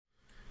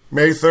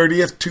May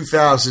 30th,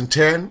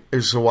 2010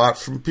 is the Watt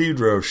from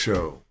Pedro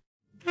Show.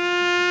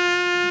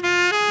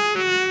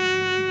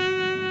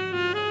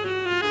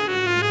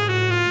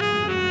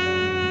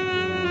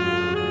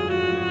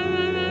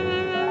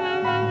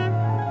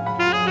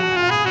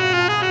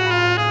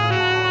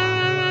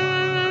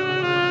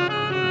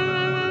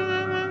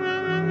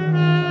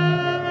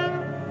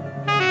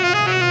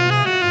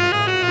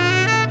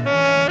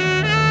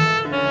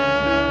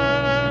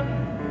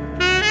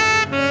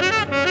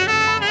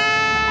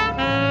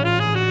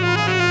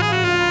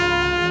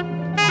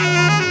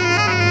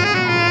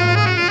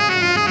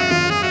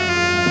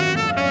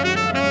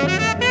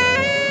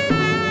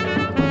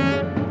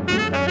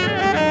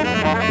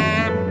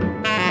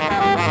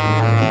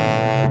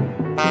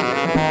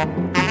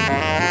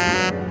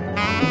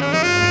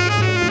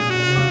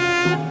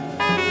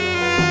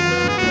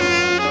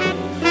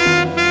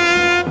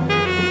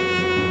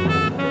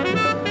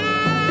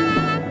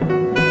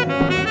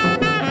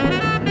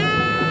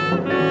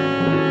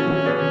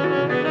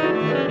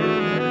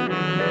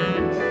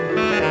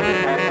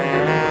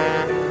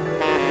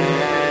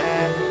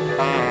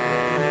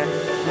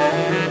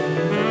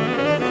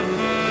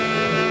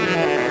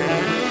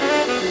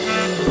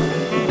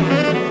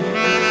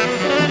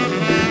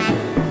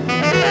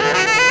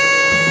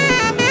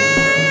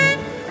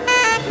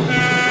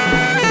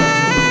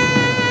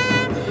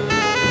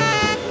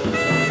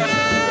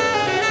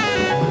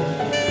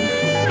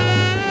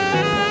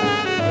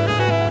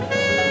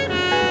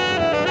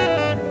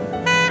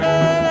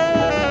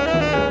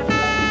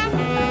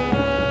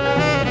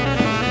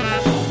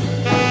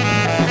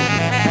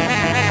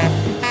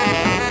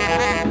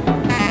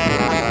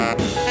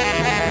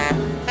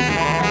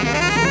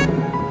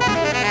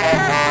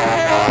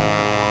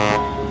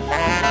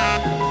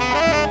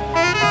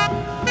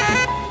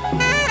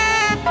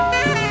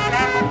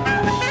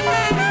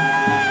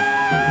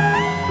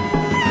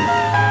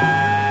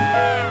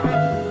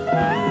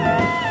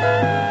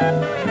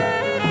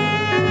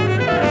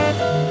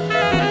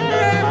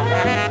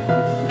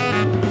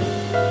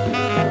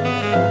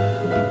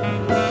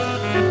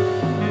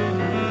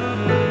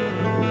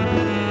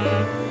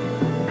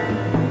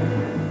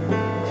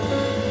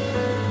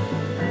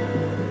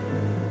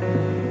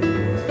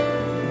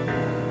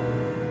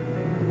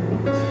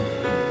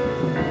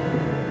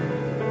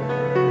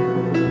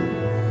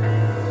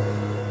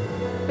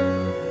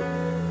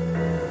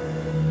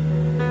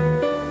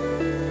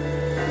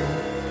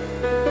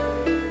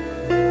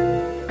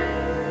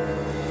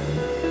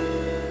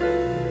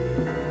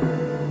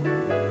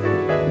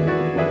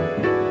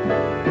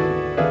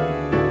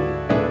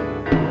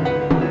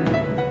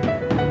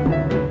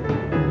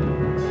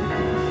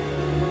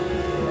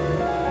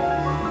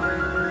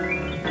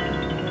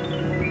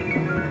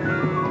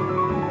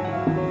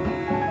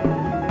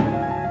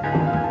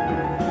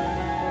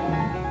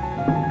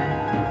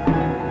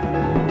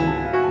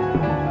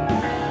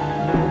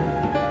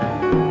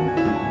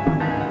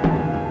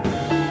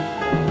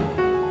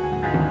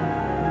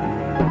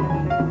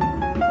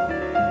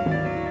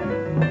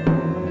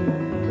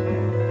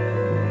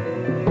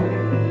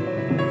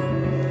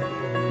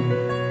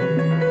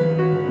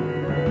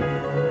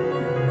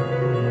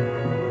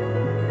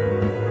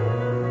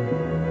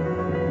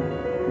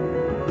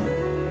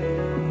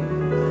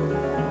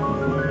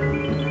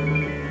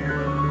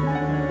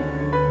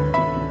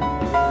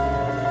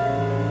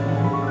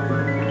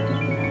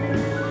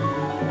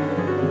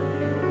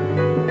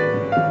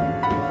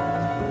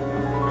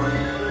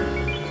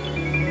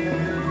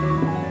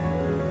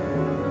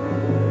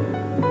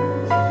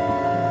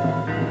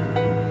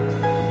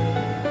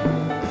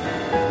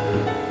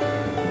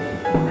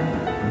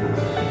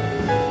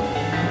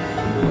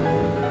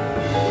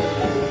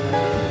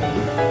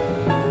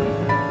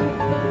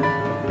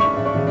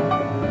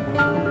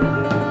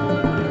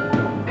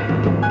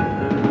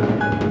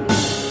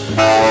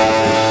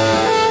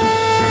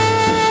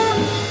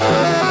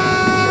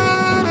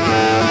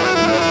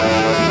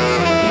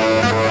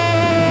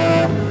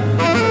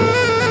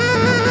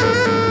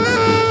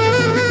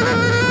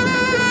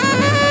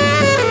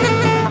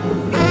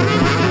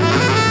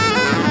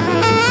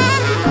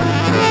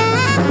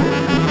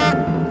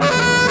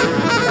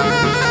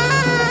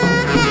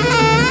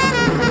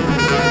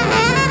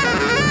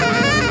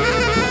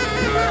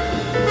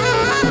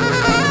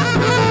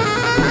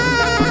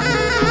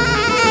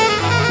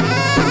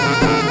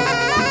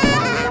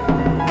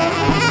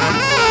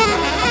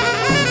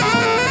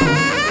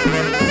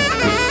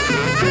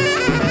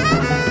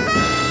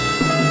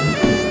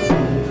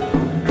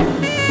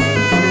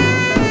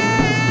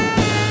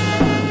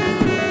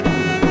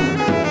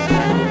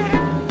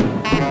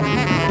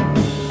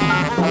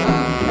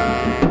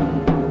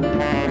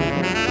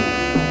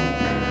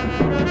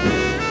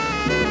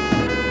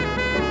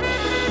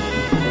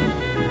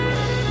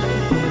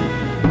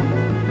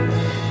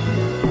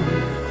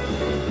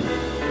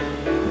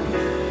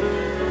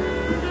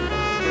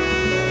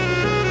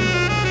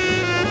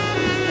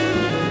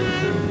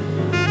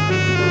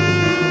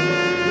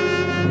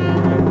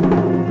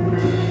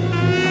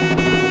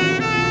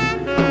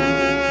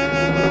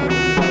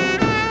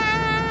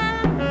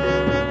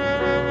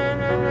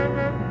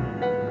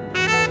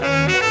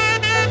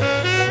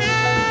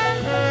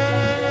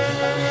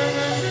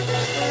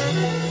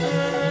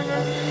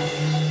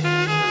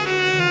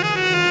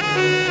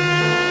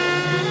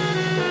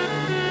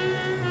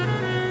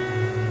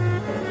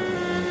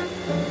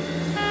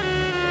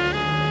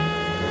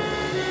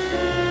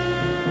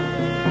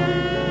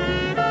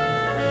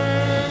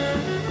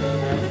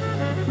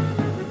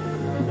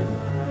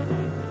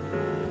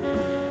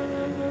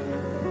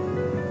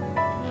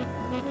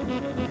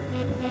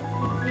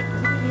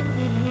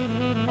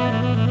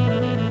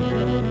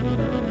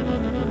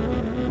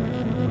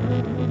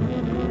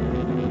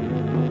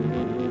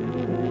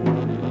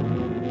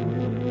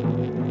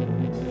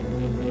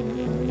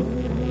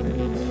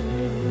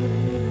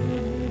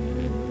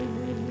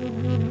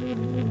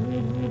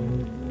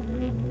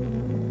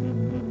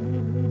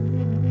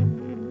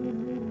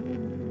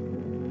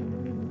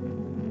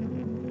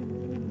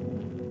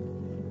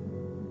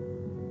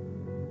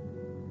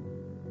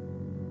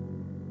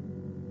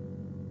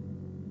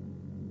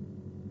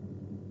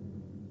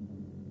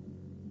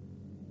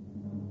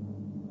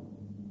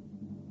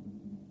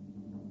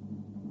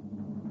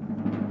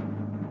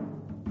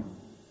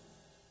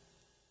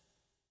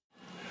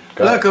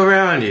 Look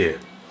around you.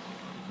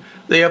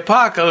 The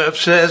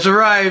apocalypse has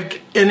arrived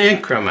in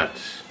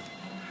increments.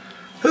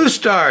 Who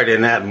starred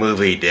in that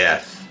movie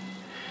Death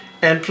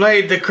and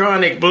played the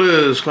chronic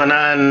blues when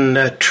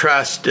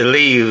untrussed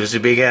leaves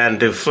began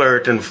to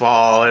flirt and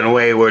fall in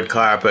wayward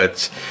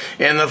carpets?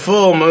 In the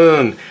full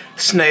moon,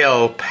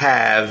 snail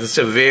paths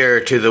veer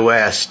to the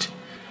west.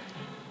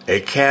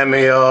 A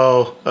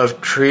cameo of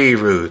tree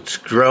roots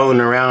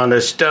grown around a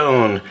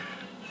stone,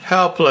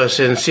 helpless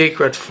in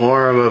secret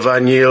form of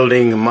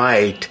unyielding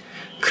might.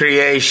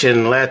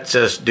 Creation lets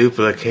us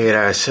duplicate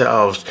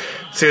ourselves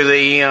through the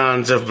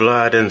eons of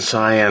blood and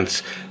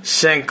science,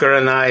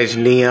 synchronized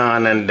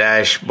neon and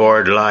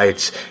dashboard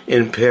lights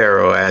in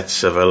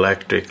pirouettes of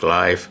electric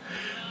life.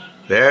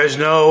 There's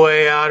no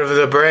way out of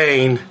the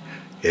brain.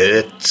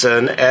 It's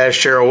an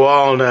Escher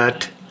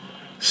walnut.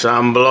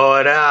 Some blow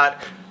it out,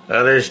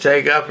 others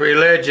take up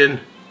religion,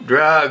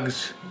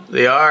 drugs,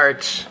 the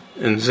arts,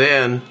 and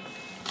Zen.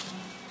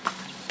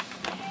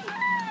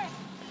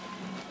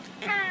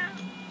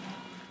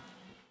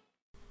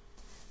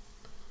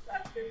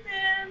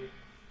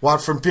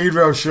 Watt from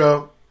Pedro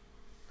Show.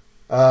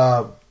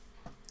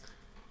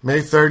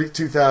 May 30,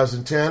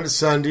 2010. It's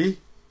Sunday.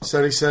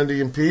 Sunny Sunday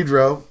in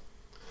Pedro.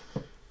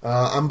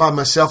 I'm by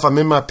myself. I'm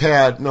in my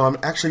pad. No, I'm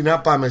actually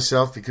not by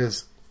myself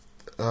because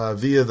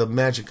via the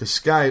magic of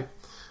Skype,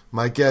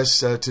 my guest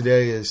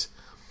today is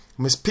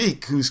Miss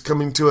Peak, who's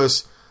coming to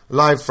us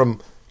live from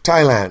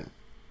Thailand.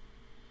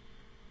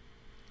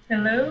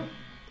 Hello?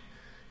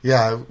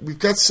 Yeah, we've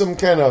got some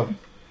kind of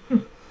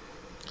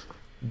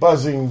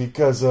buzzing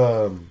because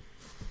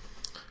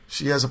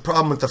she has a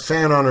problem with the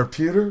fan on her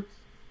computer.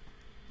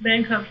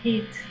 Bangkok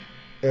heat.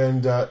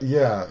 And,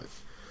 yeah,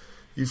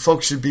 you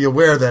folks should be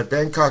aware that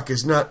Bangkok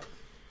is not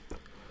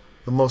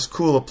the most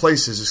cool of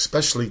places,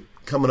 especially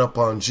coming up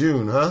on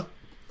June, huh?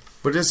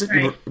 What is it?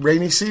 Right.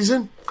 Rainy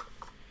season?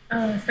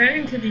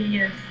 Starting to be,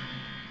 yes.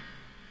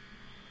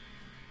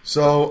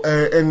 So,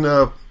 and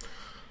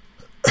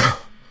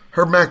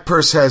her Mac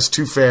purse has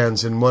two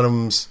fans, and one of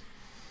them's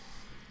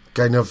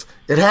kind of...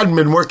 It hadn't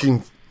been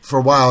working for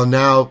a while, and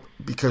now,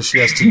 because she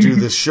has to do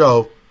this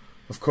show,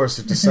 of course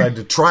it decided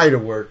to try to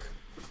work.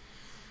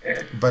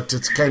 But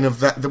it's kind of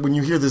that when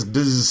you hear this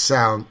buzz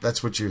sound,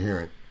 that's what you're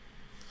hearing.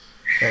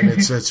 And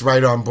it's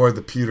right on board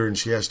the computer, and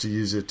she has to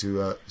use it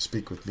to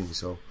speak with me,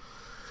 so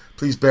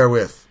please bear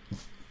with.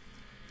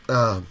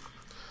 But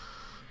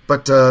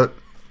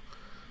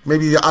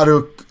maybe the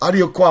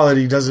audio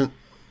quality doesn't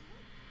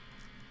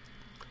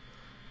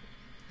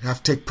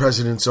have to take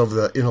precedence over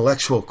the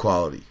intellectual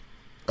quality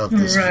of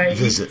this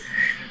visit.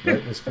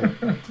 Right, Ms. P?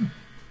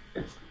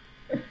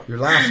 You're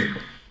laughing.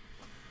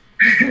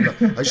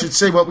 I should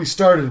say what we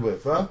started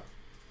with, huh?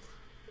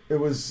 It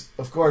was,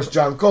 of course,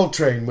 John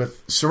Coltrane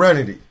with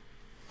Serenity.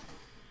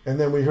 And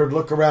then we heard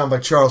Look Around by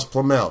Charles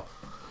Plymell.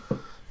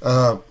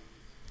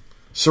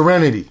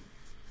 Serenity.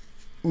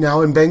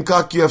 Now in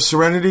Bangkok you have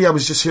Serenity? I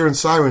was just hearing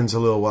sirens a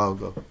little while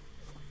ago.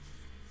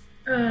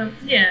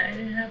 Yeah,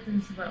 it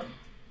happens about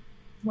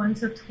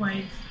once or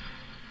twice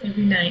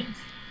every night.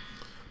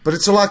 But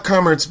it's a lot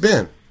calmer it's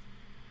been.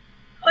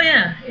 Oh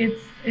yeah,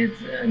 it's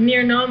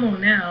near normal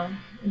now.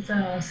 It's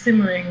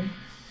simmering.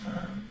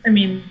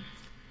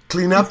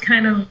 Clean up?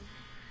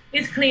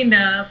 It's cleaned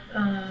up.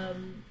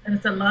 And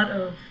it's a lot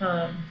of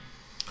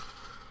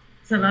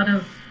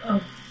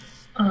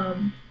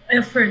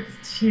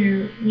efforts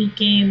to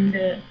regain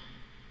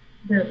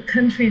the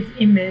country's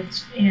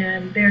image,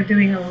 and they're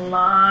doing a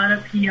lot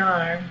of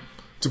PR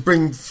to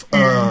bring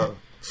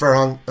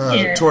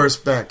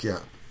tourists back. Yeah.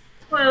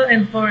 Well,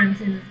 and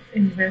foreign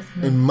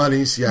investment and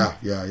monies. Yeah.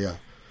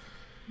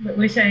 But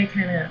which I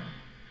kind of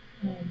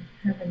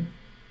have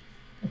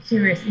a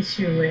serious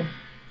issue with.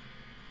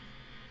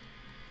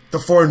 The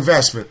foreign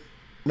investment,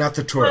 not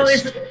the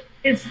tourists. Well,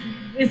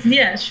 it's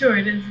yeah, sure,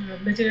 it is a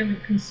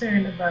legitimate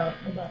concern about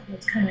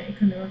what's kind of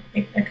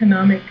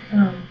economic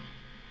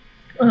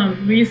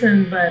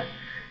reason, but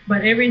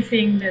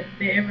everything that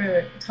they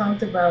ever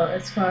talked about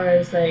as far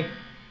as like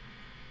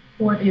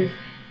what the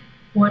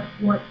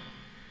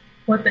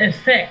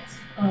effect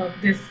of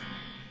this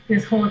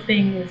whole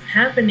thing is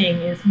happening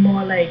is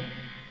more like,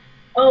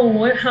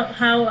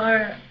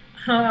 how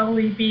are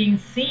we being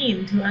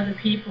seen to other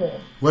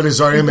people? What is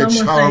our image?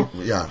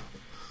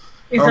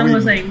 It's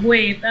almost like,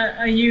 wait,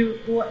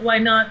 why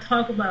not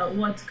talk about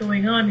what's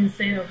going on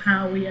instead of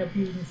how we are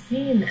being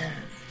seen as?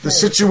 The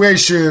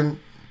situation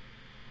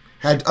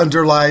had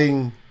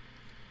underlying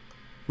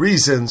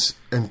reasons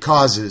and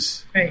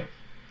causes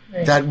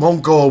that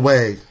won't go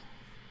away.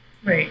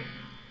 Right.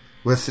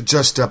 With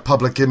just a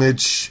public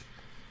image,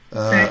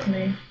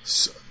 exactly.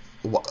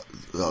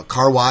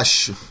 Car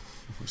wash or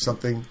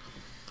something.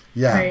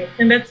 Yeah. Right.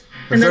 And if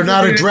they're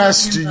not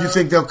addressed, you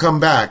think they'll come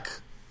back?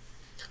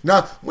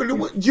 Now,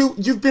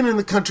 you've been in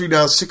the country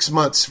now 6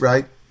 months,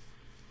 right?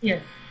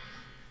 Yes.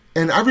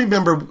 And I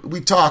remember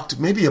we talked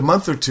maybe a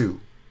month or two.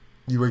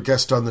 You were a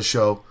guest on the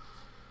show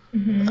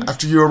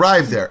after you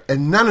arrived there,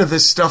 and none of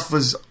this stuff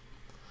was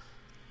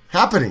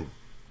happening.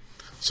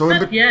 So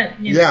not yet.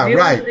 Yeah,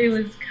 right. It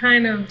was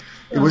kind of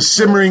It was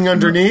simmering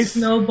underneath.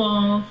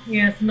 Snowball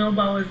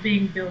was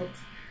being built.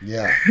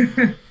 Yeah.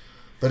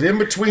 But in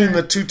between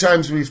the two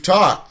times we've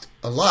talked,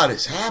 a lot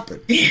has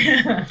happened.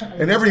 Yeah.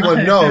 And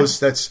everyone knows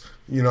that's,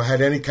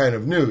 had any kind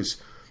of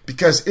news.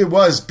 Because it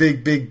was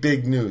big, big,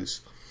 big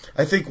news.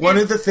 I think one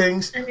of the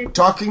things,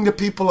 talking to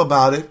people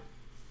about it,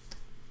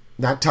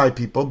 not Thai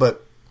people,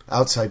 but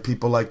outside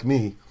people like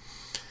me,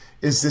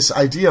 is this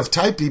idea of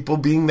Thai people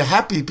being the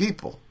happy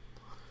people.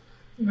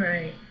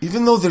 Right.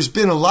 Even though there's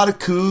been a lot of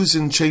coups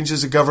and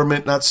changes of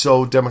government, not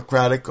so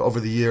democratic over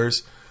the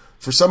years,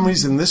 for some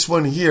reason this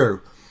one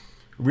here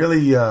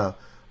really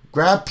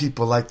grabbed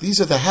people like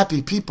these are the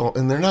happy people,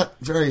 and they're not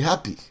very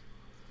happy.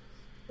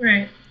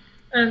 Right.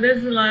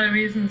 There's a lot of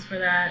reasons for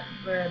that,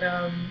 but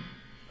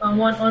on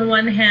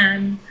one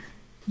hand,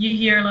 you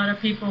hear a lot of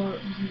people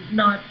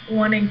not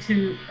wanting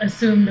to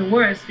assume the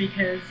worst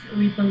because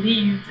we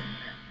believed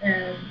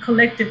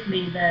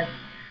collectively that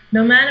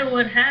no matter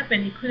what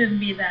happened, it couldn't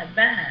be that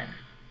bad.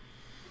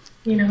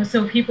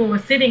 So people were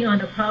sitting on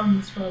the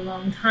problems for a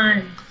long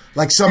time.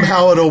 Like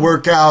somehow it'll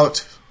work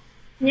out.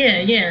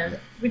 Yeah,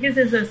 because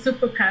it's a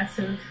super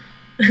passive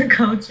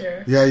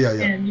culture. Yeah.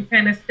 And you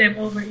kind of step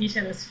over each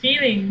other's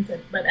feelings.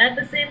 But at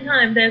the same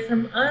time, there's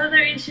some other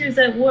issues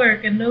at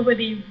work and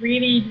nobody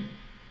really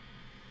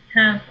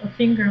have a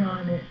finger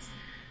on it.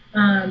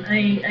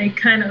 I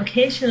kind of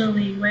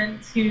occasionally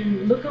went to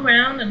look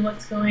around and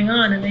what's going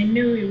on, and I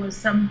knew it was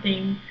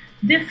something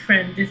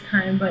different this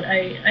time, but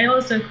I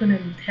also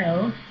couldn't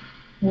tell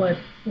what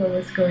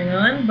was going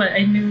on. But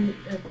I knew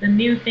the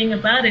new thing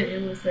about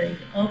it was like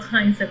all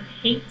kinds of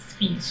hate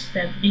speech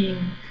that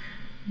being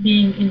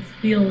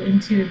instilled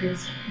into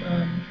these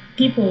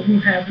people who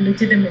have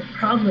legitimate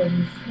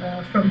problems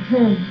from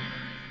home,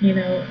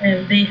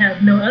 and they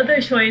have no other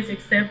choice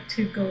except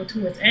to go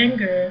towards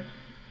anger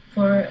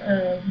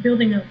for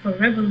building up for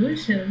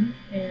revolution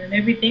and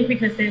everything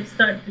because they've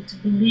started to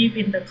believe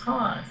in the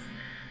cause.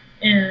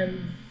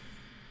 And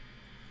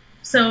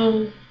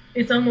so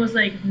it's almost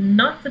like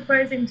not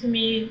surprising to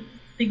me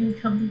things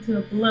come to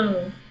a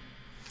blow.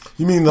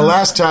 You mean the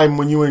last time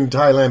when you were in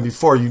Thailand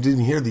before, you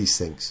didn't hear these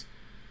things?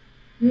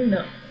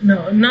 No,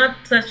 not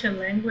such a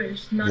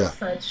language, not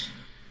such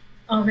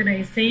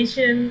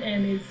organization,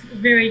 and it's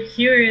very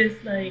curious,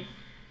 like,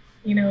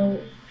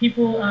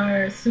 people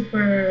are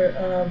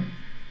super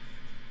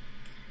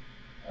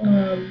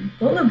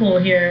gullible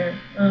here.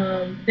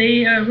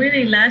 They are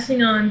really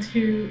latching on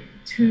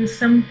to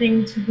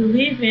something to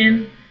believe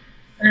in,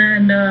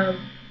 and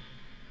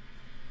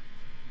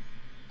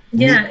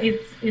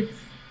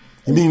it's.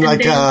 You mean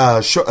like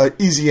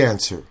easy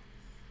answer?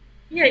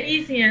 Yeah,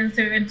 easy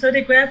answer. And so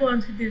they grab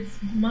onto this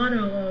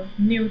model of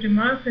new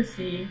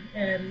democracy,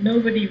 and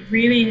nobody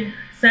really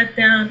sat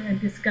down and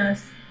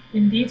discussed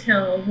in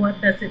detail what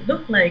does it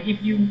look like.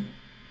 If you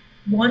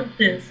want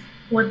this,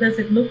 what does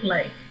it look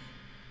like?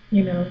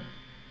 You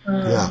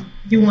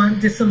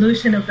want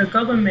dissolution of the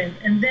government,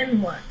 and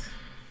then what?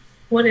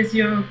 What is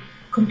your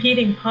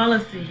competing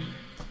policy?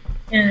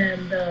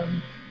 And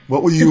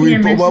what will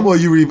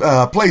you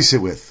replace it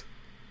with?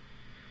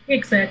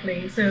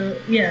 Exactly.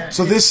 So yeah.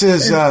 So this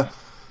is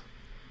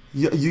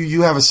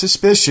you have a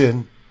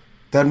suspicion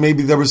that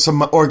maybe there was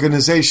some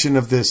organization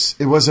of this.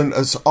 It wasn't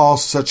all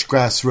such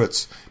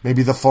grassroots.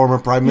 Maybe the former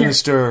prime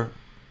minister.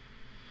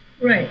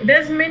 Right.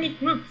 There's many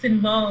groups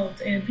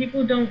involved, and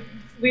people don't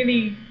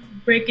really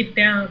break it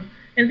down.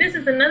 And this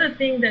is another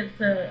thing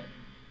that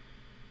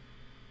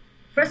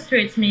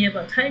frustrates me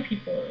about Thai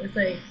people. It's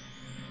like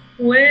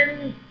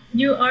when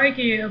you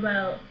argue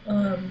about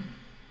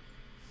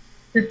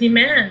the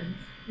demands,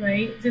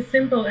 right? Just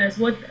simple as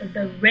what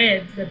the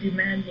Reds are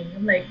demanding.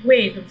 I'm like,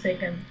 wait a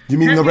second. You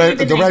mean the red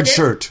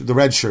shirt? The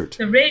red shirt.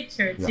 The red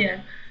shirts, yeah.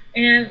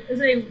 And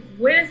it's like,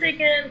 wait a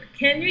second.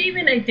 Can you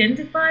even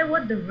identify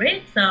what the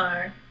Reds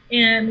are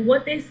and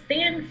what they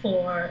stand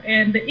for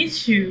and the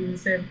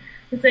issues? And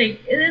it's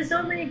like there's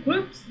so many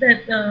groups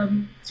that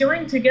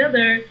join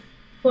together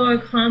for a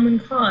common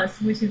cause,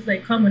 which is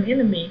like common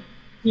enemy,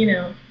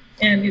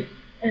 and it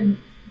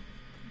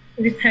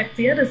attacks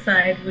the other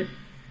side with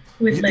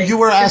like you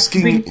were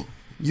asking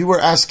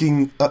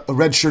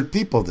red shirt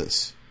people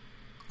this,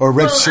 or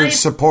red shirt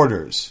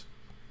supporters.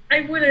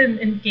 I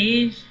wouldn't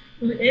engage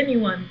with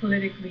anyone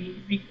politically.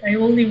 I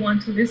only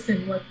want to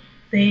listen what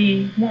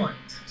they want.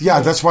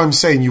 Yeah, that's why I'm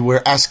saying you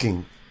were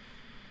asking.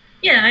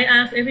 Yeah, I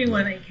ask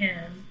everyone I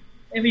can,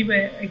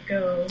 everywhere I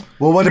go.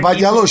 Well, what about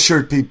yellow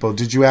shirt people?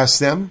 Did you ask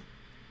them?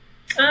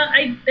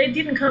 I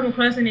didn't come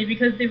across any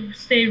because they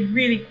stay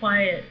really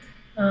quiet.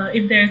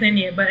 If there's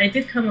any, but I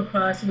did come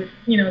across with,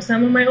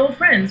 some of my old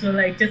friends were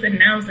like just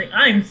announced like,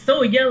 I'm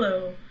so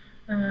yellow.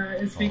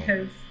 It's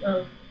because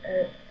of,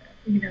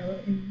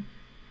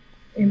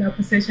 in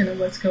opposition of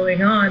what's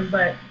going on.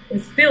 But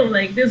it's still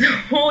like this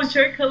whole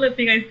shirt color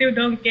thing I still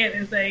don't get.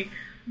 It's like,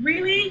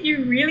 really?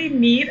 You really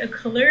need a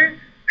color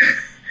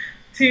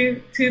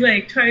to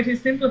like try to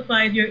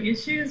simplify your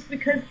issues?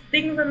 Because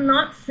things are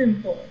not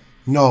simple.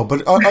 No,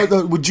 but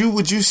would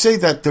you say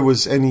that there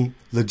was any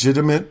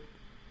legitimate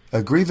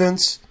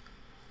grievance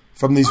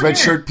from these red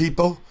shirt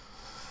people?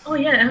 Oh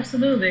yeah,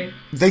 absolutely.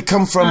 They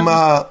come from.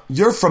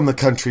 You're from the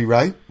country,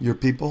 right? Your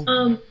people.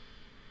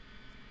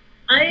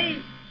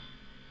 I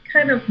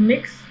kind of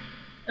mix.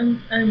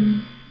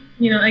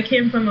 I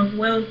came from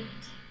a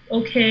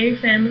okay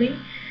family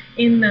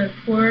in the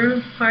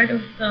poor part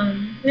of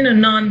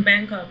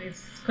non-Bangkok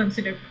is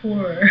considered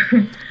poor.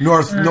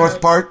 North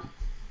part.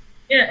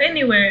 Yeah,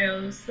 anywhere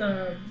else,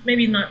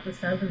 maybe not the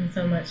southern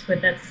so much,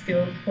 but that's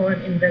still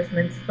foreign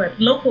investments. But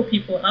local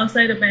people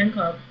outside of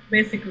Bangkok,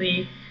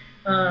 basically,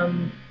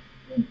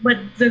 but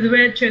the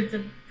red shirts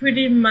are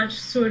pretty much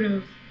sort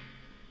of,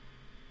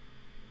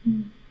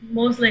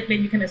 most likely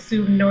you can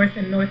assume north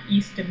and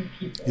northeastern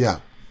people. Yeah.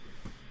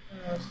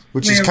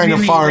 Which is kind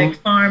really of farm. like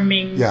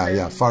farming.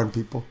 Yeah, farm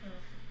people.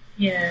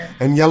 Yeah.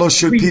 And yellow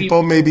shirt really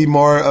people, maybe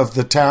more of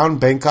the town,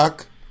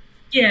 Bangkok?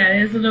 Yeah,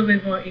 it's a little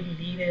bit more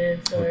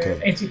elitist or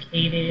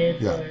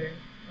educated or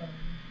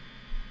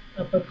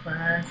upper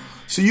class.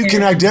 So you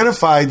can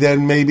identify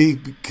then maybe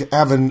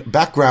having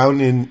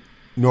background in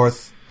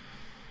North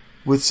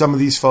with some of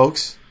these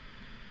folks?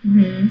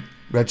 Mm-hmm.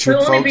 Red shirt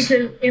folks? Only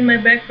because in my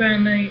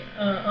background,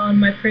 on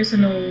my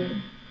personal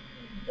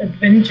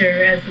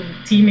adventure as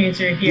a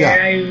teenager here,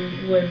 I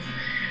was,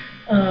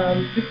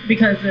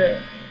 because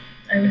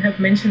I have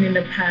mentioned in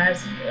the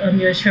past on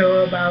your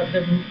show about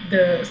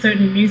the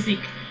certain music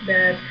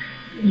that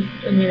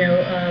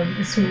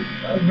is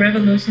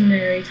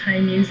revolutionary Thai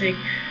music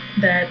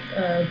that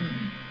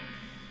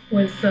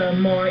was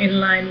more in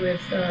line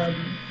with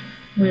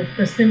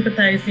the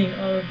sympathizing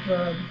of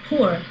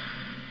poor,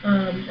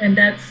 and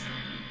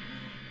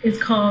it's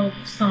called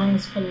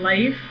Songs for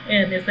Life,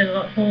 and it's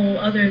a whole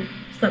other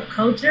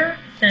subculture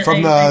that I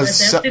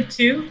adapted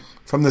to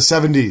from the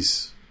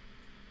 70s.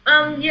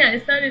 Yeah,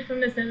 it started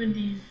from the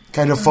 70s.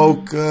 Kind of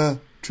folk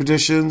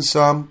traditions,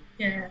 some.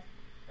 Yeah.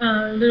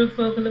 A little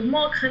folk, a little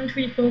more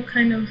country folk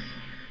kind of,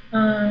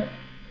 the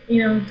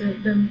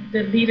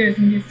leaders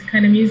in this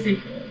kind of music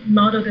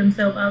model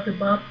themselves after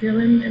Bob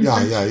Dylan. And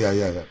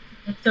Yeah.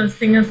 So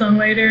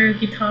singer-songwriter,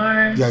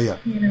 guitar,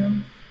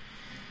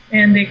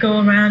 and they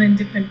go around in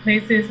different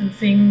places and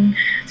sing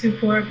to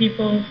poor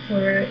people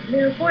for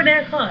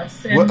their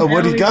cause. And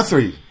Woody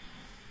Guthrie.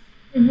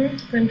 Mm-hmm,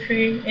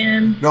 country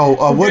and... No,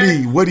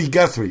 Woody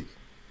Guthrie.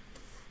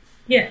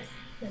 Yes,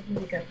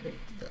 Woody Guthrie.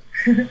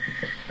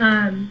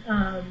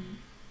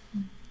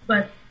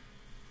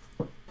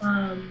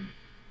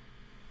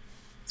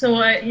 So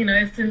I,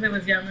 since I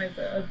was young, I was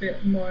a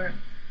bit more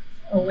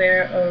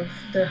aware of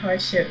the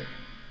hardship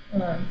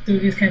through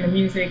this kind of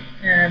music,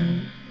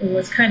 and it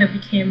was kind of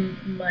became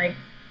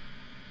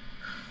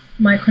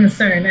my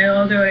concern.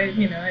 Although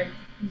I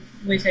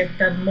wish I've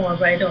done more,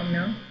 but I don't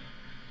know.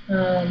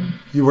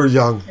 You were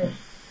young.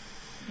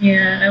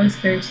 Yeah, I was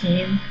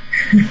 13.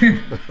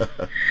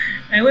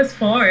 I was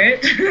for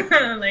it.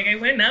 I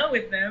went out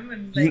with them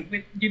and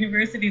with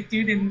university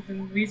students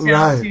and reached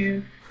out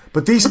to...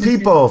 But these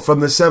people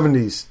from the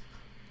 70s,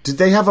 did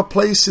they have a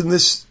place in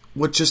this,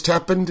 what just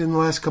happened in the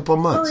last couple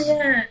of months? Oh,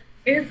 yeah.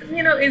 It's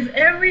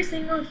every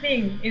single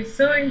thing. It's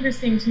so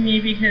interesting to me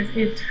because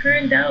it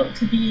turned out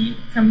to be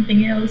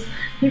something else.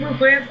 People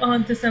grab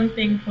onto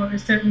something for a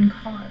certain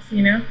cause,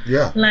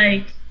 Yeah.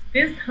 Like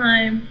this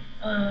time,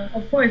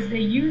 of course, they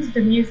used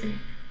the music,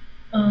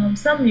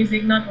 some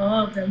music, not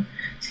all of them,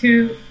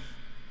 to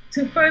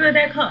further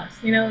their cause,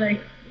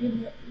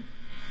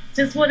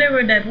 just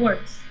whatever that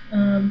works,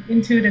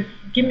 into the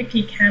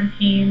gimmicky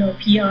campaign or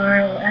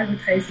PR or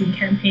advertising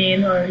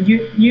campaign or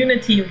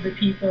unity of the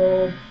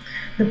people.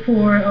 The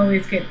poor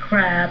always get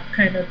crap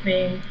kind of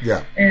thing.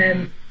 Yeah.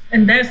 And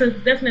there's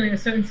definitely a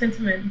certain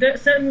sentiment.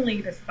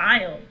 Certainly the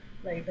style,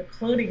 like the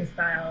clothing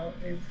style,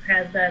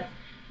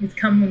 is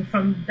coming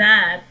from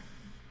that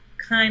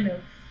kind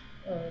of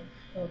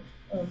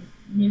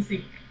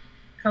music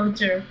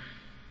culture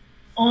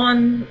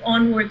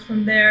onwards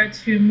from there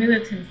to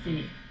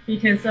militancy,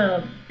 because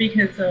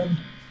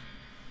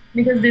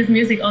this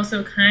music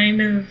also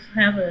kind of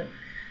have a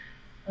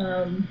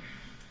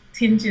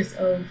tinges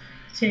of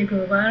Che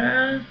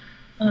Guevara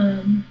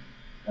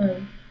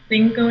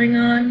thing going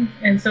on,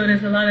 and so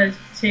there's a lot of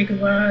Che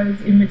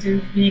Guevara's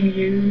images being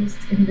used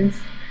in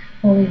this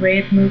whole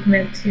red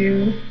movement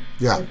too.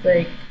 Yeah.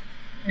 It's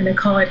and they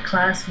call it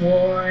class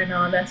war and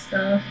all that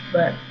stuff,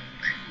 but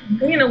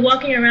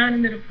walking around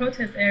into the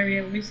protest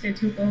area, which they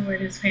took over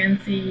this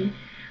fancy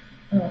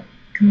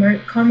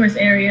commerce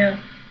area,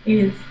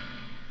 is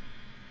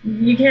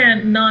you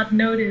can't not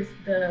notice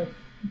the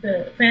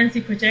fancy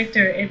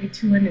projector every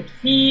 200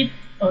 feet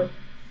or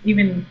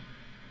even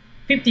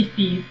 50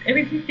 feet.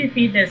 Every 50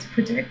 feet there's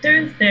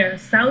projectors,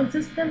 there's sound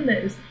system that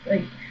is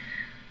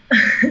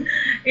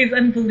is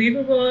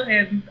unbelievable,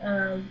 and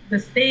the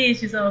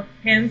stage is all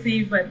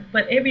fancy,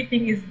 but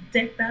everything is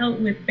decked out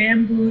with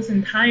bamboos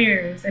and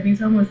tires, and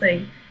it's almost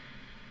like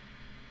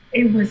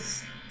it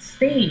was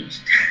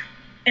staged.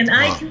 And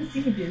wow. I can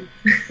see this.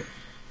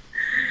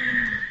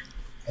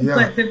 Yeah.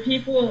 But the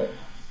people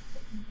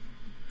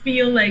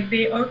feel like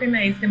they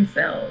organize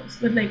themselves,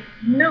 but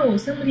no,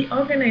 somebody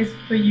organized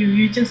for you.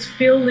 You just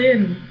fill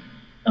in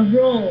a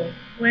role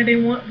where they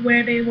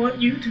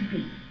want you to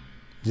be.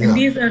 Yeah. And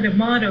these are the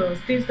models.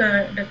 These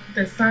are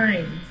the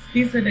signs.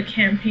 These are the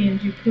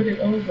campaigns you put it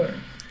over.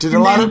 Did a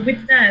lot of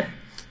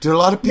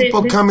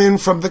people they come in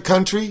from the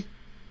country?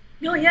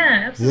 Oh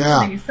yeah,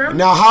 absolutely. Yeah.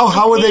 Now,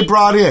 how were they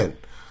brought in?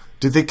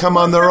 Did they come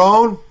on their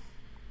own?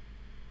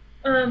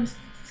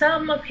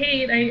 Some are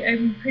paid,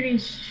 I'm pretty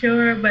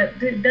sure,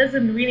 but it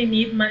doesn't really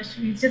need much.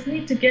 You just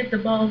need to get the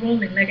ball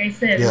rolling. Like I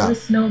said, it's a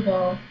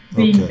snowball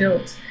being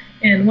built.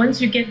 And once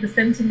you get the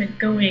sentiment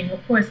going,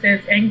 of course,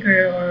 there's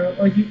anger or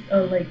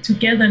like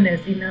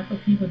togetherness enough for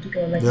people to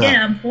go like,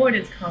 I'm for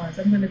this cause.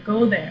 I'm going to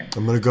go there.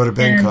 I'm going to go to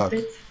Bangkok.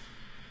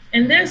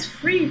 And there's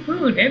free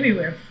food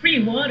everywhere,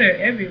 free water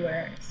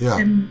everywhere. Yeah.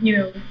 And,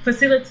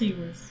 facility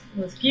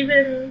was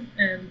given,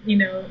 and,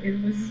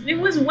 it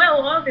was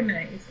well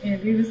organized.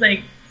 And it was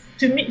like,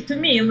 to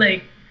me,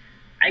 like,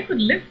 I could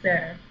live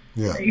there.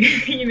 Yeah.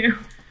 Like,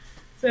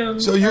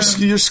 So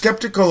you're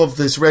skeptical of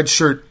this red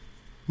shirt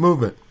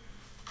movement?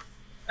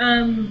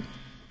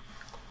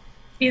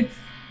 It's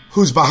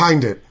who's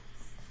behind it?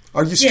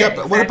 Are you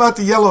skeptical? What about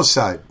the yellow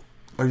side?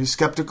 Are you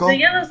skeptical? The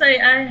yellow side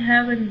I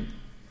haven't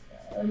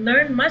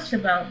learned much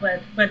about,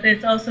 but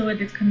there's also a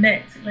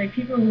disconnect. Like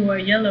people who are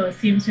yellow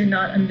seem to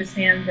not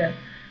understand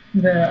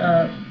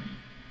the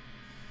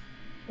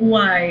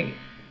why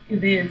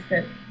it is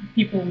that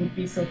people would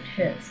be so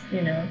pissed,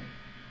 and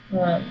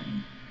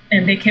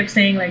they kept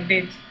saying like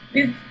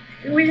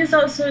which is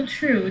also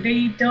true.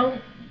 They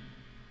don't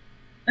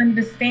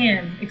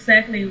understand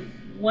exactly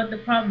what the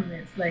problem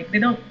is. Like they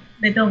don't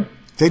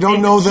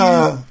know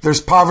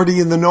there's poverty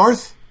in the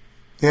north.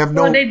 They have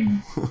no. Well,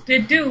 they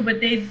do, but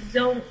they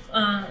don't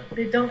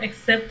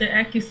accept the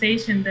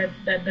accusation that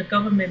the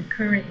government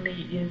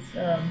currently is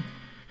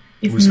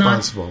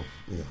responsible,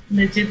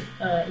 not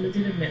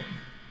legitimate.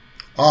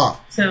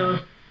 So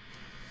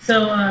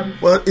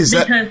well, is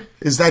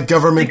that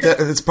government?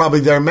 It's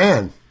probably their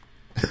man.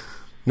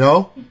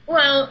 No.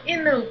 Well,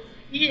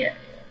 yeah.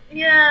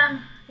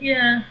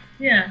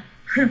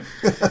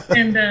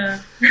 And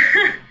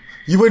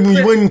you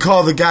wouldn't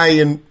call the guy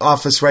in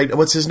office, right?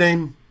 What's his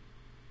name?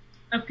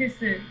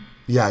 Opposite.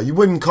 Yeah, you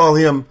wouldn't call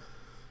him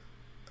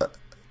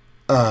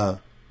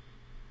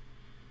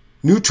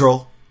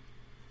neutral.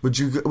 Would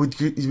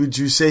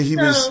you say he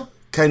was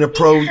kind of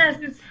pro?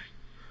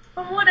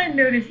 From what I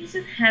noticed, he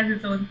just has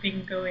his own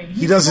thing going.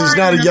 He's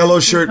not a yellow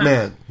shirt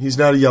man. He's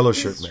not a yellow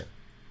shirt man.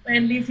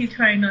 At least he's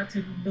trying not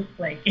to look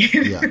like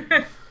it.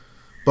 Yeah.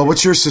 But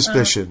what's your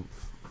suspicion?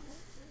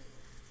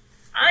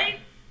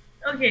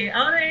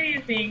 Out of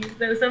anything,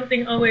 though,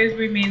 something always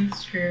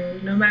remains true,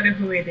 no matter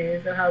who it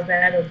is or how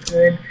bad or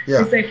good.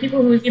 Yeah. It's like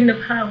people who's in the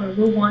power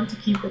will want to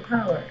keep the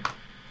power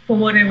for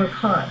whatever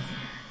cost.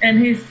 And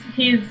his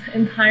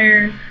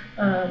entire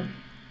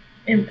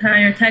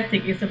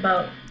tactic is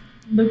about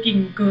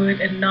looking good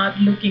and not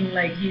looking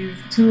like he's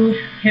too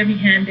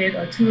heavy-handed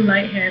or too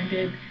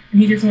light-handed,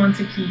 and he just wants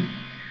to keep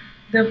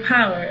the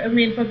power. I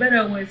mean, for better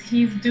or worse,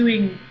 his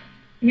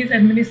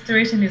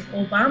administration is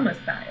Obama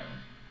style.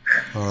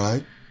 All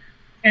right.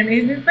 And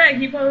in fact,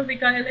 he probably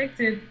got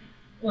elected,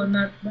 well,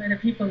 not by the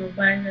people, but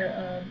by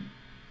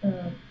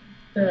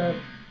the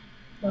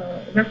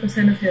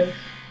representative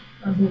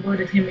who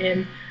voted him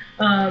in.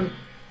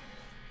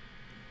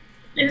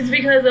 It's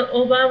because of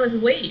Obama's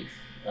wave.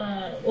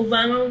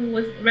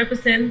 Obama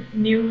represent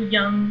new,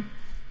 young,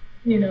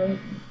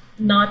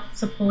 not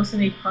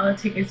supposedly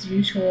politic as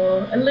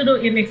usual, a little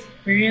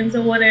inexperienced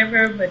or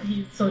whatever, but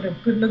he's sort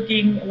of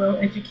good-looking,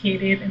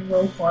 well-educated, and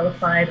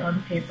well-qualified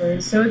on paper.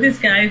 So this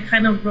guy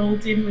kind of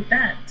rolled in with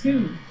that,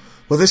 too.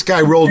 Well, this guy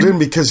rolled in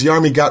because the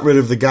army got rid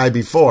of the guy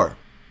before.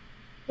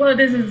 Well,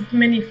 this is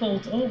many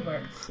folds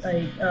over.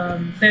 Like,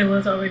 there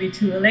was already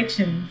 2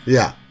 elections.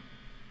 Yeah.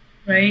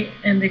 Right?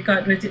 And they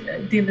got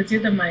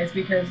delegitimized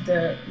because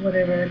the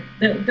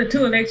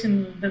 2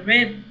 elections, the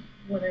red,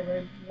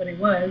 whatever what it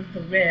was,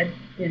 the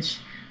red-ish,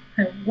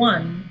 had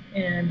won,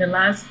 and the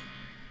last,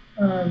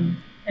 and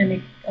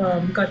it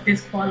got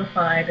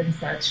disqualified and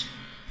such.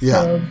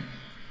 Yeah.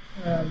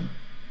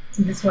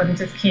 So this one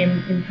just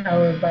came in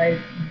power by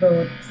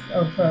votes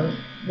of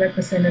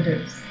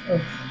representatives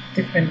of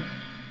different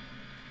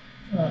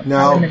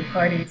parliament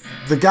parties.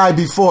 The guy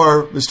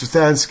before, Mr.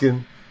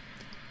 Thanskin,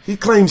 he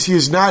claims he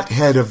is not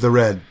head of the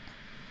red.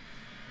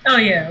 Oh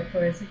yeah, of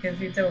course, because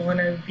you don't want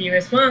to be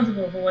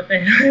responsible for what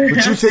they.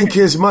 But you think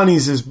his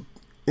money's is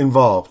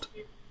involved?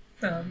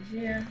 Some,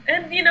 yeah,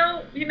 and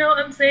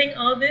I'm saying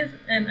all this,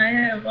 and I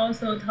have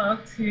also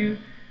talked to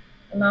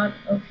a lot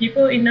of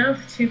people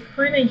enough to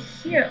kind of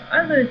hear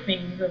other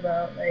things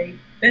about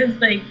there's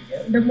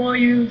the more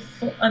you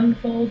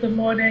unfold, the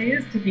more there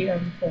is to be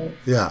unfolded.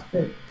 Yeah,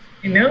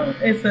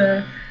 it's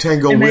a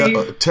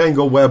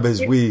tangle web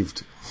is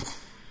weaved.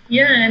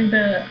 Yeah, and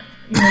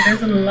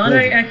there's a lot of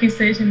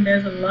accusation.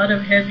 There's a lot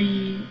of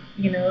heavy,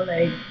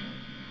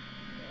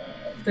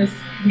 this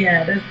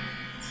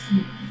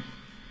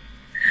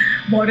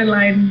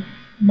borderline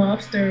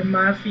mobster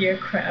mafia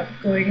crap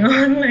going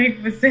on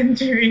for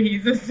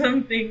centuries or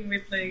something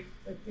with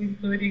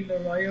including the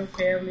royal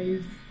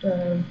families,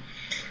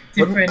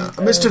 different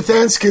Mr.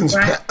 Thanskin's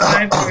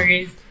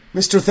rivalries.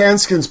 Mr.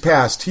 Thanskin's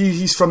passed.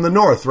 He's from the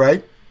north,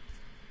 right?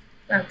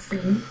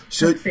 Thaksin.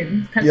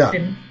 Yeah.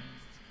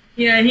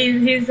 Yeah,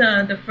 he's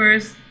the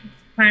first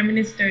prime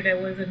minister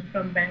that wasn't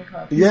from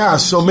Bangkok. Yeah,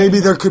 so maybe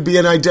there could be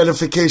an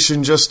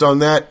identification just on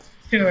that.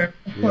 Sure,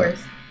 of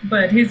course.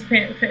 But his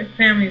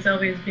family's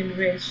always been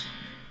rich.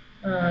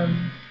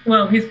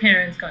 Well, his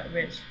parents got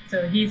rich,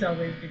 so he's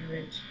always been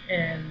rich,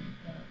 and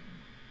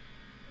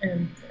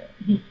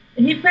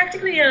he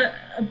practically a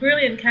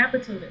brilliant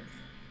capitalist,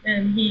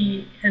 and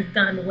he has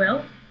done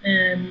well,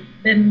 and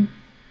then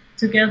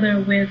together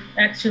with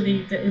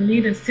actually the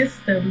elitist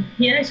system,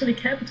 he actually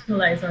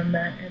capitalized on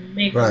that and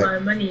made a lot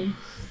of money.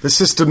 The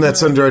system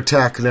that's under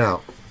attack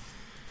now.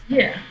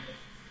 Yeah.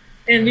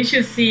 And we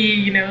should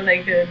see,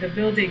 like the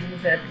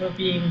buildings that were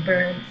being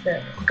burned,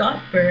 that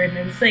got burned,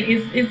 and it's like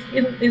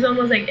it's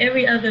almost like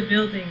every other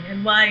building.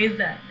 And why is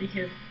that?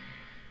 Because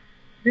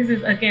this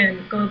is,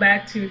 again, go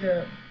back to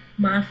the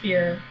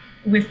mafia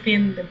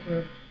within the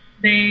group.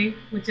 They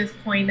would just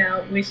point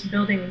out which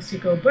buildings to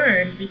go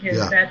burn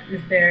because that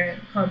is their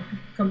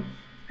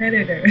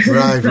competitor.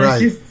 Right, so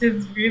right. It's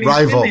just really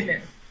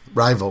silliness.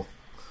 Rival.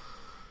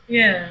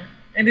 Yeah.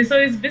 And there's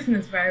always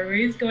business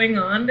rivalries going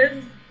on.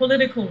 There's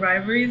political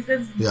rivalries.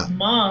 There's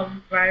mob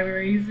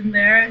rivalries in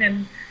there.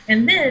 And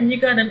then you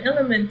got an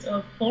element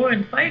of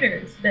foreign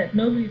fighters that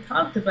nobody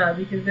talked about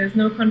because there's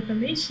no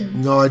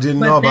confirmation. No, I didn't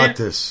know about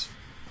this.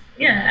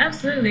 Yeah,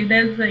 absolutely.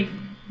 There's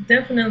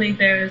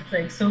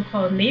there's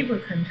so-called neighbor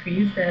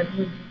countries that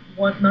would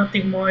want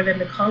nothing more than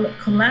the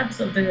collapse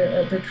of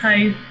the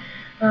Thai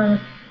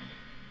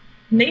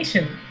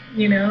nation,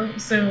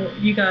 So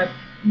you got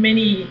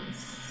many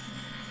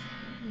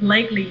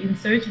likely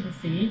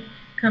insurgency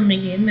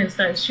coming in and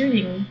start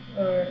shooting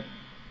or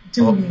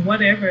doing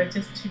whatever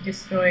just to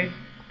destroy,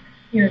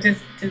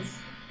 just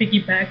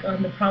piggyback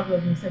on the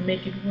problems and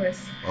make it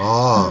worse.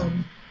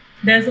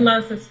 There's a lot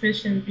of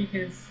suspicion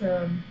because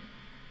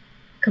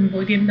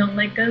Cambodian don't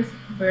like us.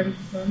 Burma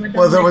don't there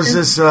like was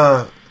us.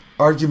 this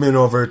argument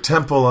over a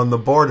temple on the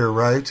border,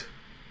 right?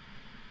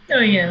 Oh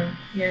yeah.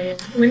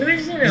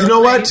 Which, you know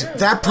what?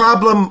 That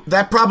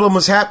problem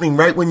was happening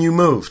right when you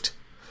moved,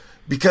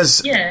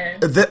 because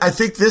I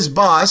think this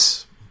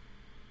boss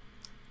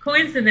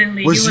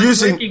coincidentally was he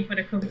was using, working for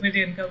the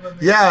Cambodian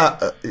government.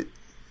 Yeah, it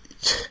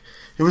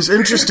was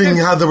interesting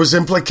how there was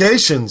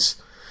implications.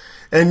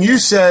 And you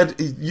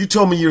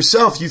told me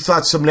yourself, you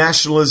thought some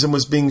nationalism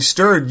was being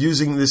stirred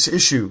using this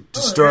issue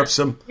to stir up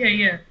some.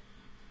 Yeah.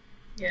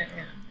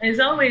 It's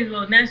always,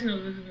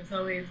 nationalism has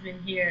always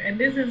been here, and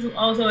this is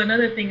also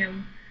another thing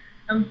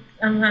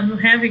I'm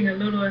having a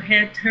little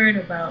head turn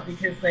about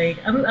because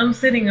I'm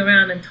sitting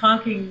around and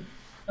talking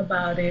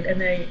about it,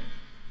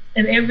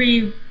 and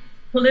every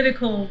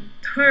political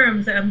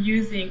terms that I'm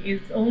using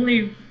is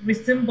only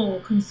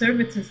resemble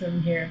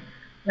conservatism here.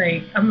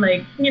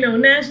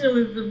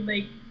 Nationalism,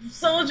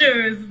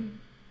 soldiers,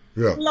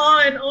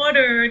 law and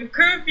order, and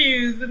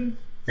curfews, and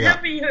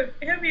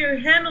heavier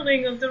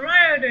handling of the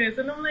rioters.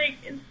 And I'm like,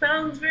 it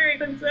sounds very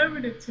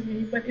conservative to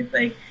me, but it's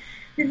like,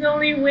 it's the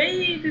only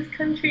way this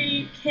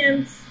country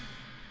can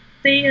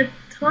stay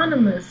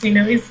autonomous,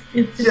 It's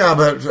just,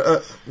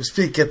 but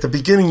speak, at the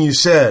beginning you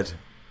said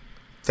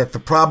that the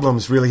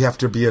problems really have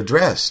to be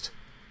addressed.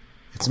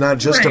 It's not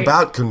just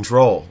about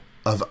control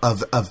of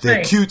the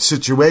acute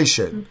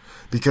situation,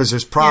 because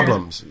there's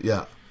problems.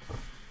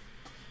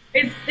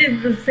 It's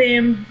the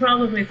same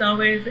problem it's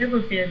always ever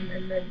been,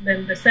 and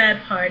then the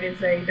sad part is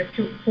the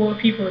poor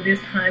people this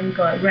time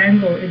got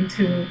wrangled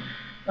into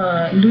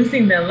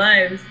losing their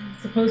lives.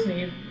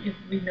 Supposedly, if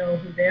we know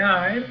who they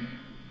are,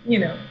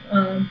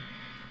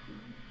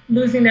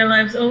 losing their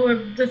lives over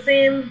the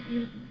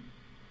same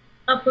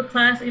upper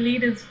class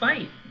elitist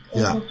fight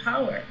over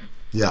power.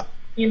 Yeah.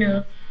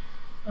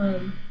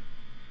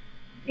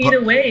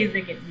 Either way,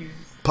 they get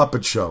used.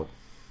 Puppet show.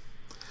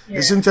 Yeah.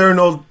 Isn't there an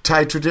old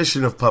Thai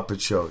tradition of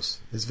puppet shows?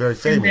 It's very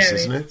famous,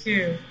 isn't it?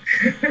 Too.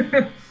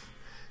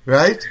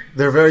 Right?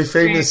 They're very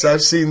famous.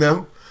 I've seen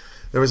them.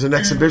 There was an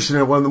exhibition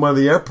at one of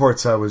the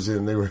airports I was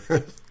in. They were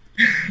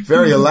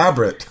very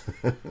elaborate.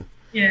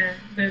 Yeah,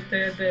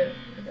 the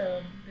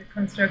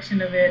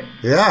construction of it.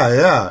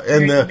 Yeah.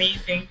 And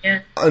amazing.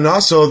 Yeah. And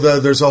also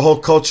there's a whole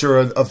culture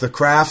of the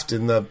craft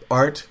and the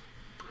art.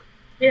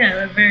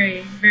 Yeah,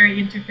 very, very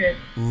intricate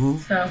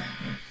stuff.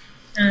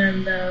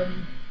 And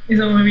it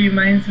only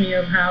reminds me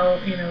of how,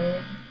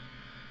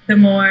 the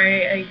more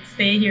I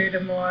stay here, the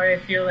more I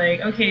feel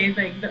like, okay,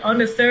 on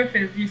the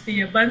surface, you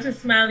see a bunch of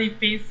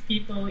smiley-faced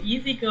people,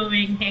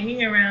 easygoing,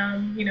 hanging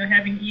around,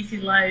 having easy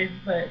life.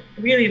 But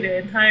really, the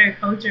entire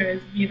culture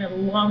has been a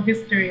long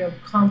history of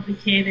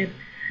complicated,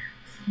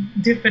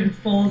 different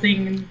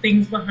folding and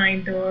things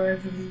behind doors,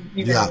 and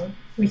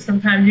which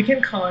sometimes you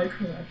can call it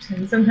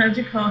corruption. Sometimes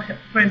you call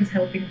friends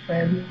helping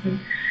friends, and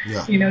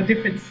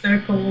different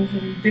circles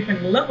and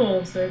different level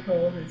of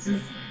circles. It's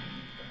just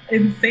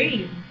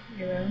insane,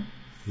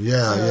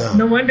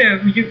 No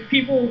wonder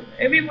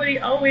everybody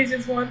always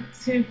just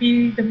wants to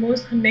be the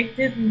most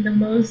connected and the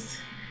most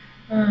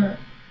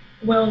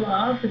well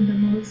off and the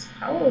most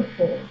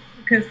powerful,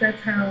 because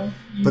that's how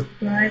you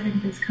thrive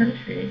in this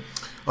country.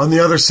 On the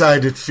other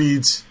side, it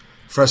feeds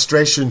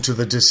frustration to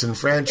the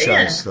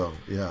disenfranchised, though.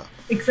 Yeah.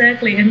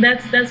 Exactly, and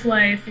that's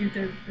why I see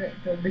the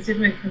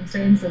legitimate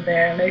concerns are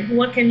there. Like,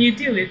 what can you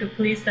do if the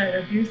police start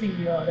abusing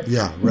you all the time?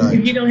 Yeah, right.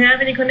 If you don't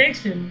have any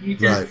connection, you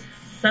just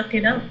suck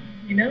it up,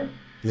 you know?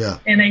 Yeah.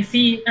 And I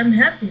see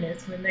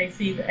unhappiness when I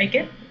see that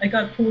I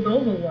got pulled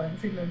over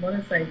once in a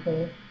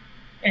motorcycle,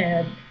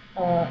 and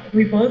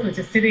we both were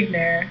just sitting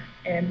there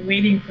and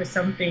waiting for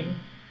something,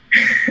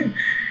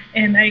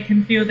 and I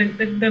can feel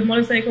the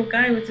motorcycle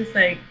guy was just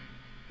like.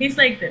 He's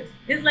like this.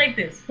 It's like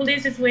this.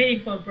 Police just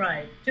waiting for a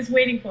bribe. Just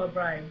waiting for a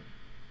bribe.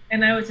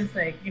 And I was just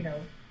like, you know,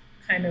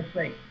 kind of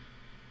like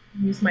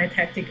use my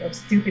tactic of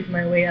stupid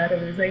my way out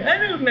of it. It's like, I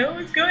don't know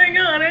what's going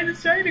on. I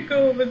just tried to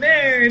go over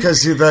there.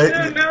 Because I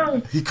don't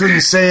know. He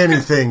couldn't say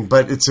anything,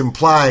 but it's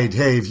implied,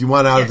 hey, if you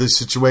want out of this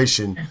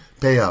situation,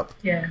 pay up.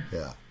 Yeah.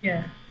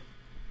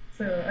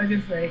 So I was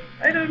just like,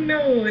 I don't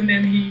know. And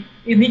then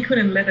he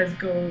couldn't let us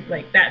go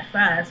like that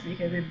fast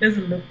because it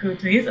doesn't look good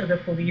to his other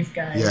police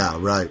guys. Yeah,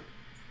 right.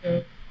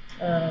 So,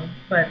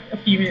 but a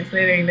few minutes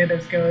later, he let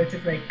us go. It's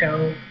just like,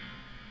 go.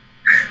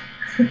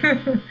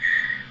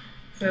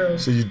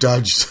 So you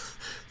dodged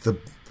the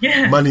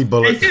money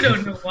bullet. I still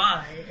don't know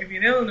why. I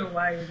mean, I don't know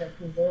why he got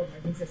pulled over.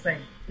 He's just like,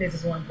 they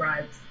just want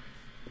bribes.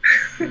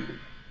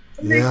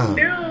 I'm like,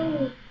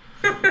 no.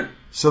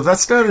 So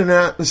that's not an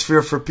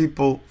atmosphere for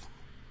people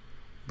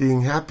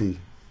being happy.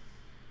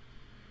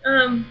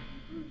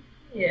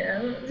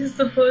 Yeah, you're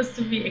supposed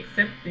to be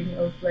accepting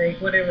of like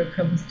whatever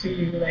comes to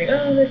you. Like,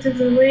 oh, that's just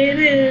the way it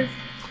is.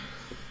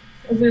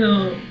 A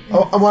little.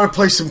 I want to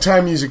play some Thai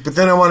music, but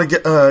then I want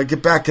to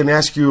get back and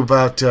ask you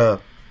about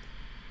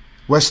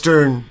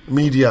Western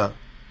media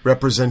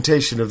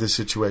representation of this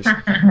situation.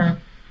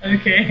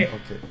 Okay.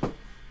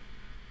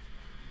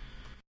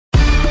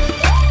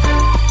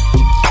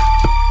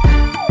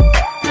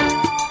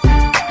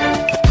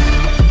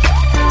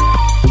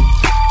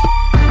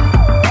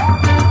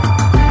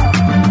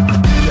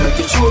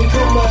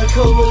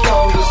 Come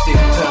along with it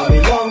ถ้าไม่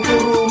ลองจะ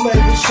รู้ไหม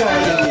ผู้ชาย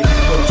อย่างนี้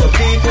คนชอบ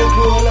ดีเธอก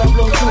ลัวรับล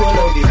องชั่วเร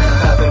าดิห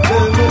ากเป็นเดิ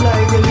นเมื่อไร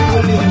ก็รู้ว่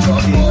าเรื่องจ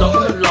ริง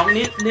ลอง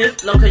นิด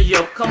ลองข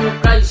ยับเข้ามา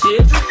ใกล้ชิ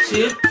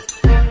ด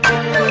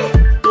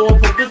ตัว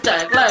ผมก็แจ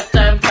กแลกแจ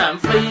มแถม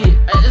ฟรี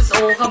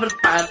ISO เข้าเป็น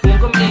8ผม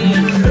ก็มี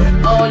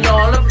ออย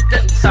แล้วเป็นกั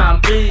น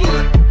3 ปี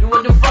You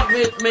want to fuck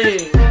with me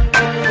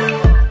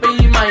ปี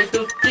ใหม่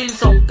ตุ๊กจีน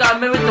สงกรานต์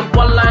ไม่ว่าจะ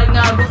วันรายง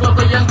านพวกเรา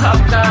ก็ยังขับ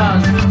การ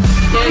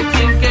เกย์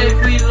คิงเกย์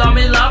ควีนเราไ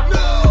ม่รับ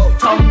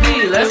ทอมดี้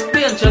เลสเ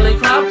บี้ยนเชิญเลย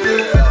ครับ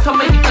ถ้าไ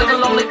ม่คิดกันก็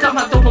ลองเลยครับห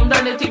าตัวผมได้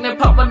ในทิกใน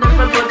ผับวันนั้นเ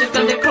ป็นเบอร์เจอกั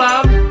นได้ครั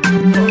บ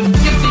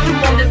24 ชั่ว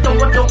โมงจะตรง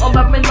วันตรงเอาแบ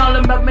บไม่มาเล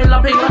ยแบบไม่รั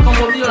บเพลงรักของ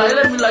ผมมีหลายเ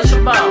ล่มมีหลายฉ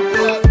บับ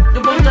เดี๋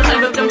ยวผมจะให้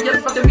แบบเย็น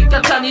ๆปฏิวิกา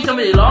ชานี้จะไ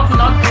ม่ร้องคือ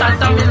นอนตาย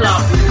ตามไม่หลั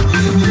บ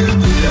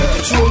อยากจ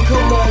ะชวนเข้า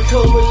มา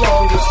ลอ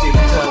งดูสิ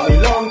ถ้าไม่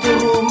ลองจะ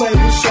รู้ไหม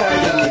ผู้ชาย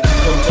อย่างนี้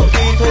คนชอบ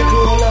ดีเธอกลั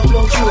วรับล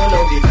องชั่วเร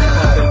าดิหา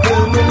กเป็นเดิ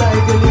มเมื่อไร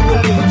ก็รู้ว่า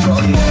เรื่องจริ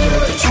งอยา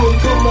กจะชวน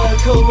เข้ามา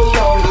ล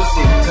องดู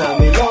สิถ้าไ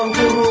ม่ลองจ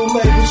ะรู้ไหม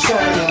ผู้ชา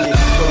ยอย่างนี้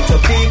คนชอ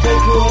บดีเธอ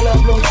กลัวรับ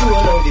ลองชั่ว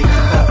เราดิห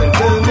ากเป็นเ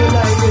ดิมเมื่อไร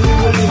ก็รู้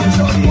ว่าเรื่องจ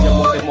ริงอย่า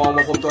มัวแต่มอง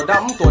ว่าผมตัวด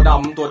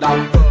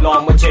ำลอง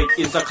มาเช็ค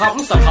อินสักค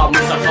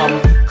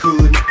ำคื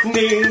น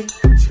นี้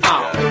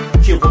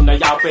คิวผมน่ะ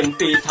ยาวเป็น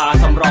ปีทา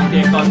สำรองเ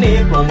ด็กตอนนี้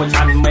โปรโม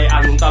ชั่นไม่อั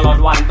นตลอด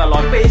วันตลอ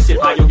ดปี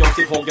15ยง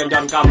16ย่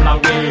อนกำลัง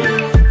มี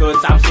เกิน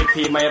30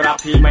พี่ไม่รับ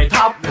พี่ไม่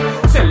ทับ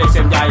เส้นเล็กเ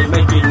ส้นใหญ่ไ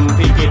ม่กิน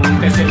พี่กิน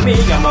แต่เส้นมี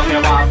อย่ามองแค่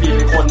ว่าพี่เ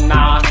ป็นคนน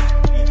า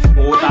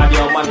หูตาเดี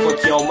ยวมันกด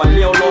เขียวมันเ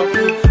ลี้ยวรถ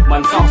มั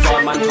นซอกซอน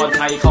มันชอนไ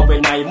ทยเข้าไป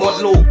ในมด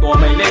ลูกตัว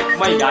ไม่เล็ก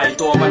ไม่ใหญ่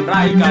ตัวมันไ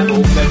ร้กระดู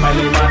กเลยไปเล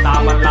ยมาตา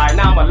มันลายห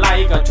น้ามันไล่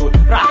กระจุด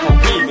รักของ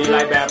พี่มีล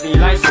ายแบบมี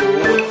ลายสู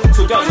ง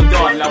สุดย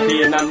อดแล้วพี่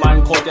นั้นมัน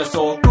โคตรจะโซ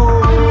กู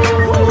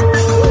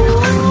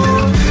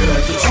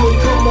จะชวน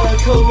เข้ามา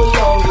ล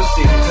องดู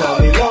สิถ้า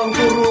ไม่ลองจ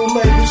ะรู้ไหม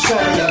ผู้ชา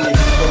ยอย่างนี้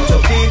คนชอ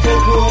บดีเธอ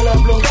กลัวรับ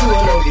ลองชั่ว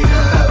เราดิห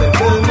ากเป็นเ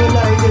ดิมเมื่อไร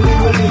ก็รู้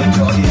ว่าเรื่องจ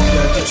ริงอย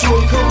ากจะชว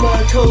นเข้ามา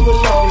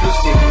ลองดู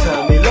สิถ้า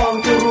ไม่ลอง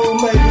จะรู้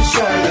ไหมผู้ช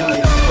ายอย่าง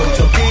นี้คนช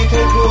อบดีเธ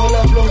อกลัว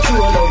รับลองชั่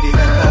วเราดิ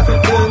หากเป็น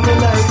เดิมเมื่อ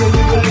ไรก็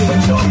รู้ว่าเรื่อง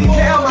จริงแ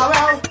ค่มาแ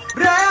ล้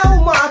ว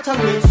มาทาง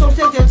นี้ส่งเ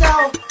สียงเจ้า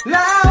แ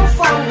ล้ว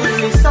ฟังดู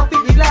สิสับปิ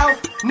ดอีกแล้ว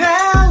แน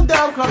วเ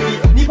ดิมครับพี่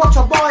นี่พอช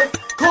อบบอย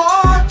ขอ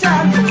แจ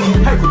ม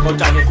ให้คุณเข้า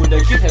ใจให้คุณได้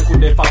คิดให้คุณ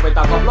ได้ฟังไปต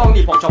ามคำร้อง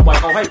นี่พอชอบบอย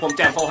เขาให้ผมแ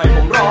จมเขาให้ผ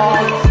มร้อ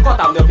งก็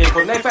ตามเนื้อเพลงค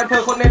นในแฟนเพล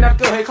งคนในนัดเ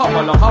กอร์ให้เข้าม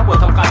าลองเข้าเปิด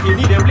ทำการที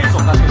นี่เดี๋ยวรีบส่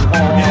งกันถึงพอ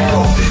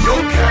ย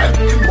กแขน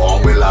ขึ้นมอง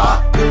เวลา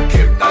เ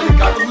ข็มนาฬิ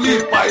กาต้องรี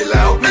บไปแ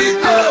ล้วพี่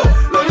แล้ว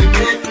ที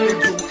นี้ยัง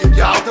อยู่อีก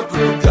ยาวถ้า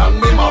คุณยัง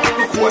ไม่มา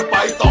ก็ควรไป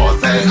ต่อ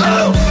แซ่มา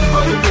ส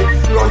นุก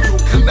รออยู่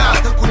ข้างหน้า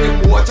ถ้าคุณยัง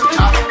มัว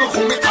ช้าก็ค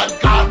งไม่ทัน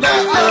การแน่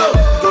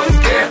Don't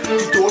scare you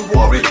don't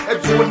worry if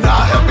you are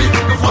not happy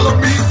then follow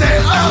me say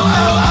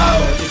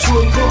จะชว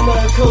นเข้ามา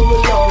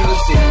ลองดู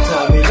สิถ้า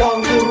ไม่ลอง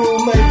จะรู้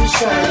ไหมผู้ช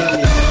ายอย่าง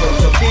นี้คน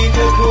ชอบดีเธ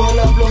อกลัว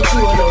รับลอง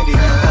ชั่วเราดิ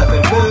หากเป็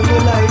นเบอร์เมื่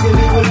อไรก็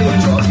รู้ว่าเรื่อง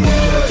จริง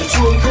อยากจะช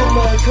วนเข้าม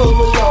า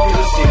ลอง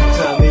ดูสิ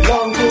ถ้าไม่ลอ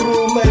งจะ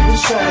รู้ไหมผู้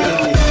ชายอย่าง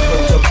นี้ค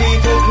นชอบดี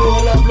เธอกลัว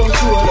รับลอง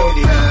ชั่วเรา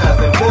ดิหากเ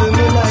ป็นเบอร์เ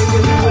มื่อไรก็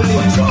รู้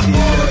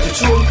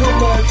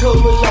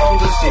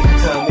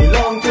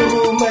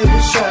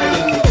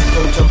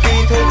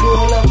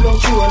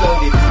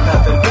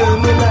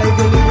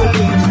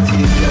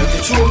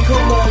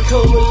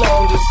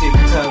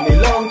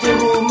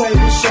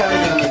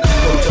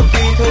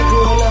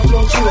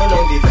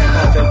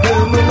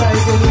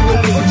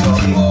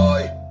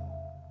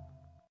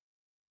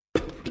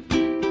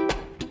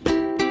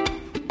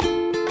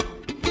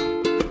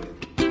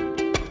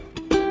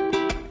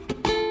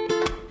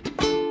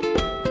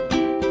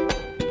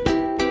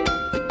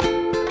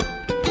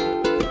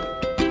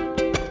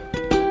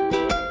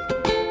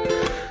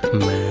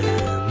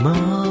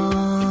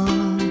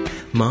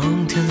มอง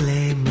ทะเล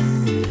มื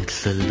ด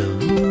สลั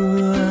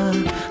ว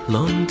ล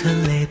มทะ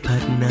เลพั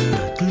ดหน้า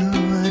กลั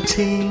วจ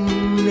ริง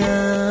นะ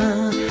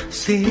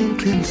เสียง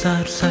คลื่นสา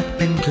ดสัดเ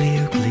ป็นเกลีย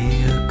วเกลี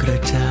ยวกระ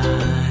จา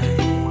ย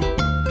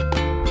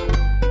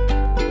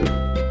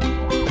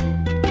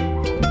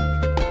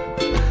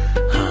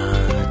หา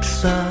ด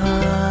ทรา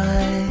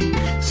ย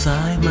สา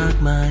ยมาก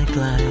มายไก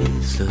ล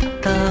สุด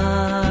ตา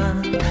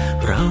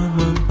เราม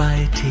องไป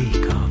ที่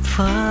ขอบ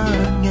ฟ้า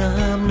งา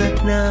มนัก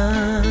หนา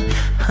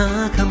หา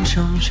คำช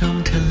ม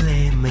ทะเล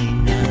ไม่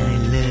ง่าย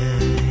เล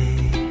ย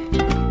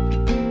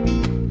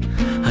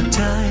หากใ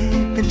จ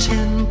เป็นเ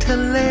ช่นทะ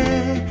เล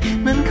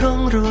นั้นคง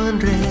รวน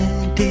เร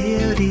เดีย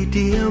วดีเ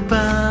ดียว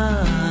บ้า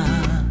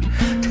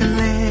ทะเ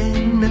ล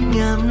นั้นง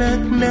ามนั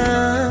กหนา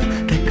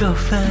แต่ก็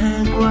แฝ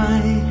งไว้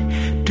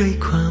ด้วย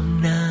ความ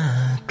น่า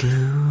ก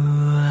ลั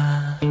ว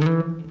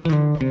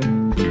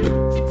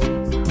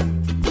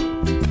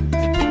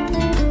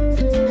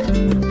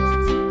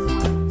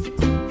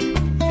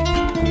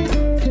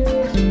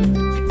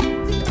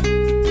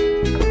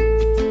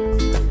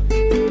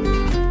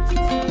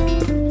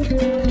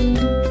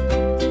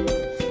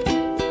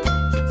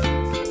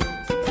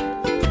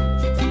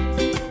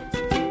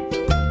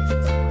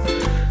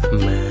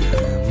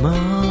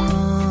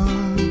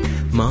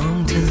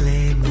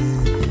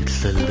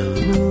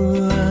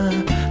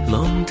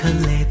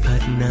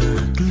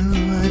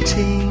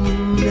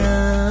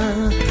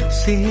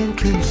เสียง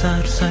คลื่นสา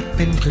ดสัดเ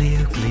ป็นเกลีย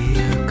วเกลี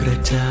ยวกระ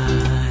จา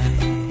ย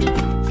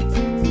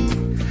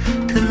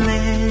ทะเล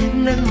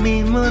นั้นมี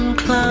มนต์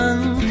คลัง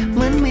เห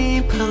มือนมี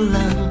พ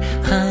ลัง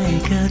ให้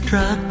เกิด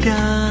รักไ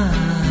ด้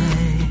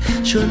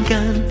ชวน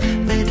กัน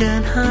ไปเดิ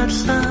นหาด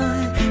ทรา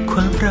ยคว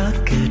ามรัก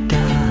เกิดไ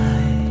ด้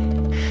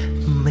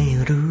ไม่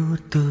รู้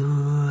ตั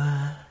ว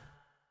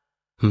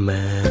แ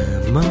ม่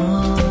ม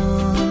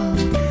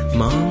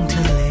องท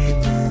ะเล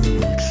มื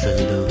ดส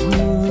ลั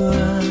ว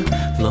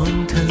ลม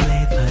ทะเล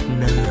พัด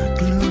หน้า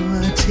กลัว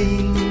จริ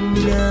ง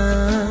นะ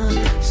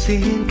เสี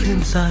ยงคลื่น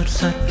สาด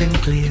สัดเป็น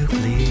เกลียวเก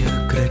ลียว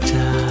กระจ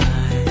าย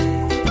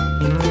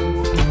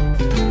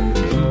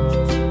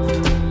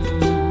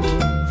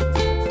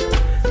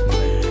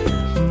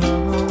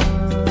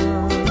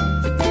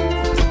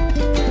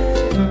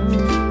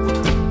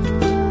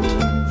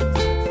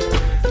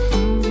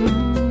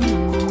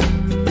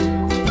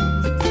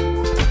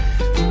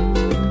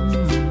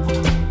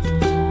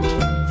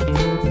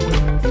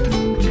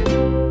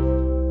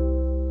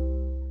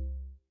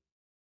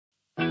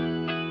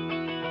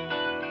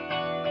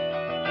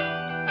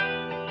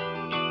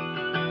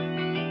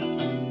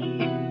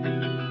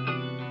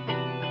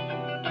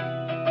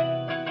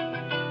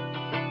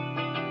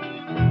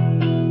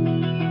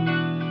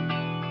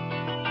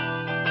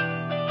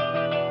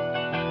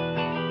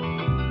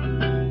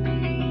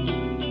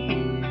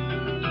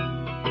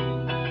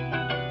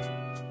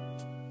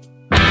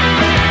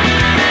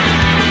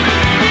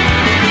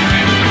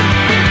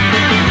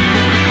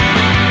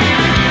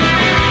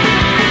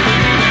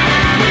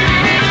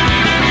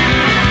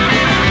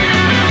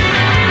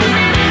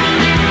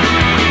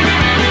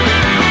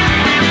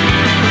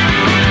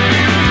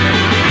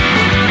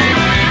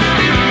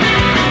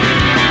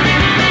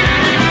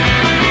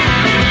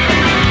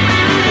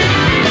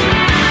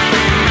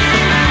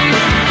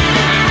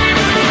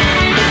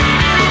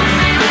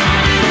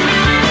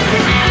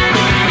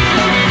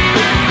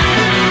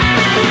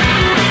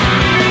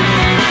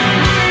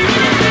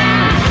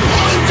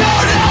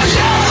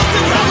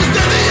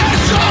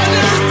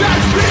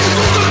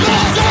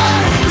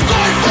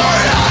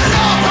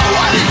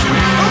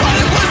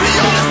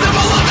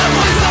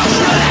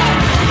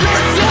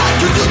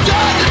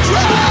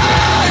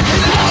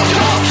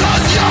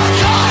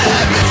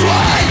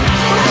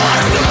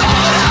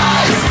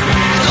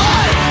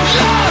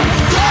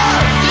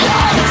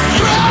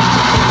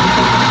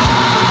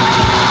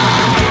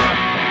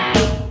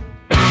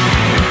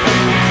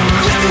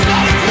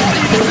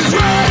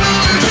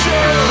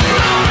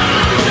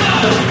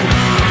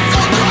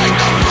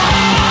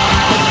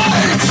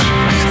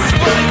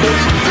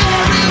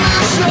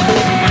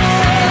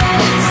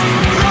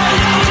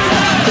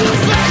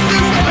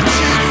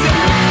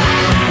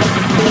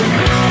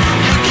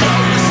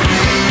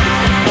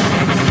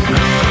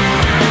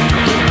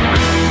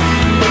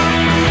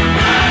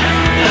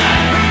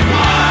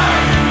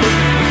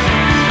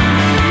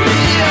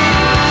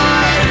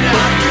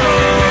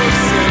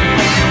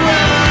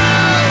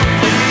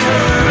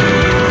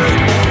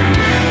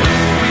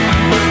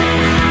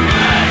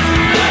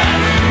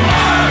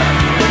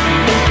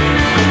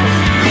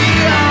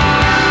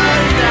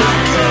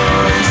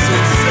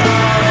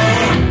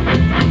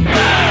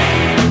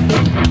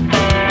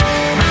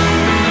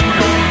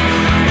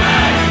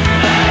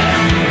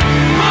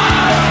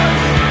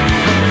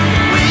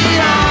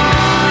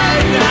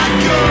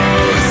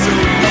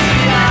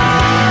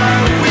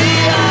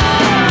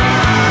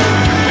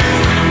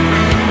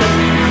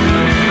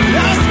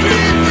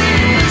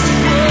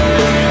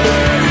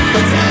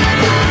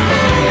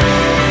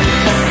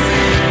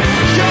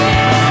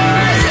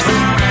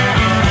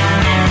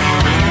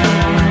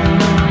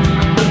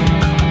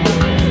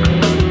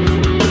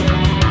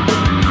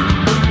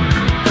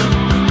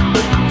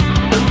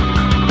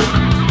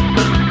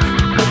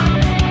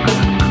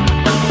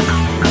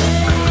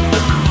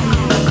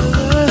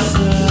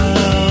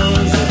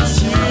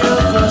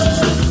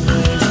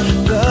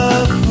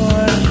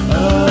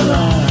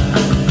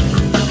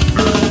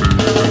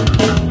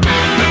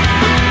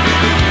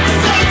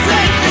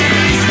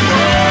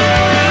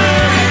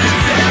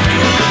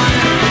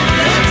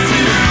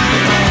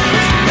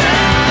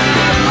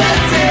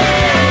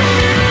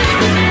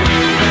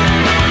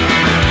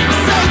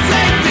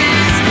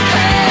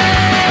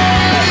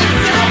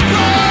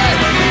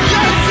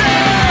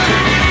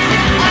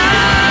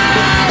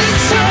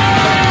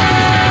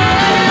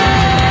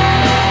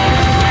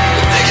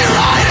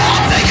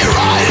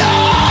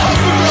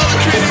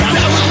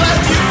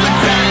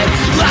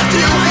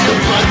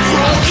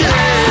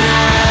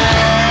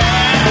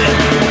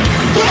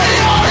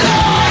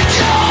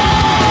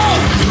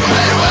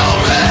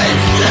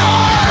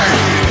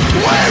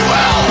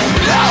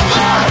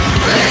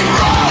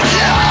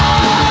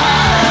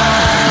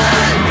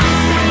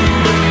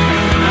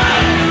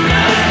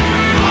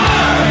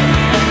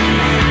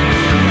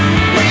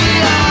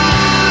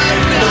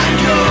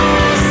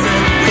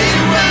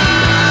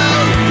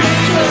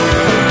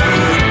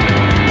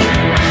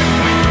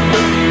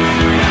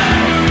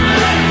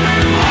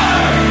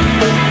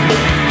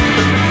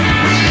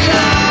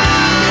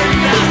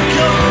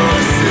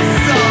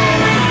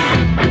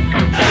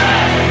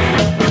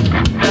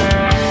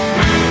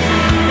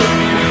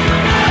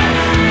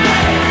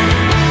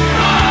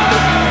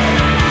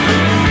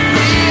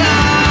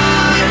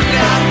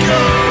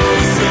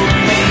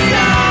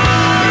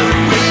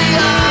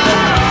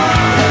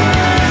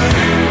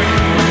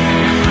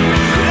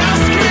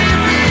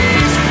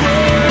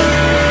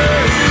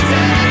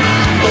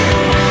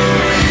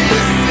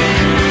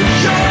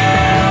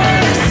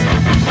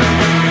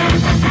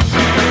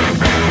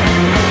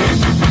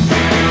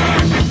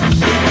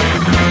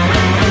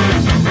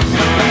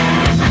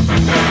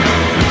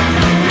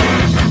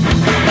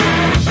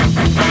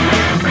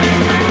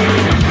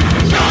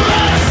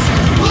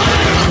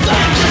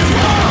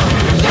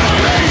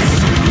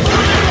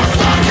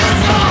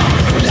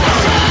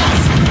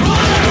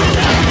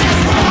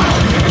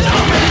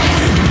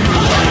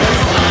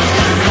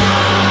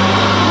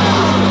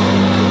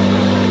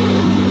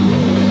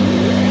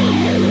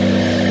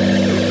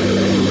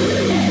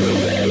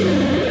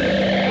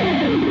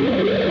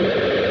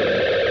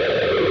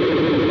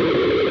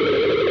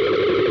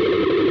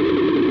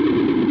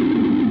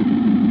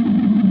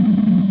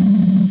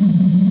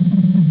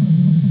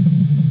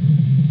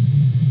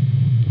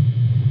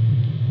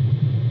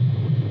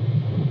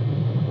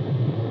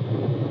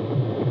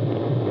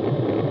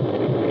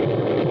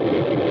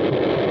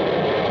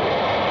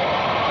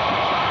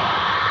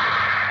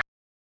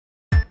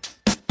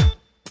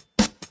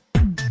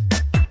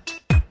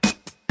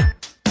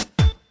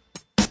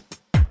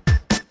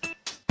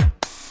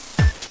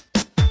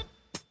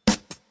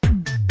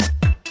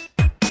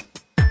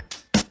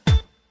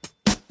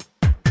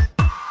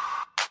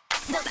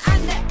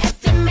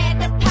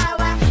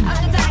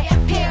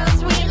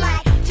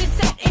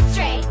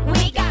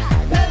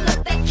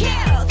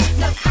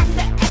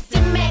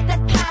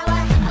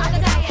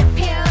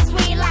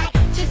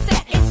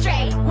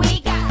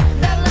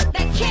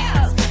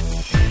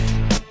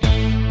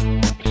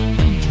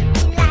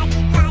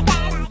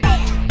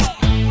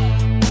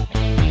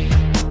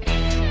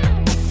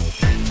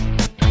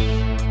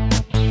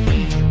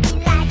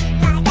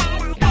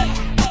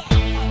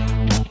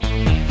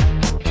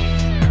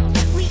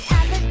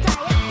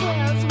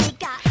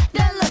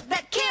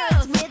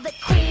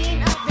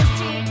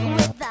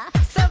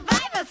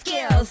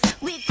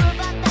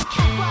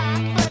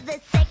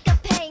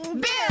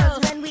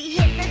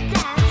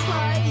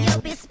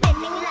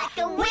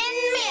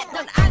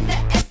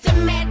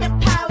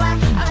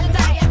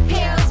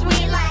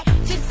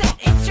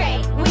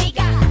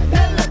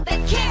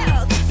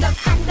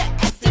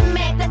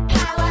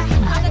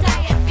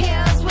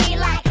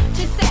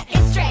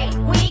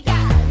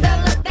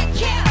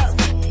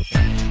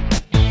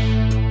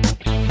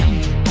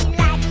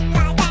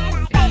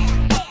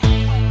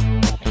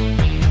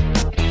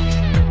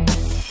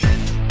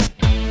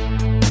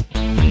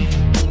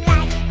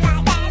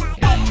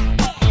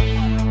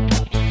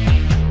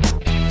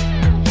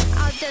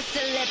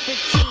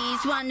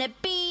wanna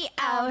be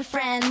our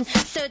friends,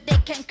 so they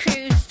can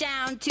cruise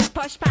down to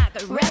posh park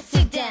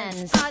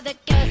residence. All the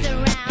girls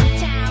around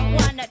town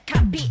wanna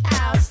copy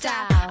our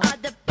style. All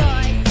the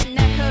boys in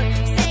the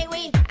hood say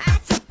we are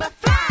super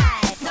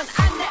fly. Don't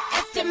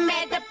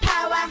underestimate the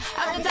power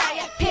of the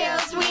diet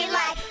pills. We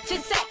like to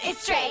set it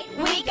straight.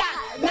 We got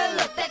the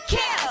look that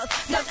kills.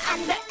 Don't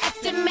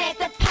underestimate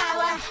the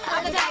power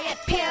of the diet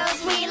pills.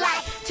 We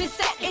like to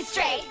set it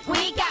straight.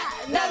 We got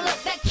the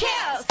look that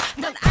kills.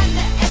 Don't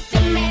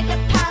underestimate the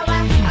power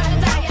of the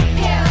diet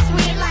pills.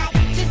 We like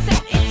to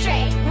set it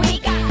straight. We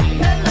got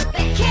the look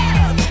that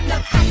kills.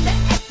 Don't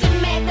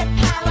underestimate the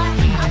power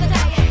of the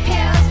diet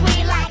pills. We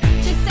like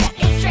to set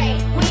it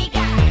straight. We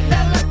got the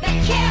look that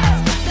kills.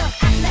 Don't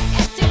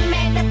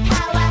underestimate the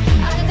power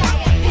of the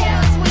diet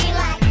pills. We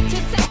like to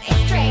set it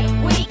straight.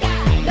 We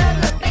got the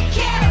look that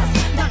kills.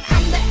 Don't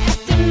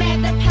underestimate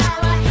the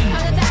power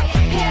of the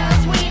diet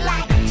pills. We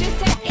like to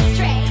set it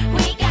straight.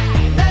 We got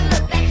the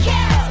look that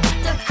kills.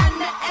 Don't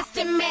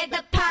underestimate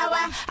the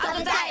power of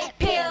the diet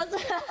pills.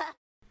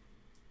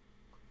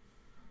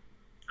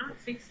 I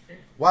fixed it.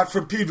 Watt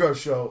from Pedro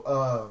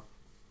Show.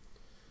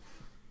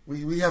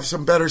 We have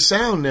some better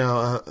sound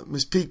now.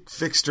 Miss Peak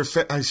fixed her.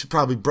 She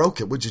probably broke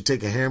it. Would you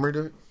take a hammer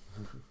to it?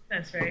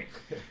 That's right.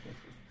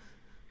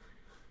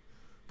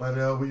 But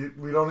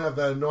we don't have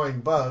that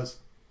annoying buzz.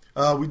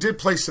 We did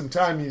play some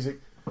Thai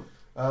music.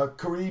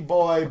 Karee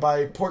Boy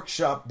by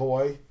Porkshop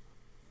Boy.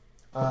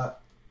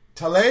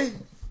 Talae?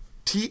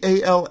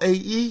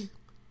 T-A-L-A-E?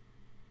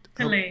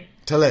 Talae.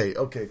 Talae,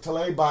 okay.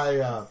 Talae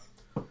by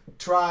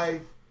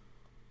Trai,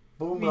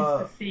 Means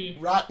the sea.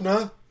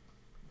 bhumiratna.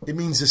 It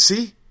means the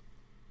sea?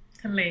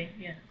 Talae,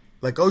 yeah.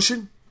 Like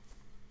ocean?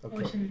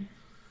 Ocean.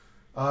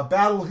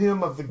 Battle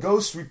Hymn of the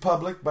Ghost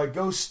Republic by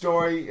Ghost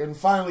Story. And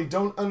finally,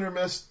 Don't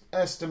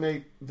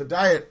Underestimate the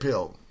Diet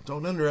Pill.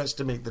 Don't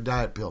underestimate the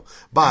diet pill.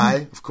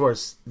 By, of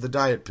course, the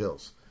diet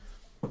pills.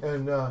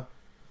 And,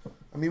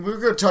 we were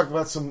going to talk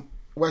about some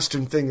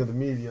Western thing of the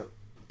media.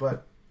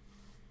 But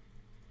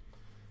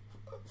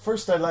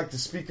first I'd like to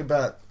speak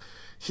about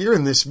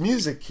hearing this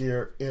music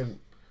here.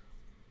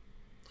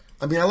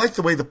 I like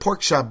the way the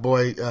Porkshop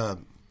Boy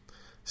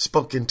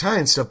spoke in Thai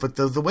and stuff, but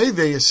the way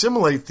they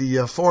assimilate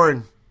the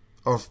foreign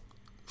or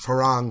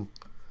Farang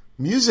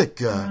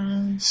music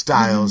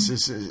styles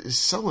is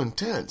so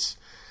intense.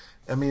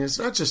 It's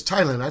not just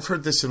Thailand. I've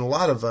heard this in a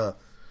lot of, I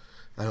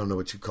don't know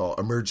what you call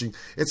emerging.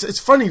 It's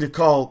funny to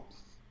call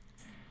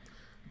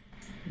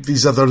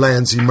these other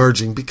lands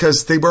emerging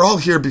because they were all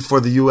here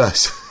before the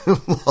U.S.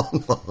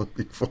 long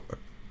before.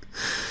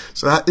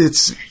 So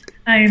it's.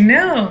 I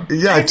know.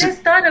 Yeah, I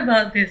just thought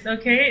about this.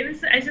 Okay,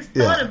 I just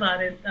thought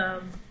about it.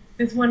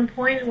 There's one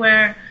point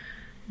where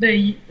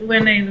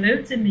when I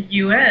lived in the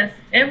U.S.,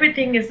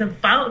 everything is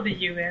about the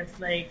U.S.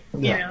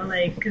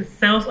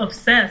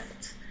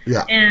 Self-obsessed.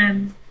 Yeah.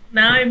 And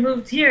now I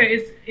moved here.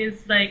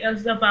 It's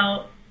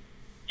about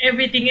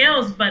everything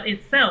else but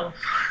itself.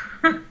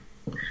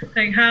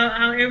 Like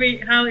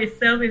how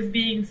itself is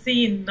being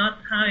seen, not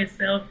how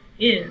itself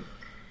is.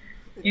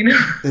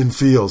 And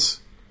feels.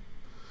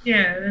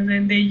 Yeah, and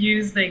then they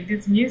use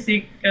this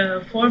music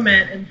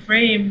format and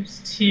frames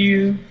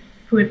to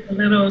put a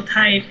little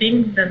Thai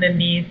things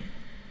underneath,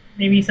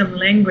 maybe some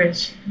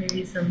language,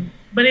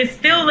 but it's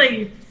still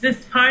it's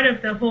just part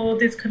of the whole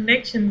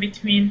disconnection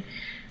between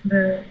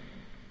the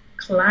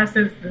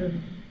classes, the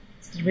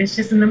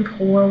riches and the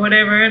poor,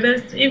 whatever.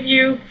 If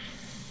you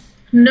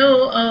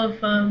know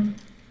of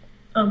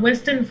a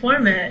Western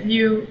format,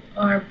 you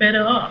are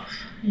better off.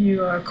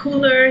 You are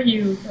cooler,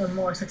 you are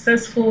more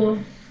successful,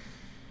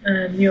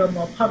 and you are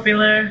more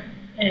popular,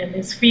 and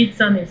it feeds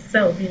on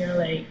itself.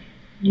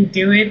 You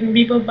do it and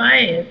people buy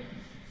it.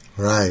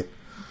 Right.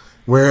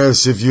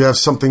 Whereas if you have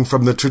something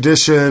from the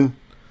tradition,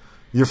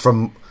 you're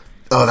from,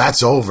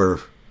 that's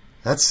over.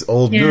 That's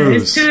old news. Yeah,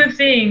 it's two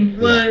things.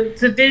 Well,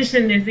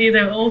 tradition is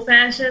either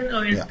old-fashioned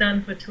or it's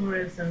done for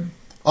tourism.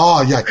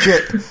 Oh, yeah,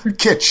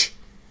 kitsch.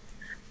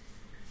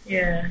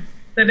 Yeah.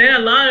 So there are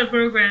a lot of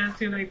programs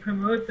to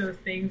promote those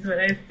things, but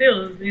it's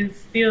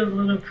still a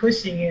little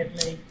pushing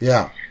it.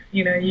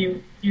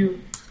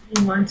 You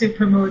want to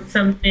promote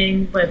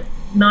something, but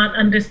not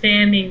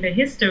understanding the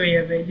history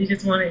of it. You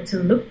just want it to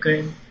look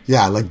good.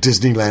 Yeah, like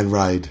Disneyland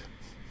ride.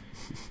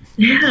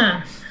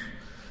 Yeah.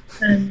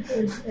 And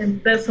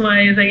that's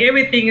why it's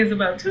everything is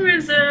about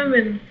tourism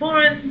and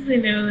foreign,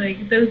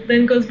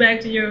 then goes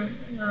back to your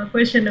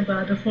question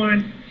about the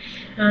foreign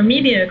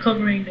media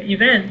covering the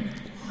event.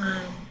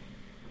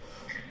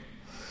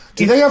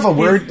 Do they have a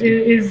word?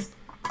 Do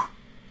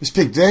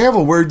they have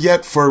a word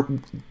yet for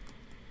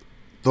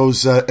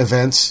those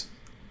events?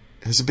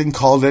 Has it been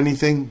called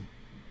anything?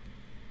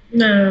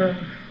 No.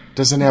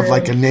 Doesn't have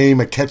a name,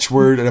 a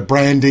catchword, and a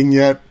branding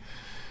yet?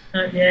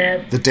 Not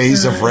yet. The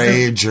Days of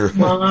Rage or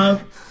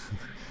mob.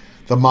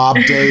 The mob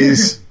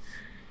days.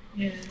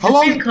 Yeah. It's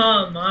been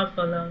called mob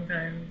for a long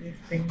time, these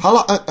things.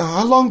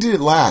 How long did it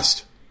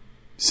last?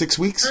 6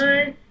 weeks?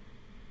 The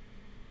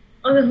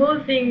whole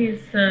thing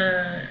is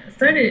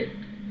started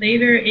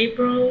later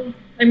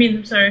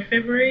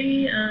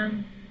February.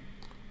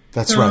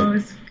 That's right.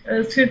 It's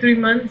 2-3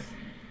 months.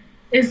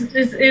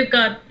 It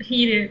got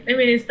heated. I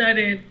mean, it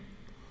started,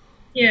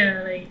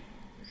 like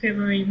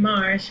February,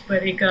 March,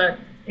 but it got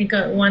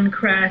one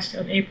crash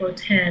on April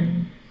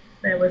 10.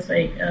 That was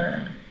like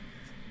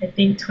I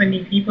think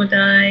 20 people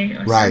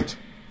died. Right.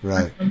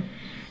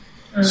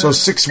 So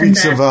 6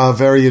 weeks of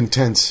very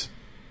intense.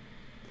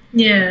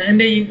 Yeah, and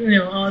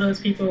then all those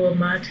people were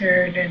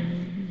martyred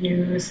and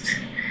used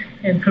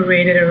and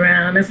paraded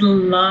around. There's a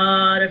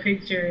lot of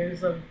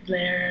pictures of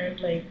their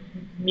like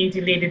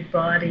mutilated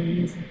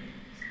bodies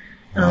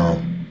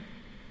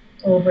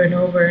over and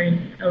over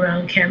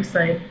around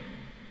campsite.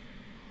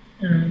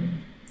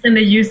 And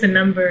they used the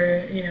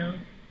number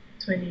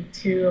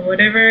 22 or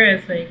whatever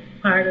as like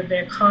part of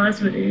their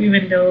cause,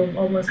 even though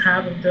almost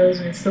half of those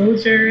were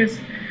soldiers.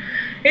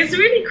 It's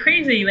really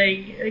crazy.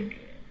 Like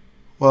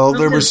well,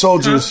 there were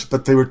soldiers,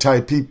 but they were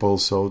Thai people,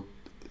 so.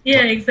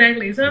 Yeah,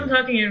 exactly. So I'm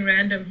talking in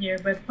random here,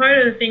 but part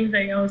of the things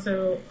I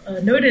also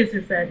notice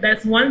is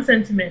that's one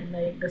sentiment.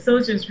 Like the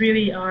soldiers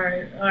really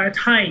are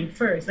Thai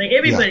first. Like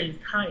everybody's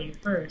Thai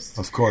first.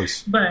 Of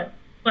course. But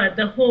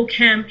the whole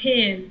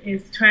campaign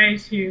is trying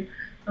to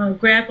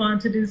grab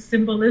onto this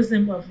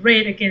symbolism of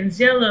red against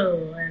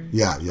yellow and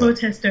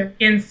protester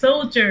against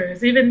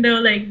soldiers, even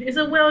though like it's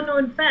a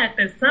well-known fact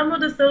that some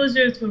of the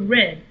soldiers were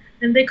red,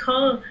 and they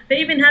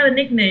even have a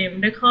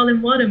nickname. They call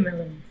them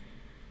watermelons.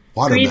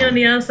 Green on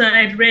the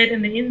outside, red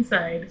on the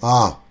inside.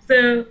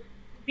 So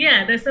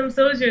there's some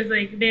soldiers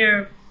like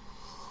they're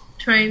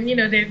trying.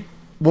 They.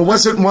 Well,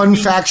 wasn't one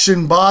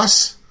faction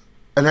boss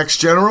an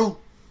ex-general?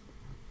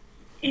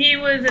 He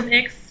was an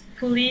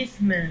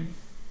ex-policeman.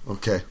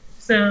 Okay.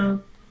 So.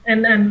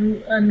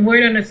 And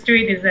word on the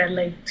street is that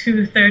like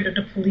 2/3 of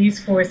the police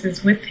force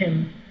is with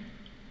him.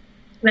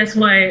 That's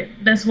why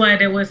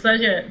there was such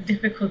a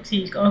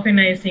difficulty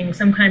organizing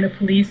some kind of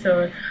police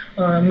or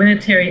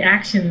military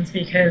actions,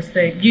 because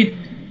they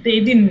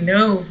didn't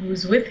know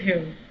who's with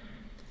who,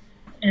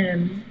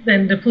 and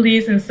then the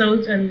police and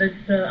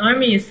the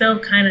army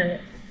itself kind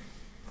of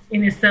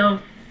in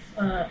itself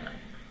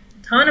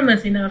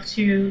autonomous enough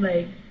to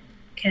like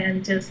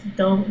can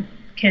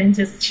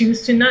just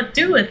choose to not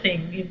do a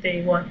thing if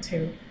they want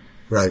to.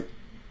 Right.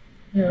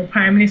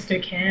 Prime Minister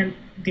can't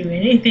do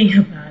anything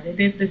about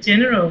it. The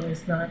general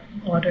is not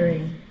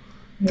ordering.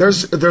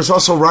 There's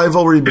also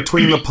rivalry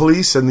between the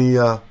police and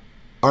the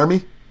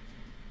army?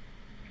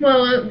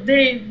 Well,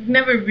 they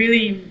never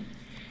really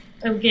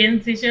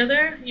against each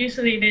other.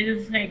 Usually they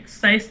just like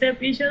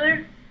sidestep each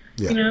other.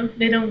 Yeah.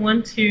 They don't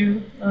want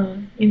to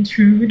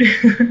intrude.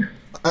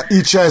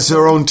 Each has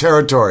their own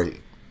territory.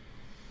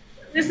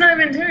 It's not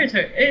even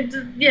territory. It's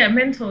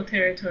mental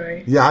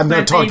territory. Yeah, I'm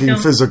not talking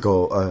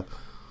physical.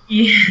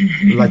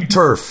 Like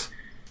turf.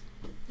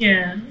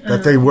 Yeah.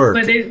 That they work.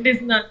 But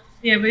it's not.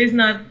 Yeah, but it's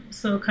not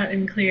so cut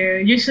and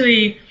clear.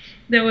 Usually,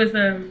 there was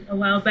a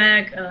while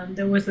back.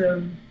 There was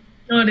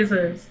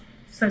there's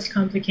such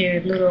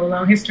complicated little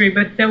long history.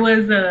 But there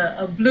was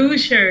a blue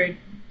shirt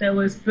that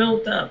was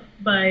built up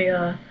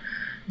by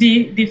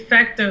de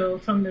facto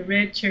from the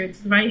red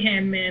shirt's right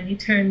hand man. He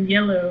turned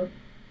yellow.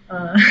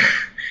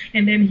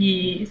 And then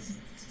he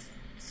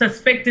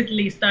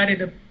suspectedly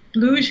started a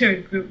blue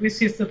shirt group,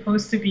 which is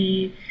supposed to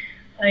be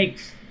like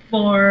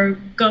for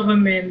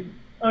government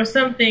or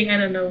something. I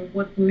don't know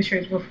what blue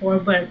shirts were for,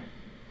 but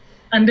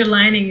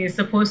underlining is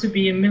supposed to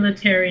be a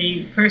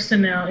military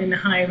personnel in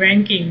high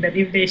ranking, that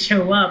if they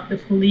show up, the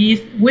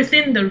police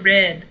within the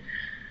red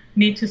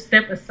need to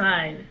step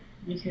aside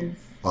because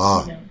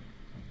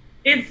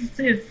it's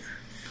silly.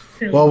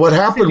 Well, what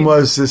happened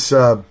was this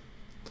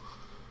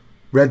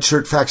red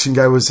shirt faction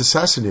guy was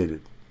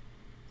assassinated.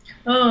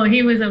 Oh,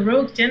 he was a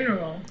rogue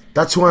general.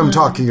 That's who I'm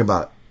talking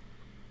about.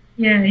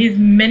 Yeah, he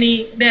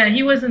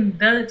wasn't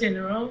the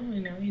general.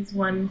 He's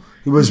one.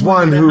 He was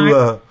one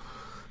who,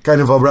 kind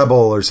of a rebel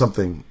or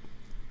something.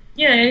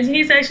 Yeah,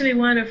 he's actually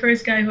one of the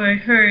first guy who I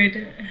heard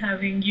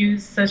having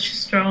used such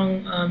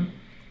strong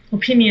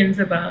opinions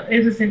about.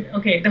 It was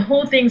the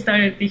whole thing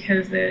started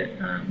because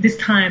this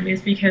time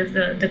is because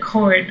the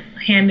court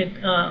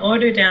handed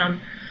order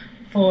down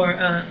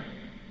for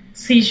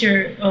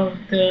seizure of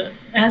the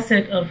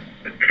asset of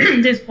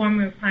this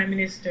former prime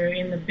minister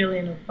in the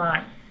billion of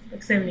baht,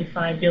 like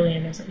 75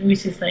 billion or something,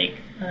 which is like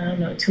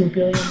 $2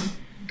 billion,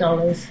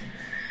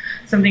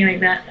 something like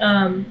that.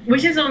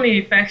 Which is only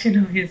a fraction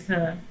of his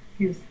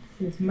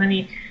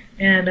money,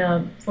 and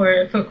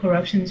for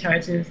corruption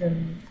charges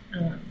and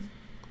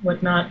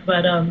whatnot.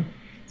 But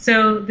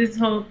so this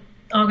whole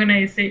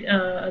organization,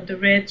 the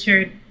Red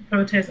Shirt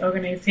protest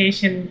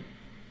organization,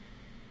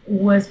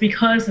 was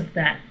because of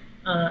that.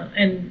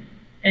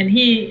 And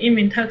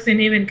Thaksin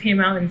even came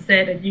out and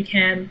said that you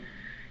can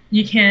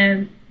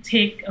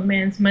take a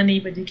man's money,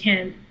 but you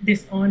can't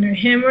dishonor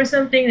him or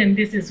something, and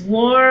this is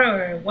war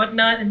or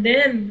whatnot. And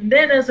then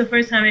that was the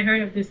first time I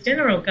heard of this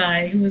general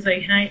guy who was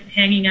like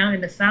hanging out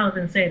in the south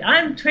and said,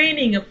 "I'm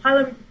training a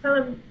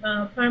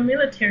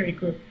paramilitary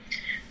group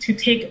to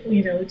take,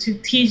 to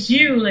teach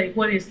you like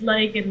what it's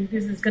like, and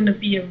this is going to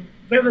be a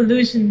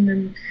revolution,"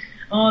 and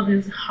all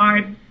these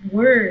hard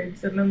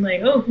words. And I'm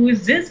like, oh, who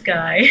is this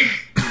guy?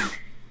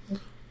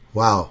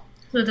 Wow.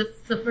 So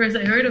that's the first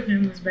I heard of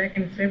him was back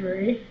in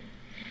February.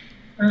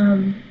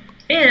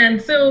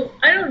 And so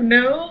I don't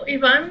know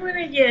if I'm going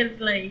to get,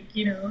 like,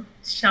 you know,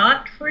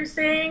 shot for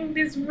saying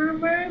this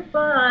rumor,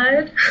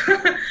 but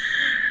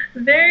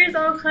there's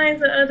all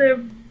kinds of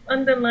other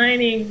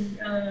underlining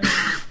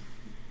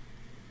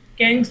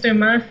gangster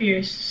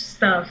mafia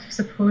stuff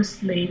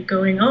supposedly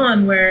going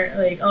on where,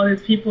 like, all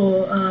these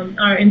people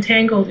are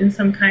entangled in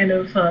some kind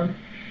of,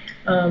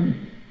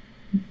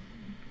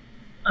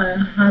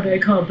 how do I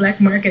call it, black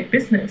market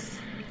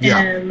business. Yeah.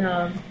 And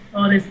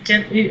all this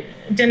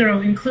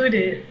general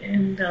included,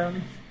 and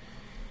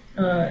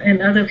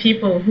other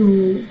people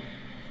who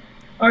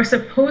are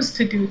supposed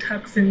to do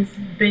Thaksin's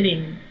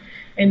bidding,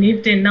 and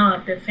if they're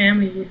not, their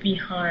family would be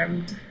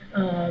harmed.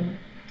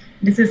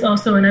 This is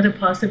also another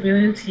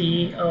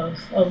possibility of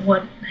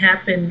what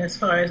happened as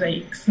far as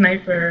like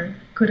sniper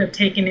could have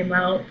taken him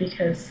out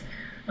because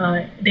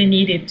they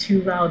needed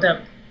to round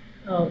up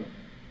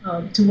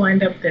to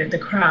wind up the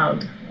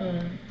crowd.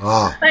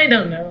 I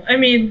don't know. I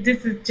mean,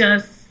 this is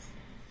just,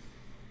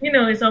 you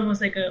know, it's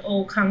almost like an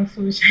old kung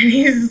fu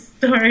Chinese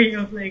story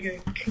of like a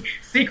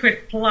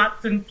secret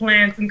plots and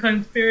plans and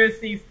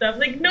conspiracy stuff.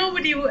 Like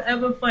nobody will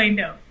ever find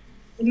out.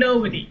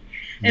 Nobody.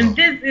 And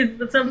this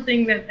is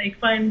something that I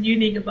find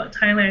unique about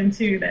Thailand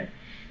too, that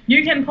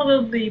you can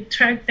probably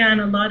track down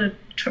a lot of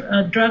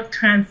drug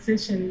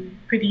transition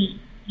pretty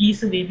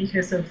easily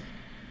because it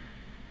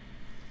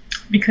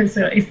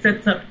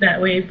sets up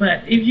that way.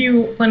 But if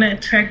you want to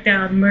track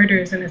down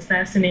murders and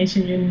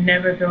assassination, you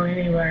never go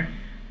anywhere.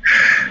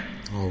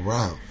 Oh,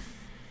 wow.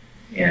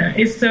 Yeah,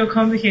 it's so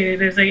complicated.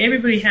 There's like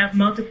everybody have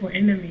multiple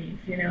enemies,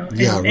 you know, and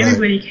Yeah, right.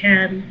 everybody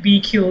can be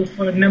killed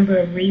for a number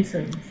of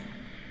reasons.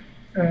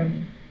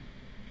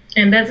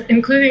 And that's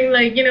including,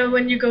 like, you know,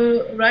 when you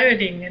go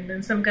rioting and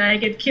then some guy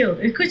get killed.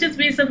 It could just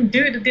be some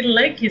dude that didn't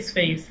like his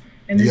face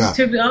and then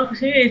took the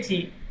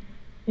opportunity,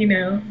 you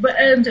know. But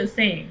I'm just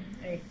saying,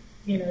 like,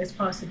 you know, it's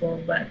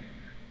possible, but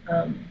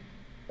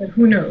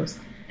who knows?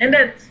 And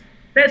that's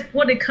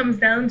what it comes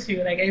down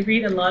to. Like, I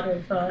read a lot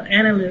of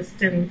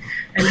analysts and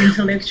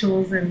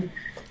intellectuals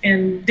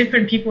and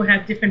different people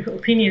have different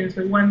opinions,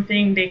 but one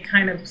thing they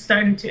kind of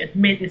starting to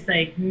admit is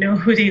like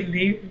nobody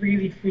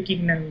really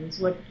freaking knows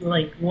what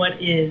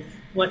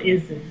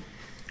isn't.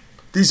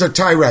 These are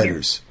Thai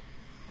writers.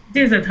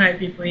 These are Thai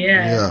people,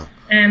 yeah.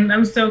 And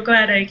I'm so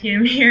glad I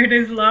came here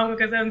this long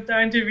because I'm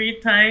starting to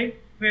read Thai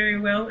very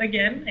well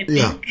again, I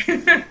think.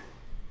 Yeah.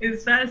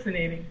 It's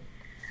fascinating.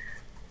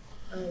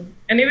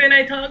 And even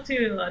I talk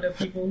to a lot of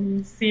people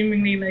who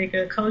seemingly like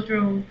a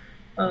cultural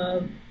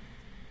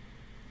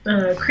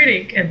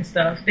critic and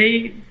stuff.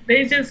 They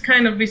just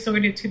kind of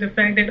resorted to the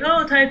fact that,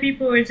 oh, Thai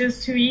people are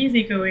just too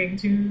easygoing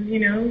to, you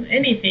know,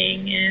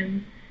 anything,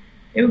 and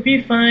it would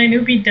be fine, it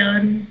would be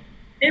done.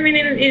 I mean,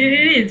 it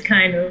is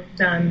kind of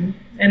done.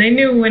 And I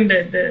knew when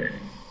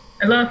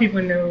a lot of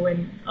people knew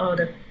when all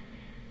the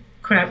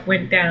crap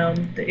went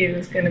down, that it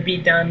was going to be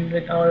done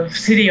with all the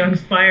city on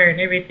fire and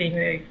everything.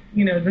 Like,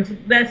 you know,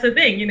 that's the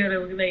thing, you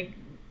know, like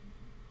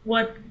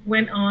what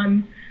went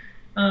on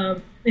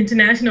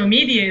international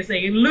media is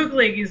like, it looked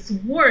like it's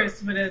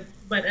worse, but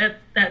at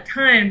that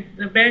time,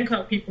 the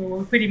Bangkok people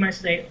were pretty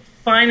much like,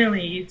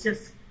 finally, it's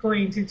just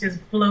going to just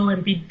blow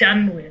and be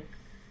done with.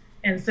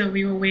 And so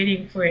we were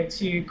waiting for it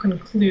to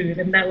conclude,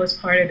 and that was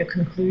part of the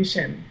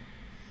conclusion.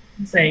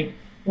 It's like,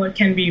 what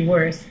can be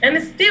worse? And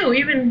it's still,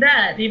 even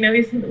that, you know,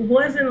 it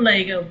wasn't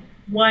like a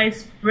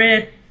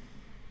widespread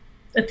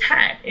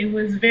attack. It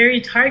was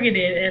very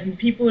targeted, and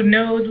people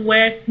know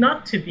where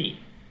not to be.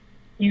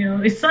 You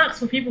know, it sucks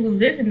for people who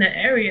live in that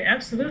area,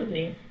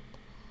 absolutely.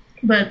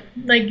 But,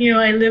 like, you know,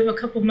 I live a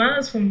couple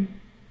miles from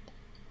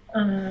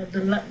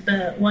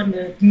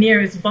the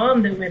nearest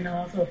bomb that went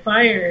off, or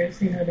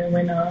fires, you know, that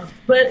went off.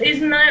 But it's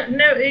not,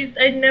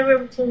 I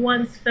never for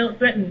once felt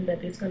threatened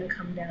that it's going to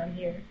come down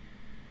here.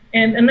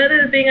 And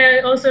another thing I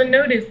also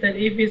noticed, that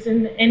if it's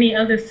in any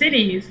other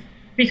cities,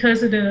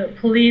 because of the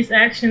police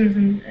actions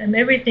and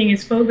everything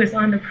is focused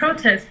on the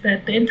protests,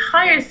 that the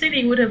entire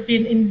city would have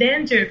been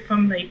endangered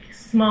from like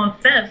small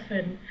theft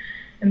and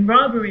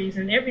robberies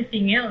and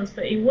everything else,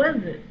 but it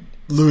wasn't.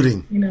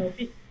 Looting. You know,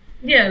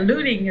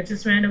 looting is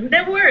just random.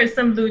 There were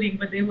some looting,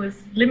 but it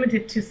was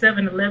limited to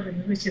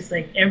 7-Eleven, which is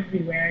like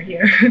everywhere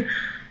here.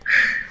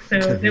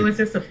 So there was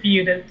just a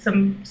few, that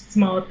some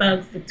small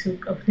thugs that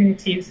took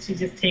opportunities to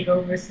just take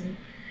over some,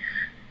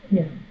 you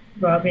know,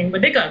 robbing.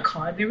 But they got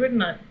caught. They weren't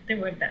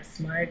that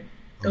smart.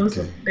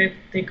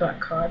 They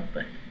got caught,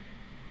 but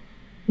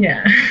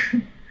yeah.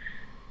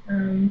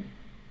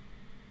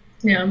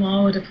 Yeah, I'm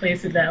all over the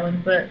place with that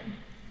one, but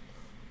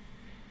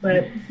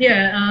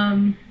yeah,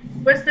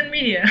 Western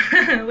media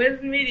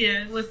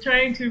was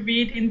trying to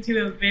read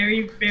into a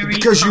very, very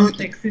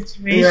complex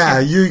situation.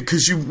 Yeah,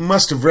 because you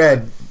must have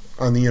read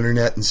on the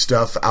internet and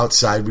stuff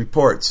outside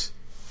reports.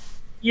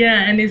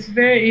 Yeah, and it's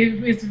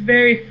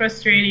very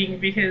frustrating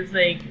because,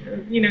 like,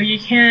 you know, you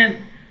can't,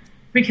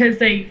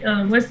 because like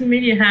Western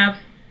media have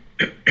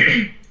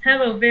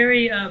a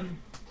very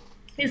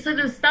it's sort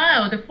of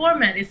style. The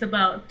format is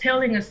about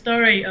telling a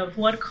story of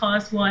what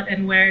caused what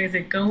and where is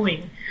it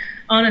going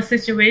on a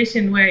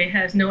situation where it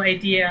has no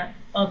idea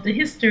of the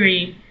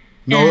history.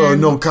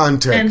 No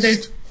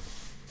context.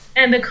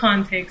 And the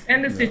context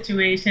and the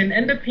situation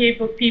and the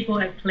people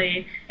at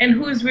play and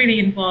who's really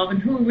involved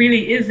and who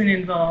really isn't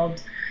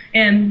involved.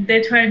 And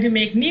they're trying to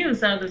make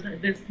news out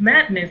of this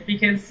madness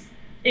because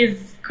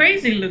it's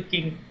crazy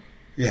looking.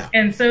 Yeah.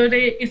 And so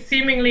it's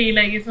seemingly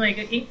like it's like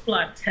an ink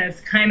blot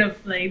test, kind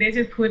of like they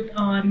just put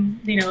on,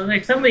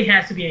 like somebody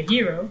has to be a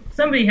hero,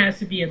 somebody has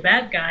to be a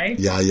bad guy.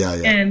 Yeah.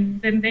 And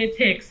then they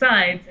take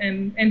sides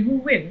and who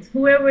wins?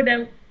 Whoever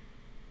that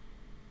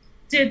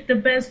did the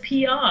best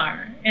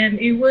PR. And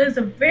it was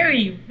a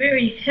very,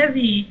 very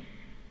heavy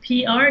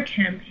PR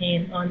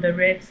campaign on the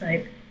red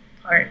side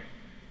part.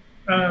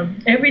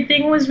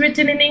 Everything was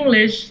written in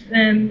English,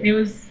 and it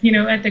was,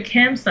 at the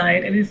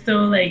campsite, and it's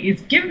still like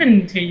it's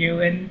given to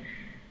you, and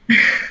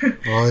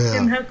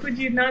and how could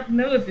you not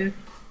know this?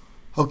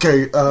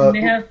 Okay,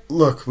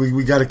 look,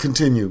 we got to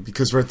continue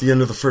because we're at the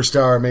end of the first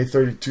hour, May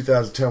 30,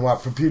 2010.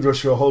 Watt from Pedro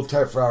Show. Hold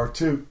tight for hour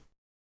 2.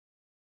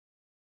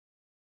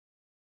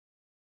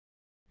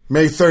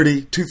 May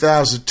 30,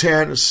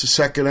 2010. It's the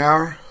second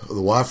hour of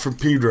the Watt from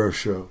Pedro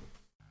Show.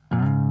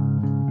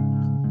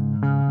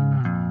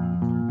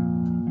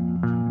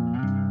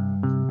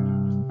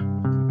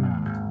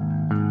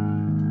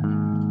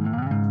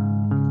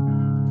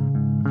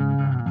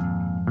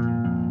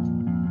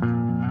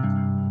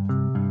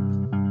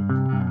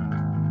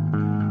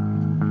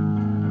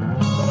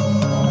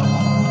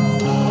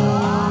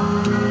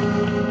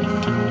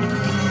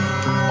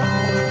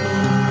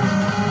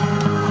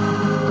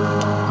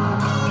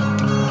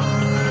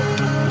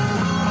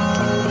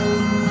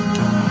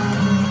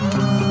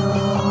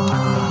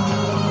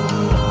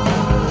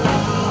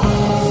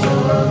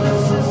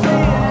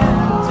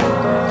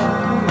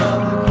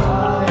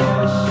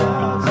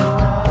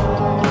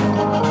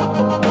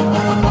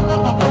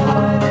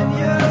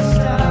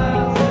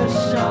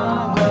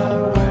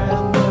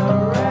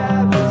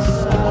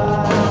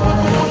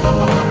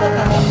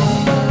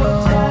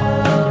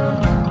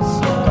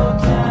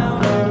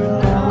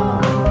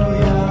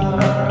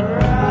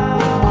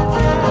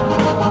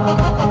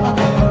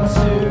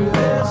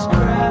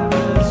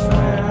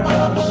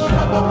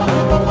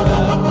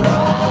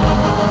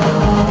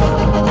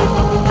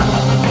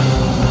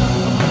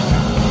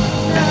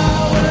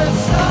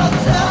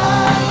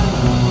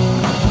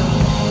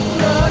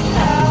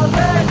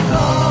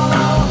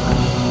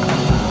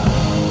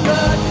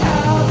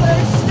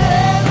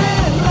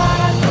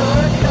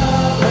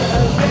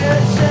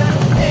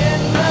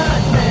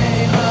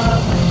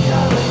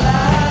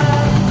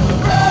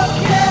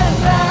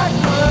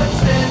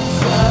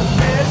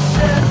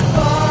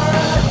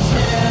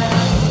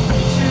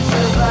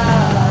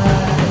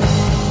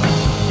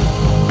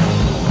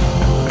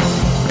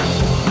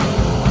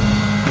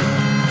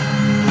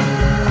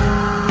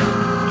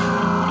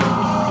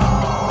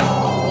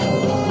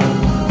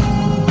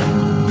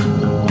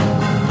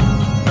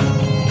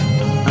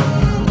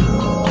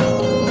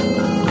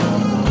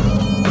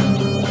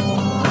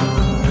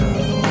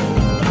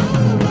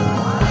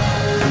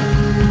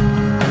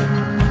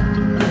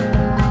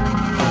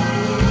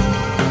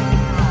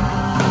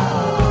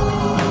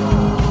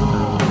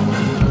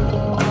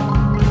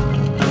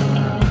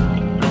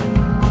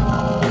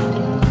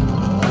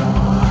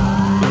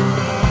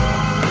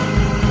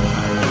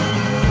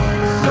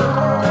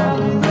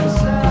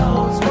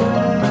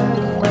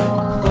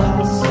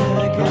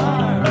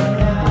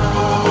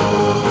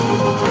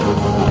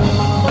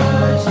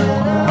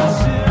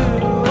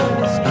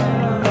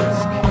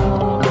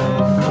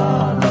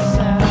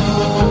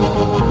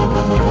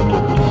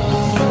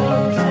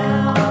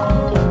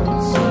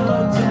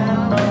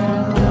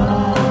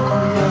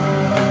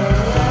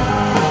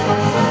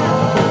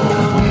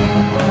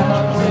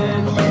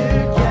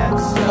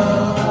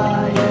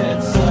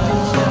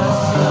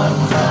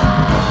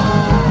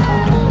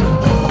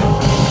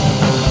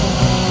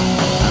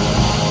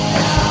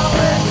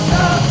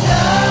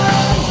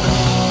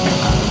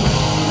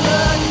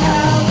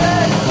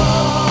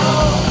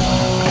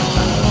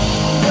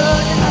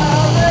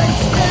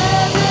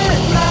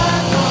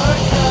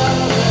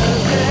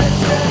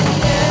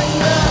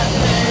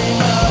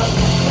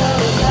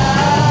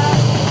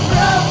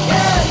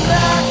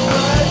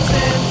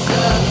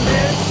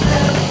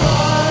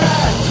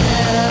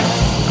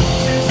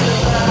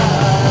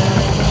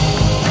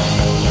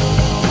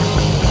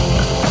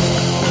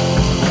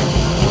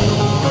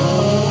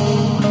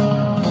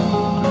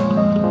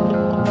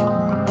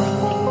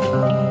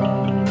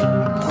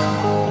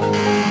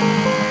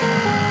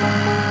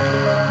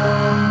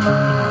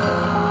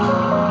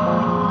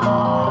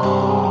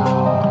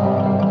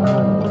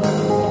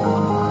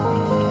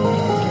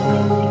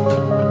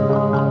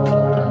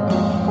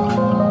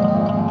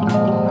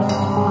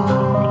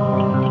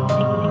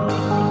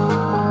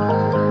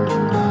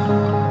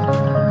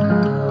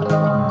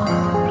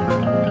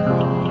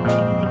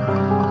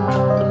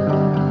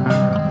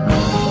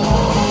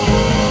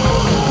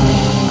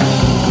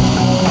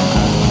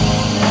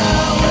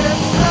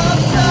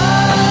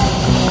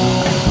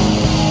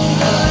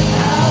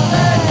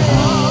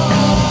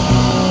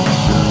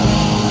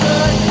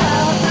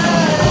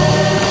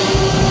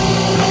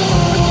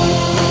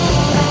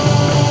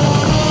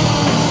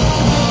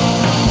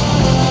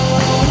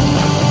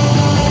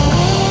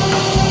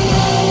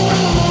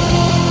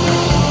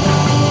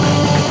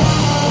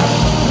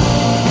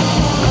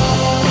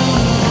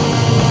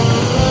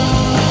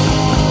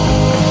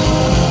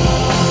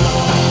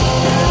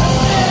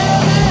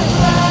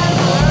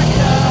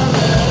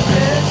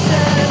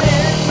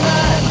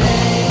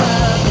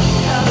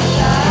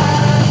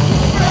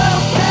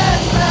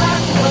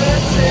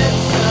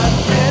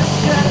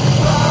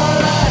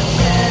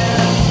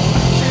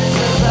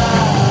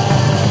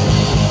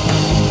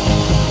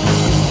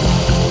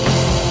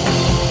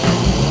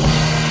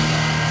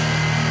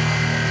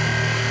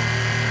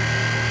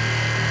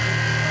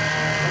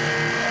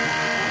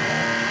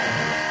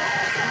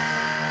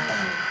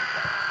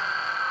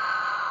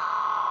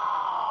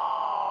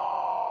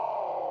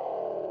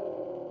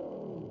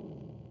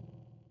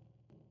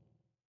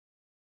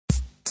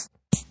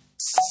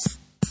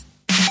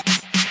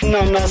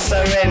 no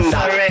surrender.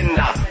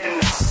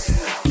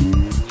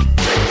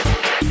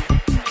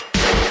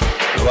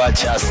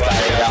 Watch your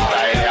style,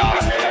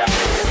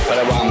 for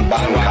the one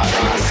Bangkok,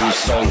 massive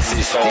sound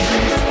system.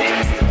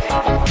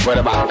 For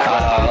the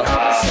Bangkok,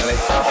 sell it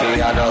for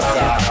the other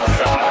side.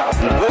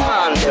 Go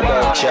on, the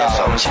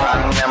porkshop. Some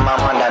man, them a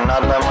man,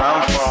 another man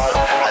fall.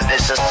 And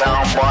this is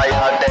sound boy,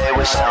 all day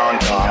we sound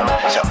calm.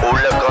 So all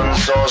the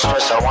guns so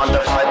stress, I want to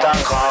fight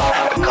and calm.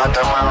 We cut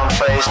a man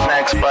face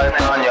next, but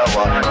on your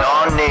wall. No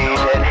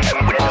need it,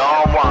 and we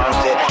don't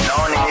want it. No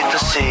need to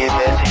see it.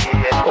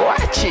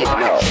 Watch it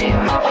now.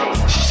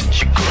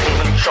 She couldn't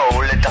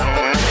control it,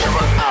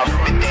 unnatural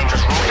outfit,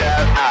 dangerous, rude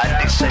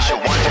addict. Said she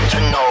wanted to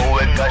know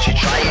it, cause she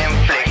try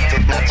inflict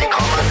it. Not to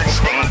come as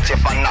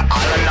instinctive, and not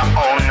all on her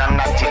own, and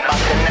not to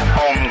back in the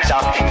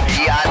hometown.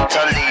 He had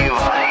to leave.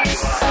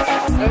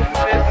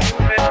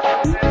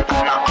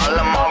 Now all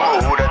of my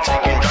rude are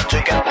taking drugs to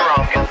get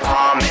rough.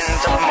 I'm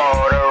into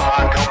motor,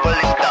 I can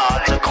police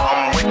start to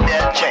come with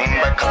their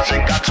chamber, cause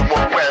they got to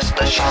arrest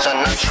her. She's a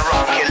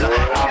natural killer,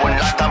 doing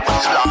lot of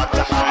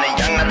slaughter, and the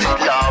young native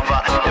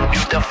lover. The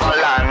beautiful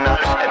Anna,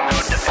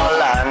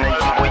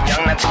 you a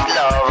young native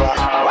lover.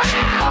 Wow.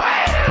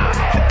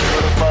 The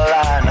beautiful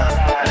Anna,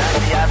 now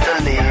we have to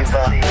leave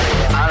her.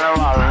 Anna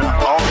all on her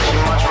own, she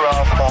much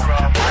rougher.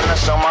 Anna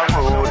so much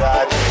ruder,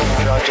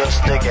 taking drugs just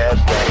to get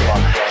rougher.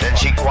 Then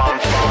she go on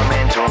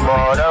farming to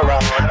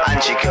murderer, and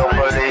she kill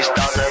police,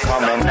 started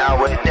coming out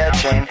with their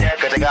chain.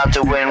 Cause they got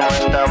to win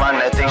wisdom,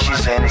 and they think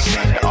she's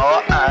insane.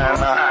 Oh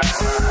Anna,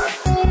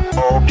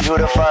 oh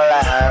beautiful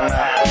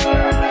Anna.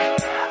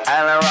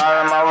 And I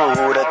run my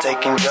ruder,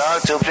 taking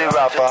drugs to be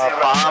rougher,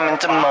 farming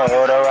to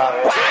murderer.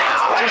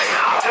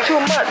 Too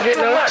much, you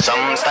know.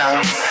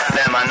 Sometimes,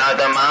 them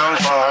another man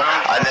fall.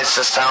 And it's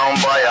a sound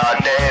boy, all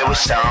day we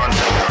sound.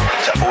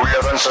 So all the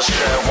guns so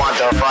straight, want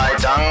to fight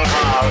and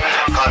call.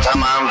 Cause a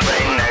man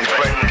play next,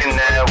 breaking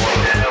their wall.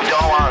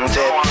 Don't want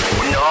it,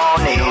 we don't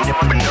need it,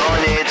 we don't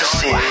need to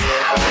see it.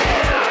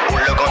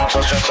 All the guns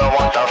so straight, so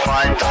want to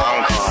fight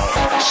and call.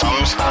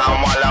 Sometimes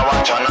while I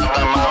watch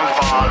another man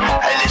fall.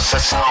 Hey, it's a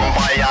sound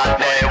boy, all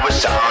day we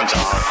sound.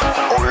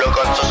 All the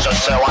guns so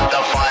straight, so want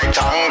to fight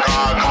and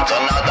call. Cause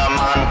another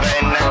man play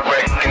next,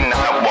 breaking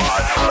that wall.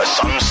 But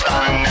some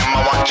stand them,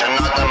 I watch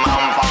another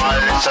man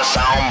fall. It's a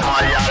sound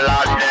boy,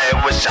 all day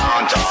we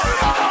sound.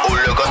 All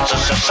the guns so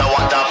straight, so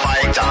want to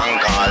fight and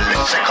call.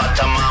 It's a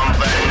cut a man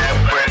play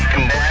next,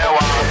 breaking that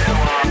wall.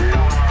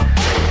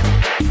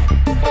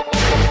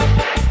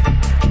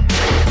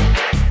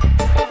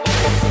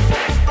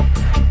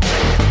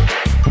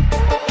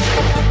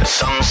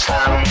 Some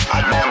stand,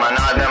 and them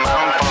another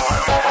man fall.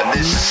 And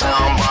this is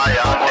sound by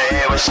all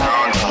day we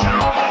sound.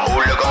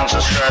 All the guns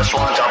are stressed,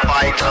 want to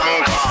fight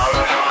and call.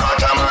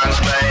 Cut a man's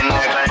vein,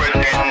 next brick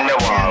in the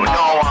wall. We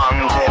don't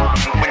want it,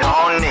 we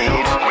don't need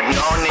it, we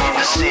don't need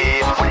to see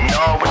it. We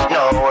know,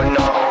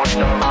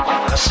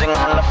 cussing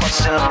and the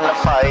fussing and the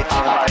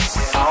fighting.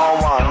 We don't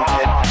want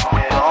it,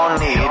 we don't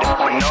need it,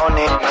 we don't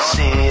need to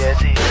see it.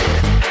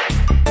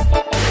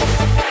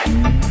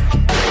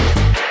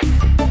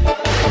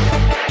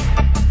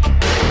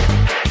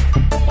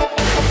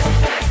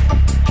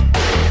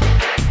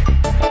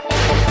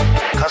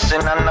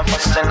 And the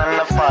fussing and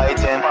the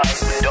fighting.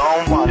 We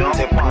don't want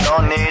it, we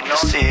don't need to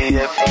see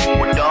it.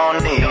 We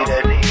don't need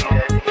it.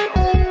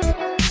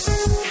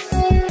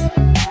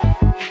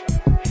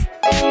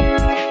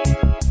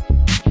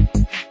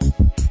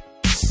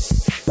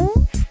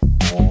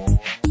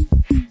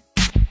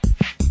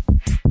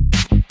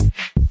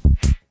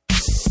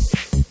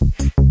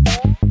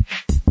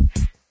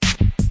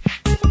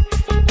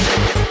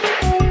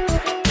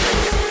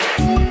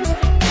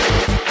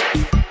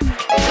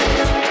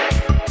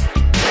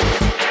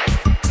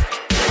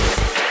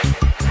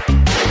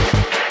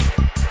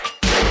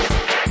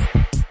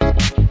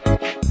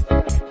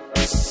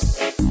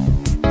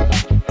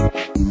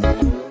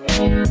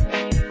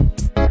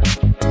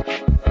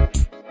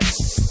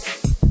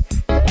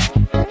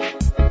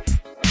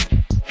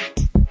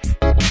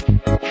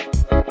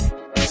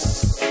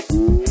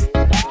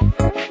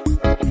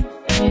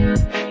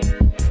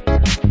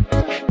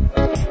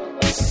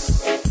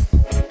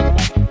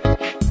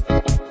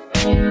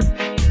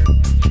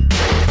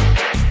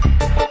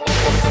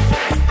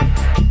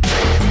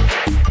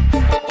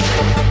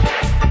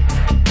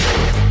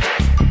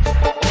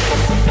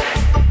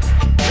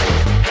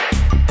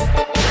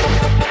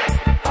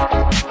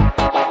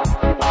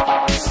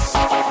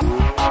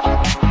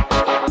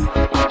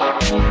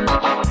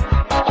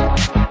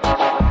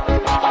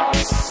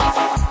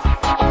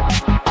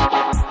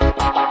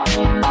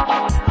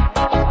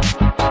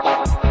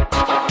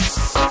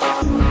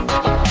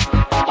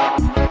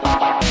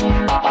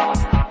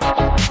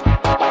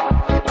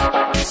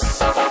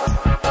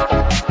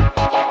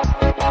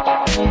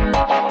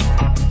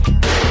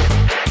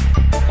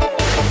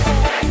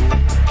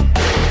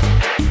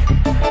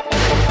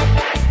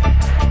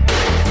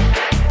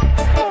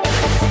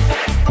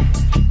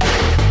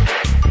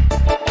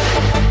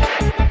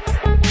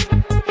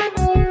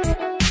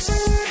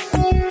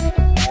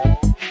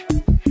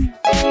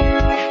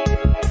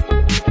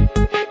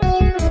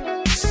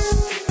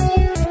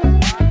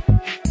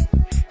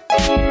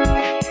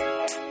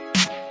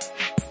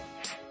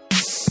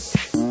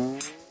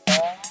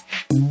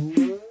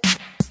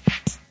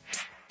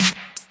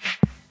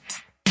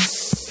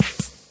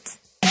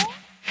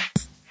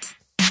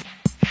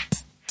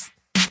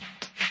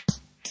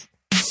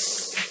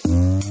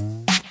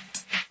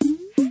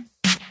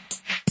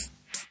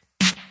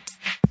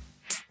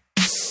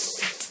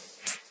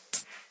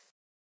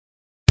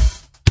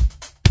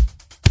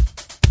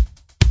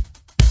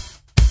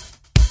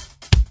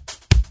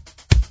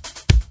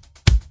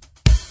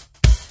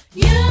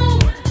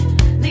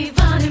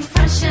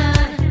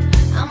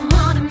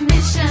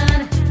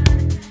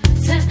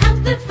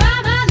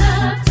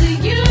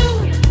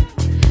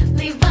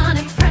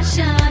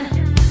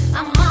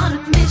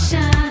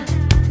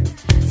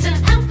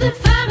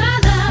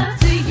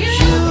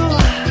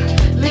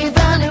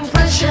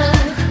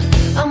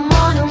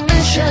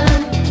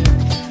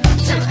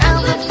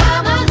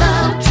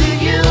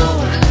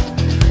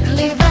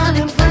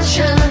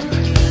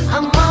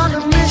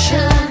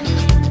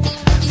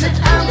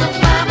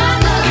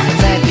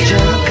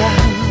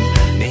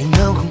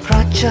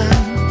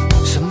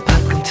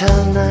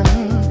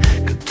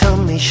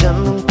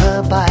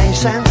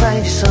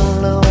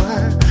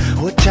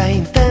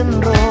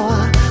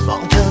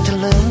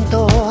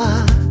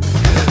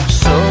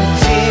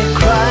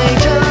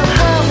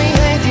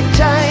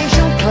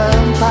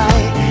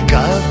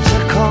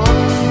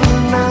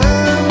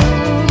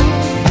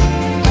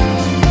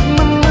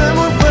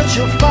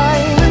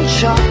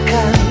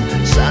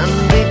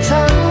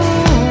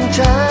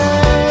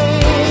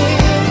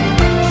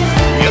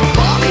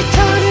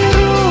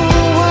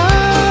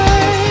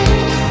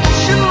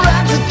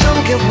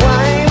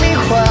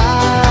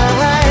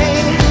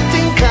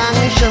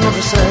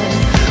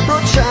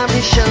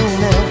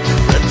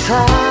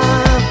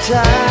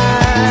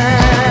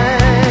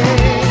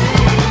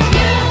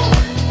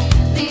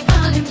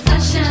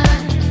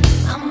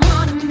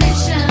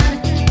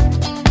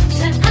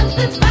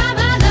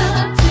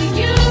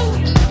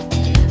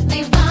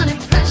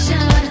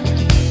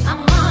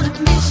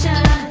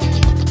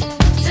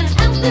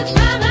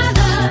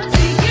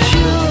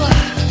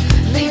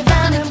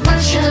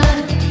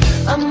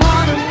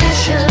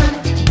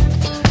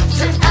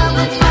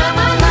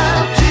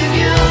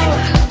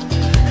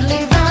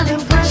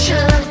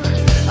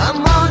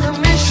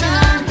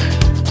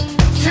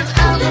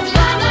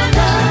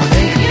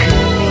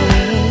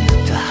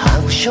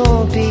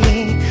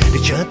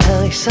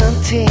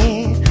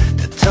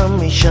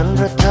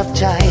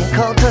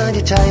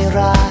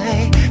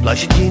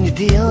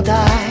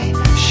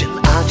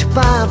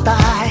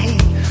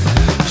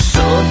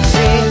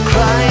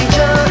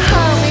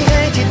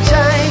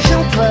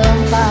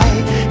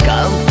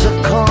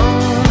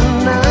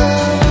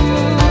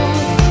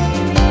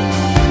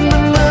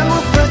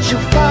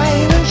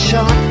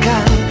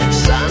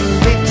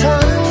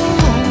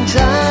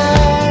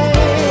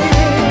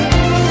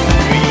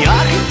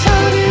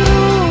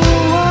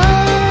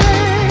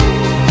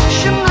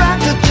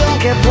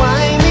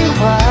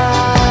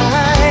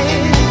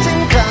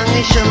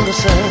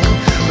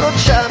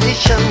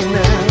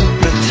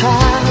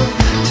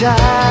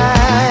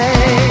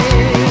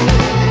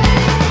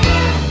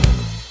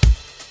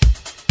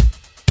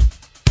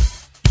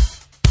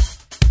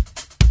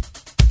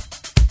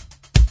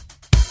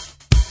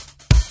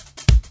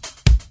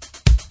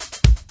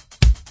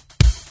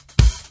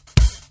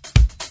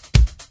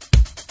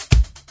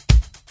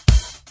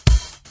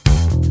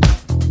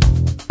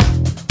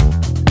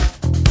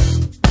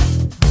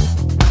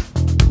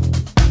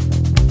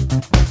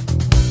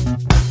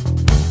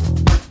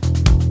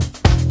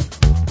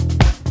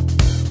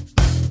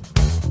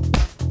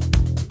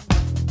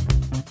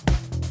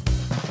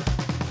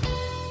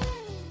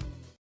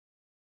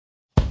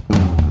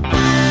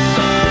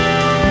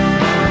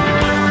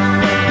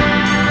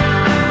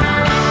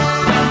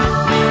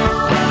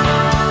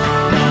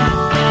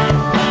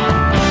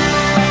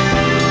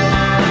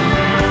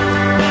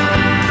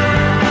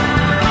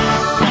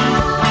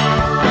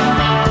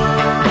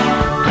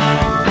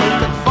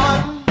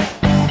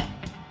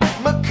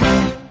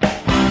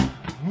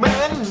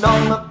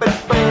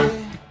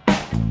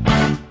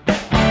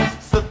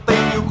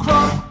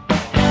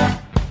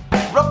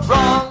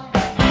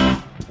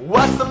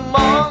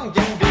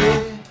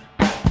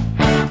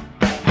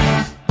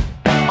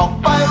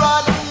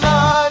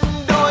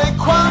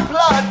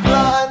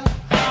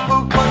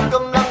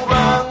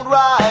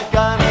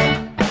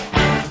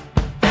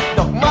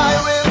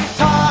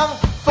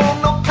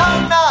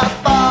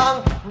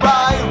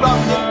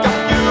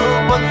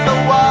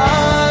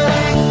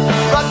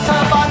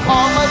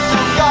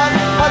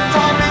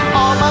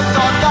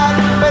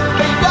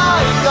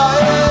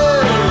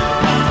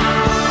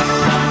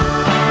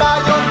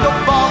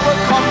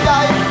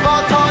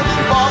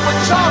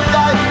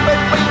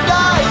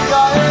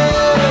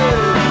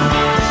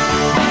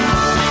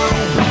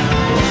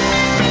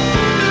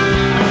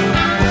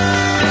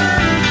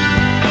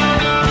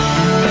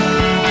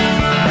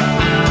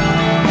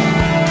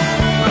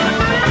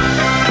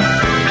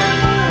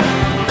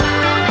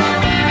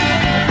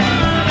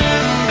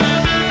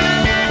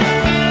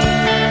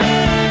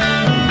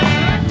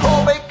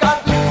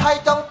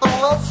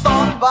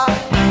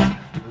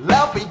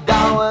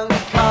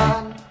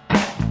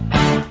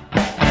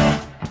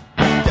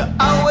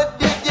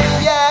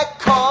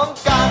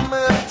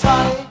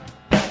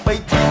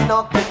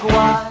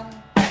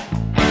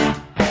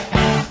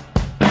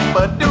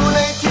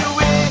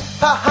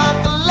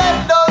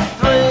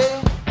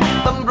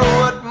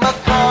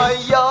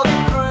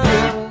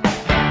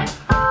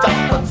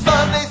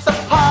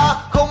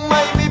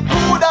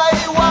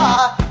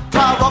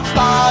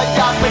 อ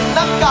ยากเป็น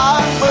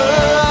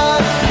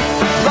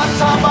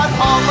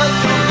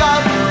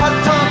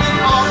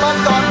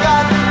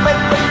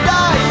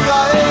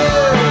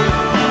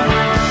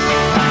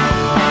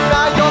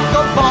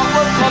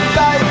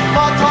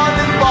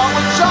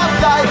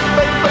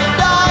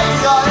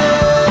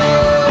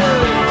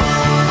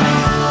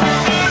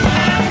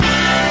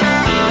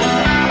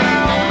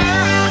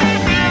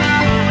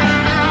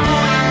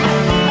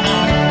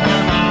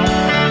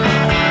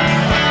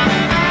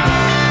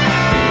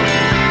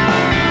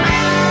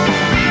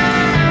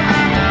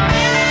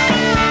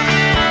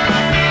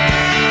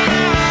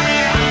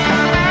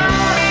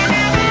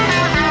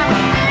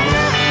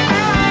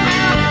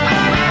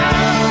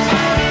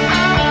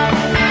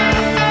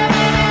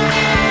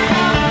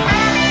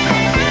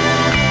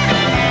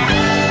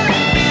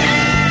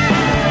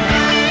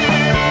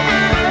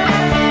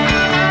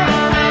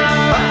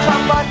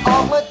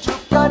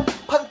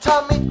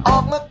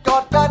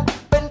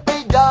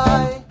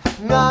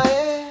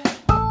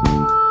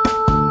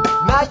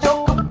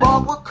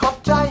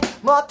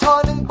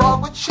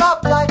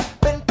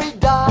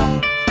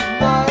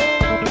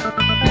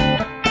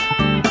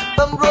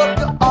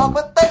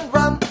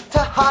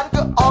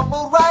ออกม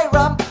าร่ายร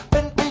ำเป็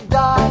นไปไ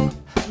ด้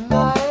ไง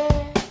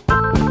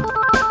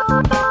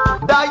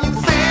ได้ยิน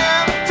เสีย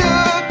งทุ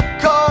ก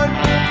คน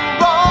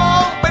ร้อ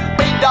งเป็นไป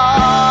ได้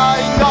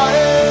ไง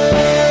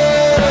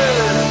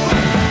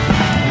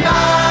นา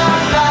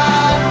นา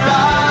น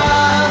า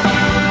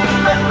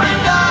เป็นไป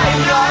ได้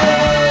ไง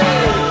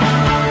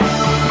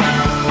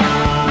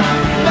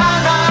นา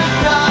นา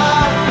นา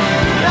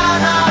นา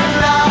นา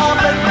นา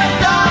เป็นไป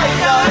ได้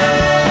ไง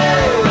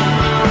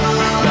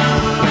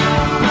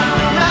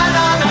นาน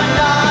านาน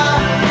า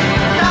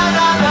นานานา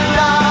น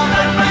าเ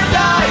ป็นไปไ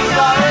ด้ไง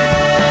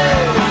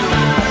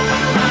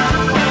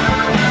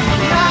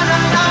นานา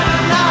นา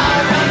นานา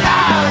นา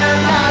นา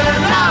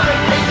นาเป็น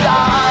ไปได้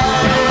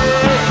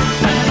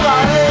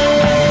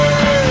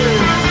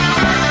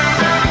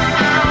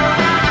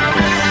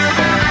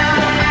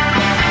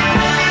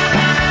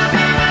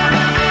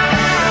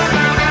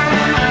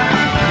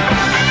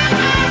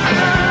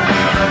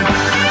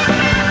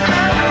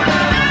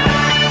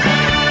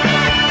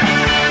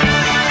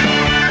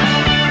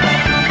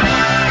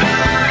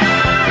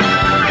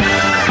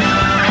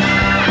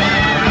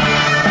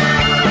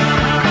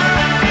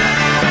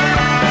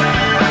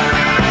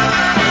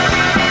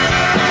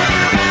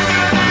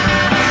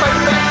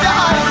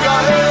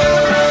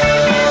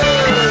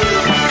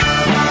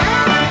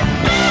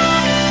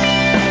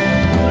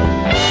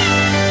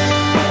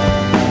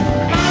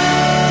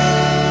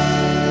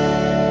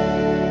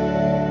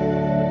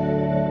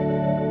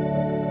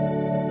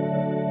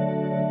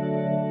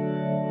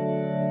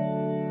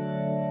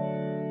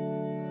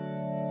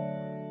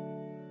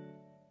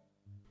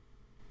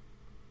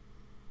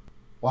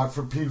Watt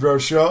from Pedro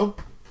Show.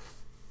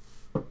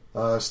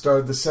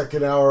 Started the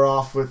second hour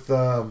off with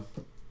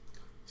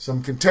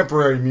some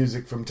contemporary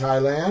music from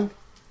Thailand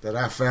that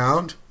I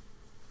found.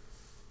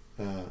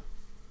 I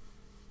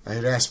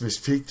had asked Miss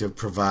Peak to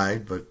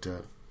provide, but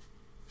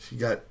she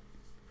got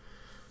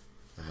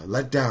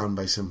let down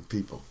by some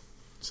people.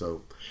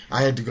 So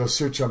I had to go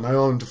search on my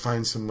own to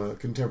find some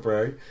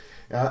contemporary.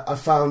 I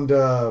found,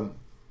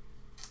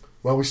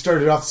 we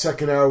started off the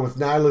second hour with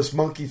Nihilist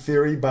Monkey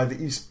Theory by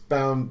the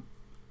Eastbound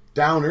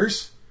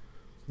Downers,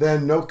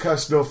 then No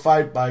Cuss, No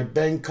Fight by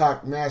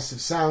Bangkok Massive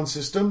Sound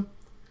System,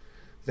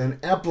 then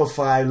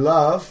Amplify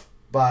Love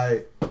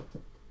by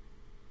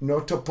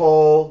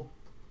Notapol,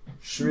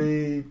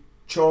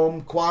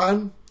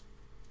 Srichomkwan,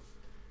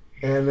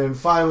 and then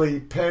finally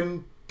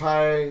Pen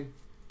Pai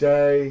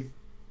Day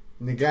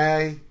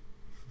Ngai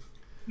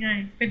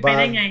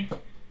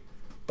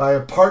by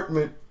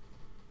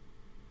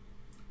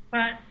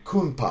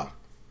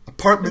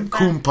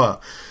apartmentkhunpa.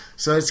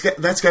 So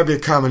that's got to be a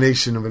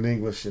combination of an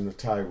English and a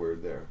Thai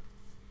word there.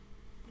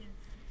 Yes.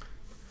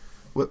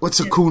 What's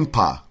a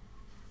khunpa?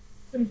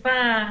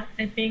 Khunpa,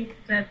 I think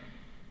that's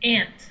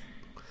ant.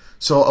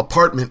 So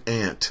apartment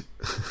ant.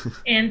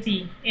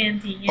 Auntie. Yeah.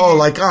 Oh,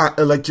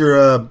 like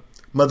your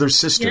mother's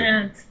sister. Your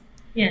aunt.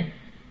 Yeah.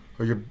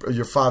 Or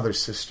your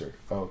father's sister.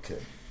 Oh, okay.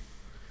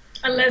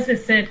 Unless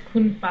it said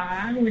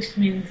Khunpa, which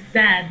means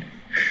dad.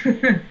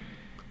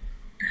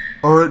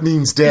 Or it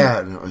means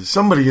dad.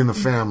 Somebody in the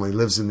family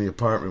lives in the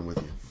apartment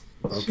with you.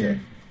 Okay.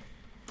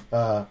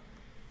 Sure.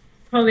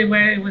 Probably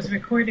where it was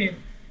recorded.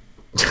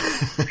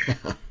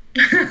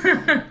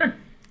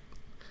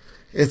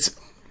 It's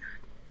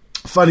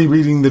funny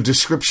reading the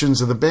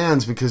descriptions of the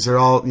bands because they're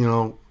all,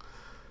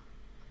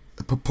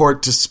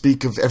 purport to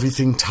speak of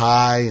everything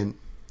Thai and,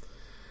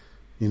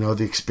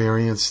 the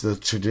experience, the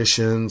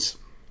traditions.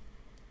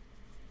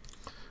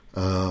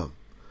 But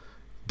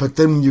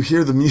then when you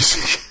hear the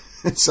music,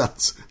 it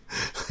sounds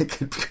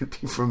like it could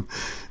be from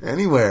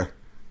anywhere.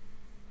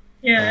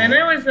 Yeah, and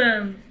I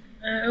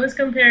was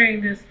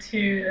comparing this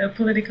to a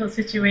political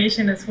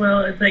situation as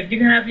well. It's like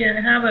you have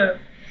a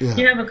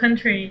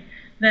country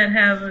that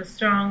have a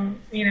strong,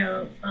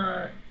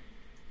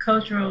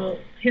 cultural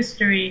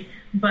history,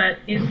 but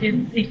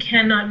it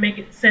cannot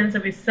make sense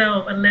of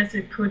itself unless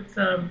it puts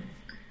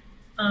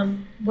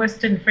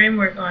Western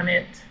framework on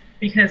it,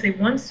 because it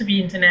wants to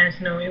be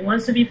international. It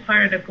wants to be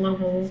part of the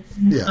global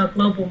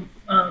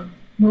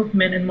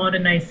movement and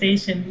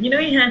modernization.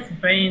 It has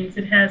brains,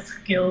 it has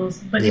skills,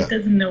 but it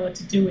doesn't know what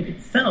to do with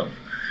itself.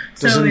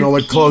 Doesn't know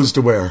what clothes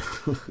to wear.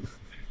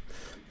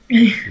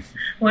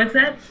 What's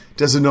that?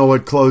 Doesn't know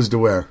what clothes to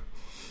wear.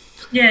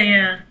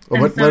 Yeah.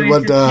 Well, what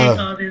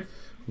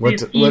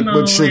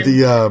should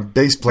the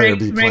bass player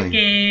be playing?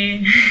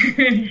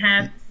 Reggae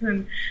hats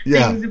and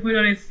things to put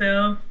on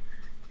itself,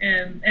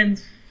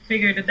 and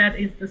figure that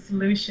is the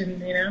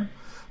solution,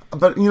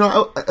 But,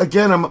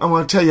 again, I'm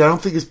going to tell you, I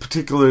don't think it's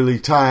particularly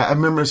Thai. I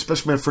remember,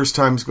 especially my first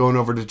times going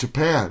over to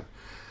Japan,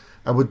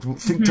 I would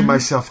think to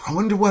myself, I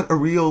wonder what a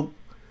real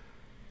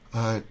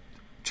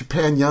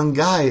Japan young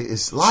guy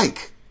is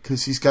like,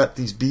 because he's got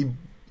these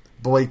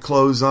b-boy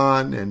clothes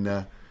on, and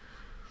of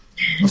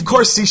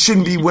course he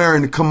shouldn't be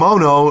wearing a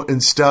kimono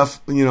and stuff,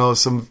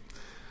 some...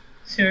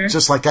 Sure.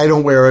 Just like I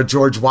don't wear a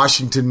George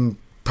Washington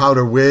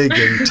powder wig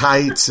and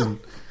tights and...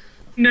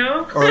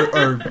 No?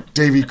 or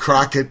Davy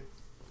Crockett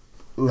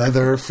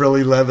leather,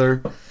 frilly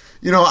leather.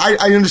 you know,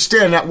 I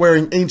understand not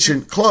wearing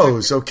ancient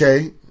clothes,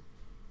 okay?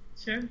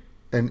 Sure.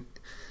 And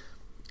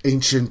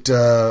ancient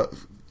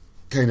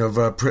kind of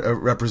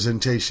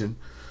representation.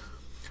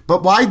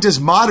 But why does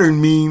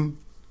modern mean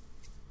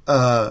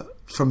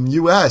from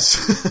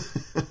U.S.?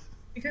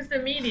 Because the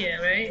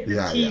media, right? The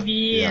Yeah,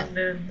 TV yeah. and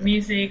the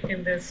music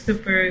and the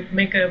super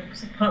makeup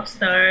pop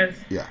stars.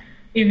 Yeah.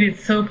 If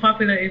it's so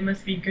popular, it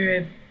must be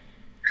good.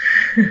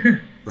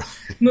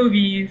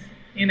 Movies,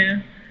 you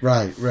know?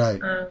 Right.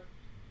 Some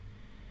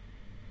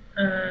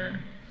and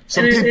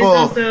it's people,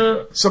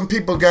 also, some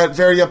people got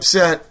very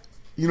upset.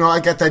 You know, I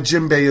got that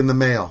djembe in the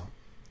mail.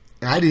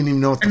 And I didn't even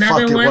know what the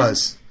Another fuck one? it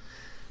was.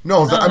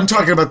 No, I'm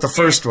talking about the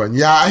first one.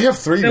 Yeah, I have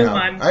three The now.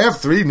 one. I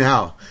have three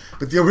now.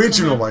 But the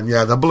original one,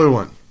 yeah, the blue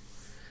one.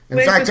 In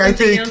Wait, fact, so I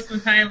something think else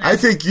from Thailand. I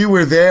think you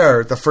were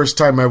there the first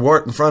time I wore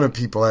it in front of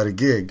people at a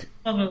gig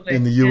Probably,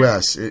 in the yeah.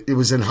 U.S. It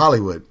was in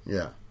Hollywood,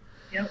 yeah.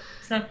 Yep.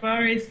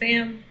 Safari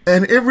Sam.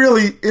 And it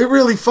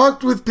really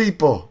fucked with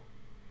people.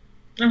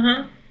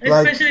 Uh-huh.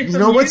 Like, Especially you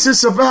from know, what's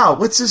this about?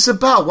 What's this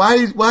about? Why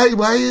is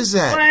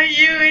that? Why are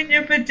you in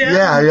your pajamas?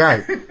 Yeah,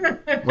 right.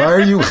 Why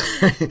are you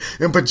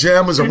in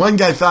pajamas? And one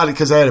guy thought it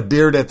because I had a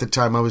beard at the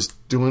time. I was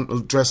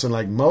dressing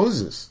like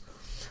Moses.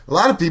 A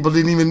lot of people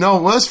didn't even know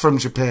it was from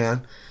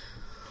Japan.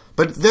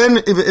 But then,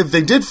 if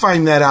they did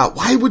find that out,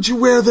 why would you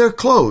wear their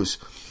clothes?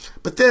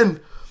 But then,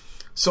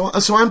 so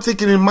I'm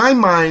thinking in my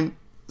mind,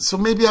 so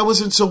maybe I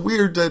wasn't so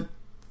weird that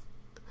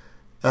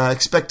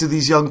expected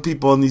these young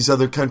people in these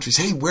other countries,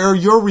 hey, where are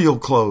your real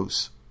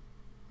clothes?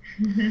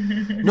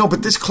 No,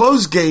 but this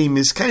clothes game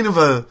is kind of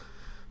a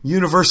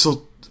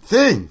universal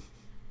thing.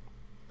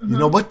 You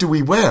know, what do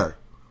we wear?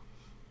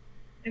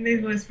 And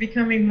it was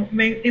becoming,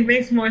 it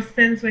makes more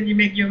sense when you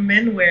make your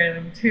men wear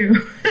them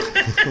too.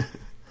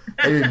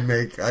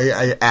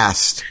 I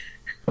asked.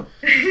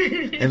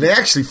 And they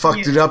actually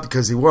fucked it up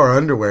because he wore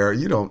underwear.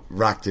 You don't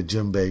rock the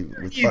djembe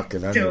with You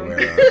fucking don't.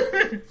 underwear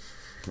on.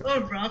 Or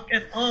rock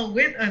at all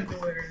with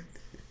underwear.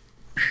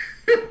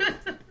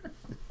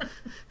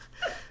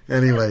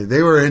 Anyway,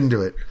 they were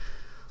into it.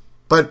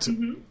 But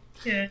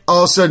Yeah.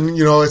 all of a sudden,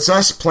 you know, it's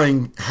us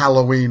playing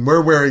Halloween.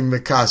 We're wearing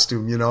the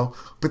costume, you know.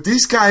 But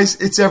these guys,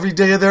 it's every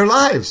day of their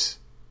lives.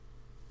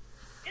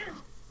 Yeah.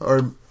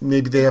 Or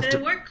maybe they have And to...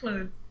 work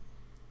clothes,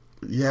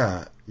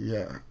 Yeah.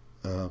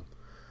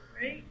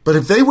 right? But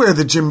if they wear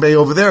the djembe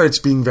over there, it's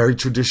being very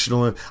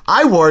traditional. And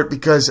I wore it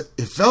because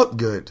it felt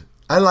good.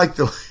 I like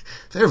the...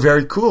 They're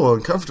very cool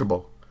and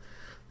comfortable.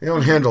 They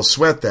don't handle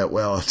sweat that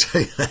well, I'll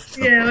tell you that.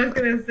 Yeah, I was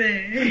going to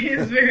say,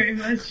 he's very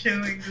much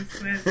showing the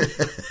sweat.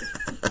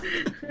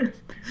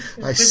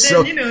 But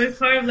then, you know, it's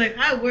part of like,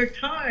 I worked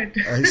hard.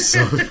 I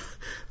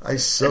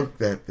soaked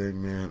that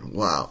thing, man.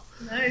 Wow.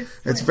 Nice.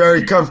 It's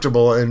very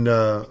comfortable. And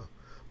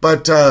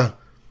but I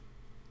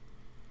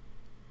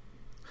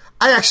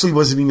actually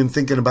wasn't even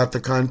thinking about the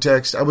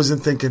context. I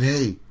wasn't thinking,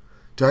 hey,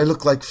 do I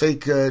look like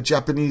fake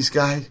Japanese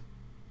guy?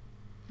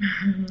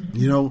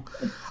 You know,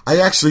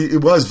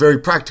 it was very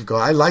practical.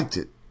 I liked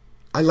it.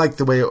 I liked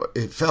the way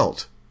it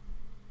felt.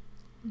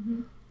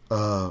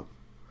 But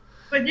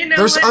you know,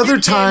 there's what? other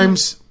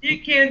times. You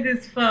came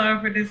this far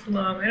for this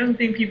long. I don't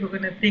think people are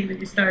going to think that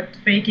you start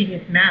faking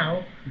it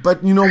now.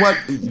 But you know what?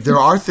 There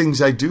are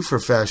things I do for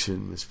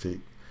fashion, Miss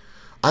Pete.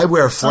 I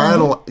wear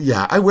flannel.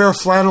 Yeah, I wear a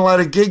flannel at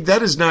a gig.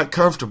 That is not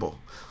comfortable.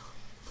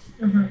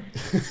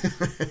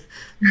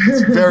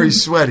 It's very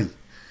sweaty.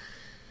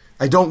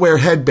 I don't wear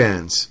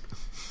headbands.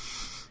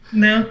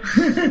 No.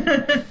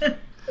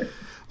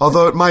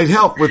 Although it might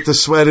help with the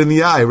sweat in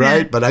the eye,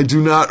 right? Yeah. But I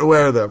do not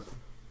wear them.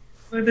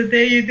 Well, the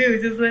day you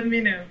do, just let me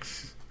know.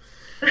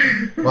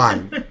 Why?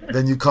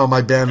 Then you call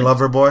my band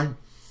Loverboy?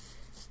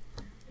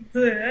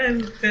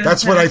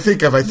 That's what I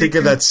think of. I think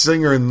of that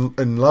singer in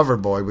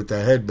Loverboy with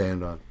that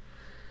headband on.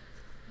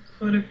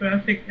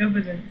 Photographic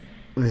evidence.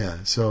 Yeah,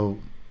 so...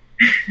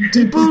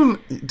 Deep Boom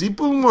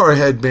wore a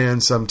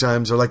headband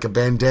sometimes, or like a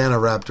bandana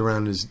wrapped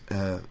around his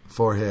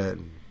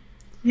forehead.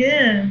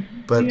 Yeah,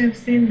 But, I think I've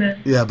seen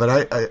that. Yeah,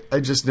 but I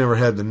just never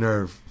had the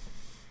nerve.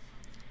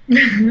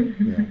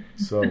 Yeah,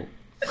 so...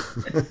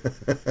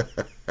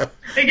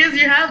 I guess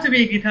you have to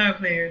be a guitar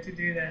player to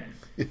do that.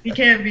 You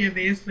can't be a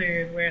bass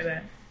player and wear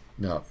that.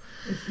 No.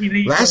 It's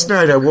illegal. Last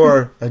night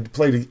I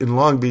played in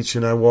Long Beach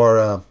and I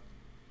wore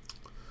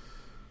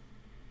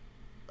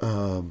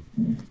a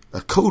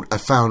coat I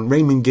found.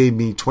 Raymond gave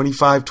me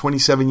 25,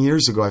 27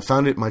 years ago. I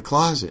found it in my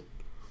closet.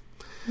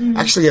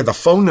 Actually, I had the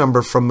phone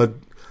number from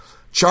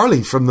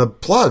Charlie from the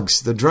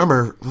Plugs, the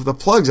drummer of the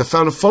Plugs. I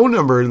found a phone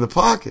number in the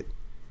pocket.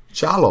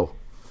 Chalo.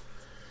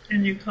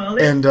 And you call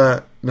it? And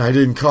no, I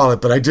didn't call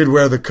it, but I did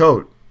wear the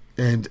coat.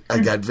 And I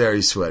got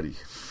very sweaty.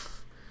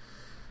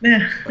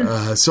 Yeah.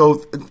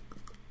 So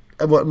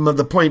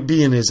the point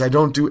being is I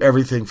don't do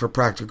everything for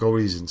practical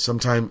reasons.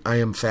 Sometimes I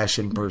am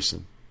fashion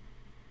person.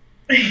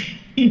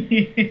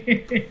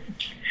 It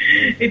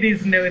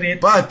is noted.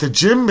 But the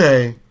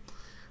djembe,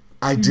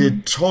 I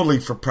did totally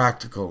for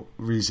practical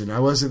reason. I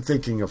wasn't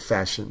thinking of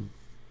fashion.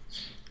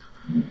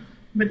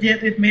 But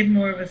yet it made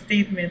more of a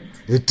statement.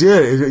 It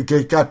did.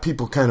 It got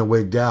people kind of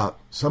wigged out.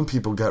 some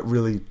people got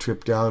really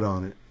tripped out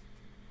on it.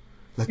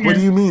 Like, what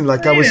do you mean?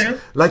 Like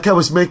I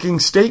was making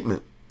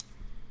statement.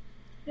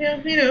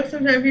 Yeah,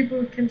 sometimes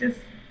people can just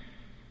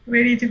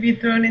ready to be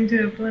thrown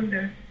into a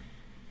blender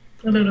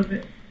a little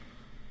bit.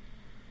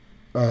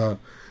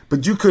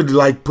 But you could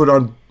like put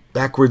on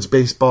backwards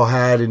baseball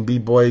hat and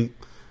b-boy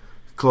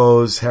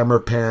clothes, hammer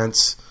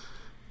pants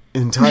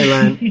in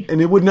Thailand,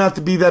 and it would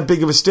not be that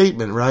big of a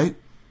statement, right?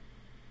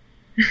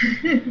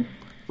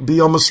 Be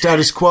almost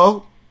status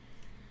quo.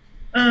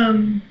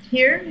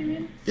 Here, you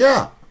mean?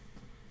 Yeah.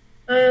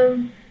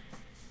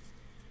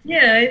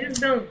 Yeah,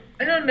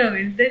 I don't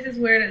know. They just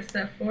wear that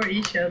stuff for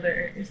each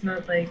other. It's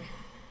not like,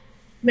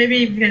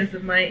 maybe because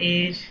of my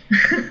age,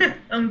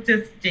 I'm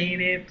just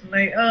jaded.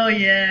 Like, oh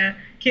yeah,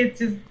 kids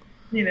just,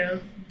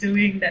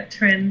 doing that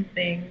trend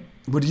thing.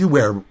 What do you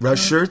wear?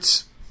 Rush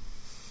shirts?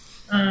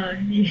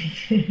 It's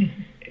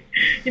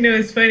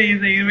funny.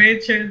 It's like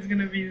red shirt is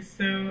gonna be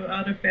so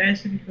out of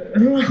fashion for a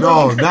long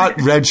No, time.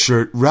 not red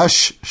shirt.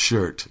 Rush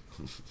shirt.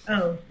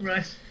 Oh,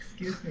 rush.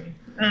 Excuse me.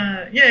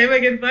 Yeah, if I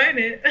can find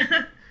it.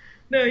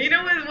 No, you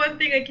know what? One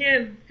thing I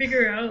can't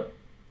figure out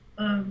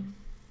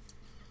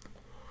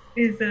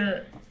is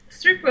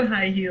stripper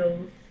high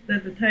heels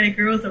that the Thai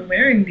girls are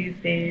wearing these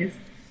days.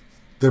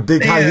 They're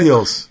big high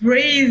heels.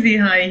 Crazy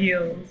high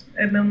heels.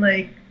 And I'm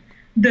like,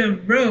 the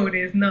road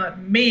is not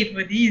made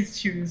for these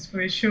shoes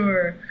for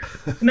sure.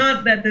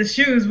 Not that the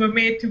shoes were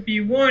made to be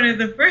worn in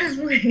the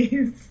first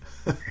place.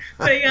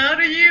 Like, how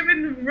do you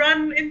even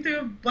run into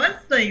a bus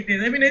like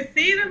this? I mean, I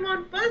see them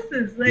on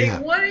buses.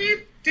 Like, what are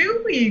you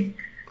doing?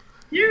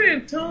 You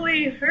would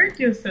totally hurt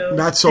yourself.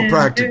 Not so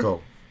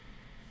practical.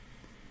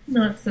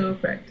 Not so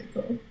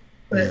practical.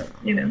 But,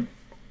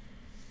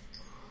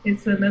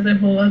 it's another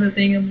whole other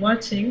thing I'm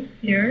watching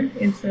here.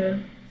 It's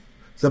the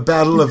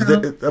battle of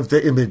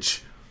the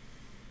image.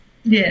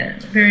 Yeah,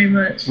 very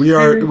much. We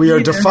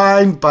are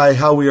defined by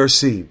how we are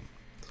seen.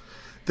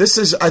 This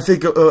is, I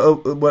think,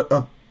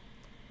 what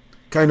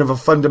kind of a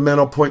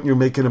fundamental point you're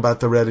making about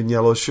the red and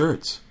yellow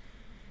shirts.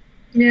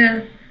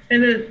 Yeah,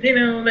 and and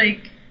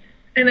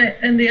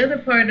the other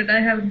part that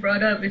I haven't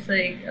brought up is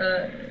like,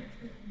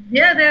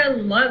 there are a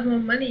lot more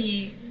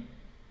money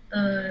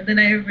than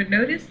I ever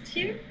noticed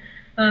here.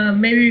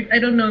 Maybe, I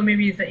don't know,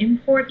 maybe it's the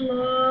import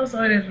laws or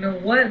I don't know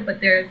what,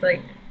 but there's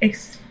like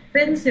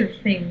expensive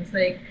things.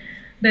 Like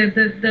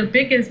the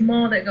biggest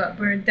mall that got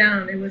burned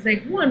down, it was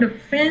like one of the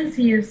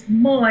fanciest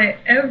mall I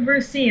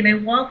ever seen. I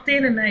walked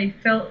in and I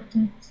felt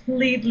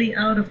completely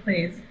out of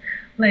place.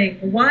 Like,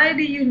 why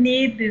do you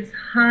need this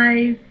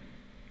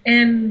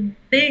high-end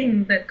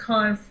thing that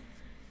costs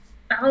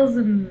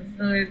thousands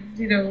or,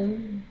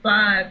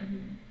 baht?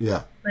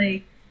 Yeah.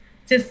 Like,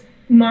 just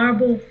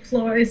marble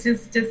floor is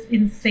just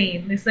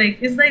insane. It's like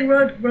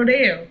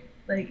rodeo,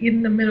 like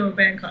in the middle of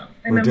Bangkok.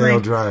 And Rodeo I'm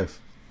like, Drive.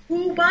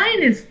 Who buy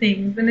these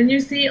things? And then you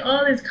see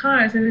all these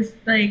cars, and it's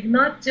like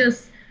not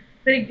just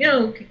like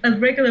a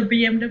regular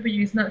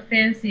BMW is not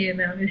fancy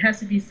enough. It has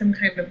to be some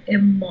kind of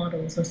M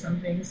models or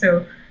something.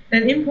 So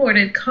an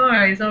imported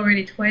car is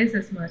already twice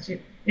as much,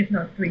 if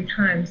not 3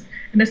 times.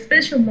 And a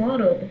special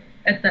model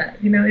at that,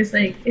 it's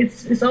like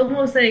it's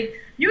almost like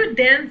you're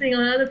dancing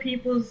on other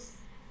people's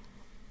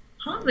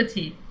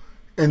poverty,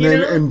 and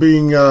then and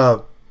being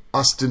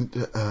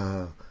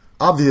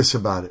obvious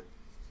about it.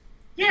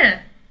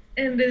 Yeah,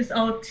 and it's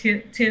all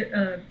tinted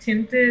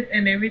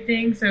and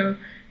everything. So,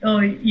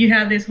 you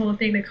have this whole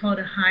thing they call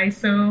the high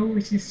so,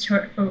 which is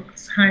short for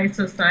high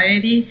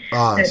society.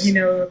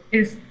 That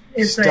is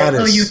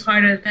like, you're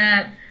part of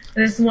that.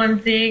 That's one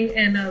thing,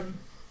 and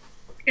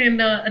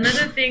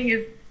another thing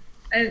is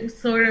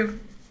sort of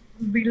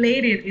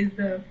related is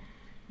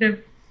the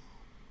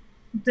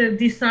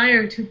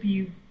desire to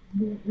be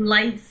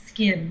light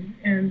skin,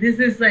 and this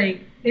is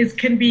like it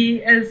can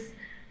be as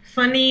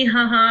funny,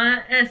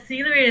 as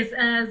serious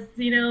as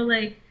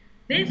like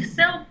they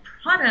sell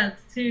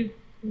products to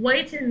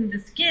whiten the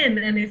skin,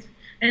 and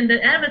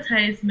the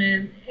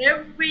advertisement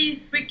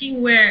every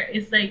freaking where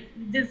is like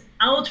this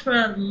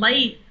ultra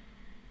light,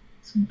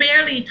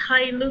 barely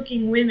Thai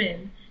looking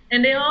women,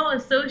 and they all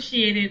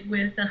associated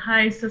with the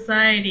high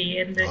society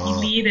and the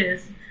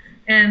elitists,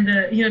 and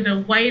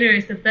the whiter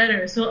is the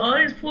better. So all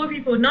these poor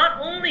people,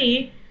 not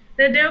only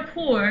that they're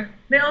poor,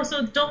 they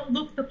also don't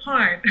look the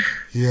part.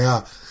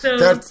 Yeah. So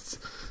that's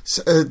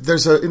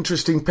there's an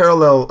interesting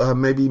parallel,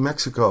 maybe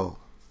Mexico.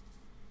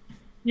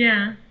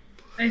 Yeah,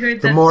 I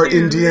heard that. The more too.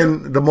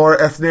 Indian, the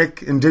more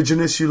ethnic,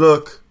 indigenous you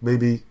look,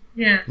 maybe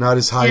not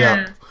as high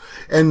up.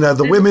 And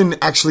the women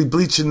actually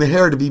bleaching the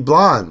hair to be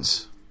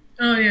blondes.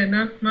 Oh yeah,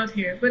 not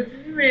here, but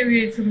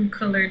maybe it's some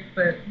colored,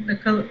 but the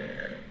color,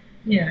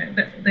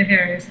 the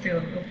hair is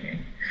still okay.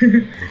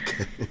 Okay.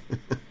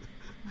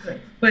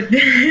 But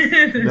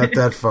not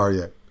that far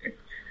yet.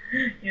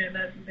 Yeah,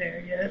 not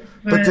there yet.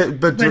 But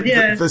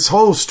this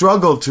whole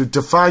struggle to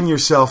define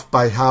yourself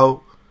by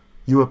how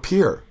you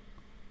appear.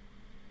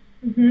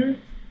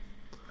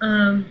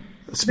 Mm-hmm.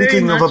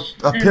 Speaking of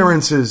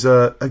appearances,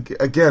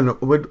 again,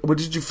 what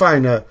did you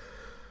find?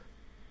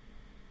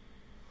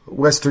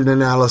 Western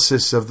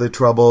analysis of the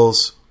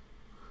troubles.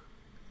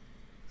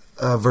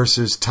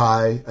 versus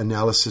Thai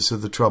analysis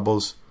of the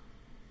Troubles.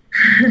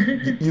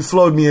 You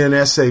flowed me an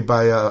essay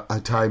by a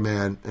Thai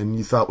man, and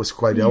you thought was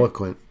quite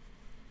eloquent.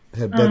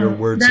 Had better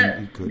words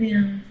than you could.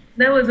 Yeah,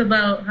 that was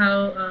about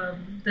how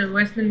the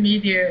Western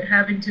media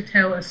having to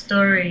tell a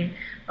story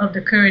of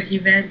the current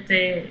event.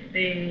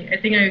 I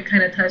think I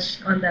kind of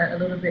touched on that a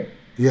little bit.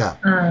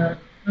 Yeah.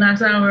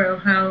 Last hour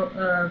of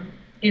how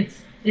it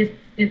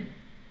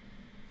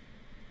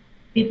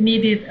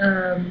needed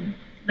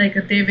like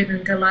a David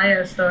and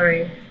Goliath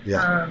story.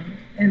 Yeah.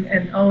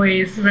 And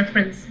always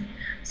reference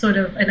sort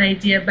of an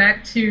idea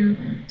back to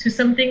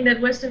something that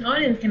Western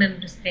audience can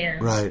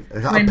understand. Right.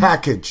 A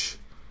package.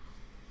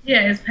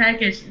 Yeah, it's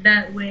packaged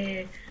that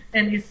way,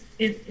 and it's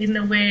in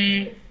a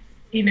way,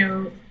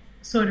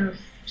 sort of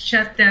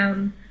shut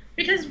down,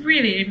 because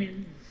really, I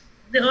mean,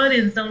 the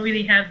audience don't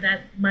really have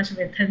that much of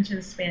an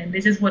attention span. They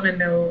just want to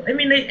know. I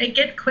mean, I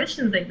get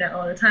questions like that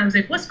all the time. It's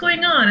like, what's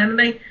going on? And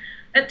like,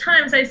 at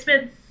times I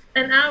spend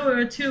an hour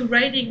or two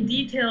writing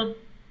detailed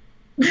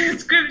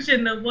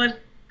description of what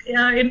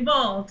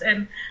involved,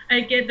 and I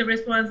get the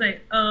response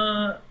like,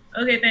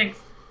 okay, thanks.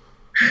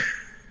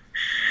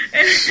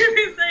 And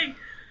it's like,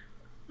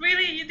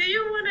 really, do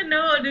you want to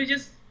know, or do you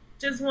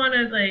just want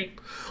to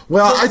like?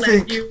 Well, I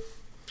think you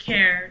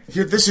care.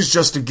 Here, this is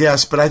just a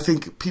guess, but I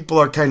think people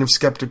are kind of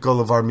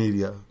skeptical of our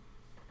media.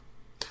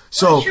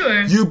 So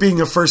sure. You being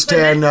a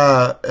first-hand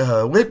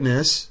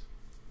witness,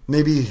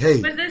 maybe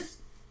But there's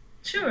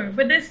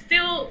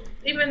still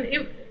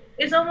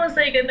it's almost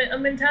like a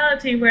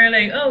mentality where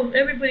like, oh,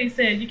 everybody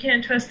said you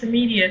can't trust the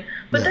media,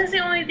 but that's the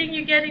only thing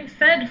you're getting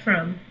fed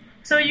from.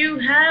 So you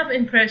have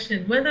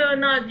impression, whether or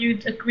not you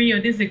agree or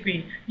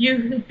disagree.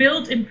 You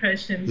build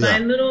impression by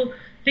little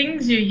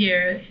things you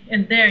hear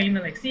and there,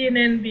 like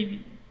CNN,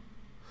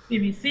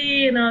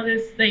 BBC, and all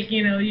this. Like,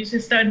 you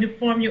just start to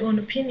form your own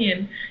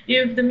opinion.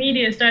 If the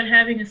media start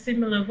having a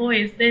similar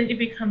voice, then it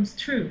becomes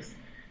truth.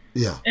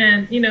 Yeah.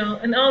 And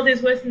and all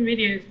these Western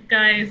media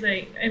guys,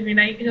 like, I mean,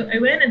 I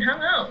went and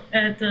hung out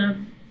at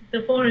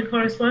the foreign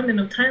correspondent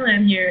of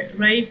Thailand here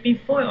right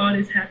before all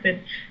this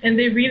happened, and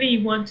they really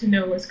want to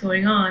know what's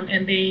going on,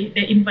 and they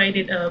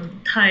invited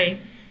Thai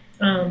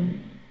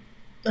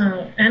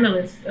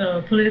analysts,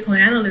 political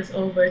analysts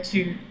over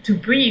to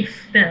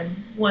brief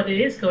them what it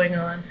is going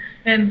on.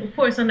 And of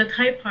course, on the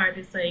Thai part,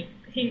 it's like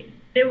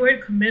they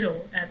weren't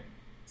committal at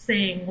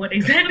saying what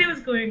exactly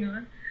was going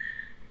on.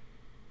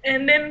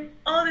 And then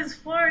all these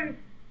foreign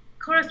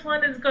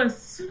correspondents got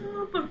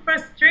super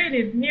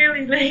frustrated,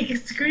 nearly like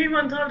scream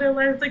on top of their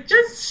lungs, like,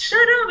 just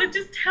shut up and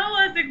just tell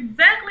us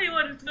exactly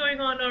what is going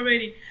on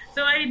already.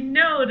 So I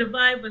know the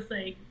vibe was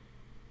like,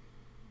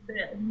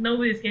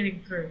 nobody's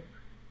getting through.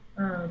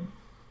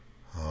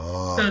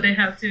 So they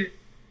have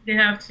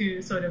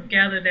to sort of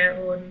gather their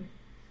own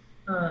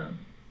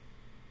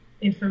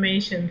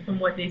information from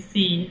what they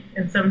see,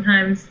 and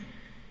sometimes,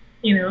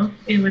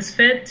 it was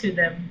fed to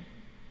them.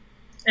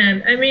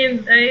 And I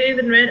mean, I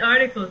even read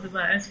articles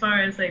about, as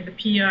far as like the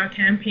PR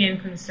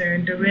campaign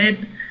concerned, the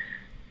Red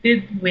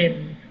did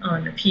win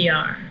on the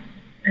PR,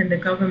 and the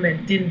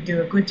government didn't do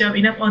a good job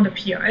enough on the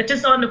PR,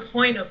 just on the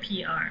point of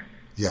PR.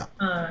 Yeah.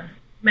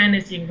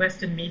 Managing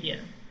Western media.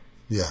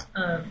 Yeah.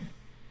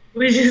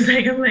 Which is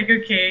like, I'm like,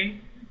 okay,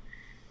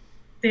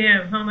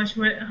 damn, how much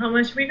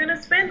we gonna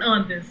spend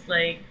on this?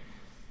 Like,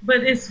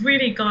 but it's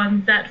really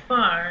gone that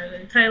far.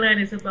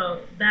 Thailand is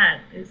about that.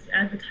 It's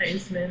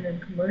advertisement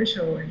and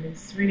commercial, and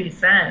it's really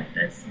sad.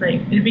 That's like,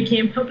 it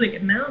became public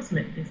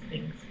announcement, these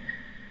things.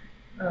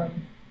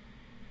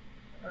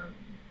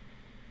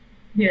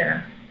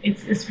 Yeah,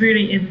 it's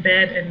really in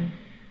bed, and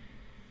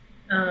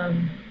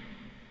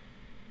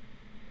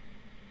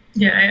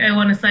I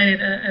want to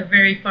cite a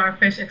very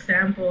far-fetched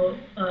example.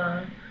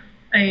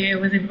 I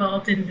was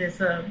involved in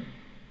this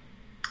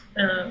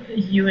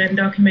UN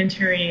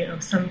documentary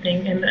of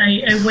something, and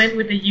I went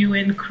with the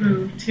UN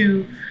crew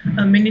to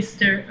a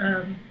minister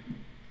of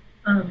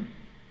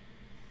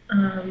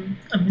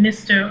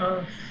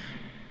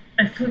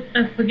I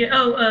forget,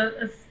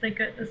 like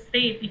a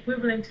state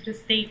equivalent to the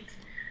state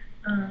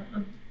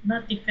of,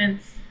 not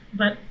defense,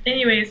 but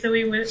anyway, so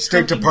we were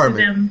State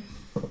Department.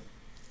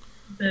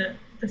 The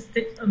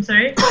state, I'm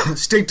sorry?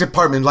 State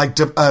Department, like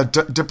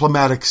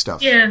diplomatic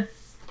stuff. Yeah.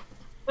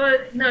 Well,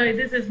 no,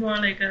 this is more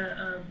like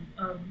a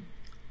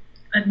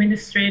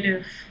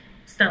administrative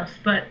stuff,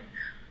 but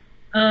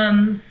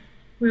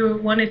we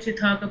wanted to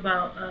talk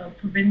about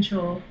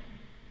provincial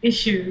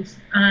issues,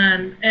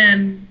 and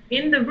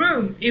in the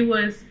room it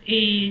was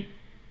a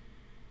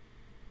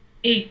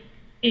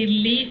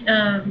lead,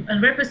 a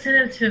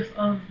representative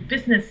of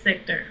business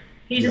sector.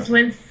 He just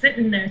went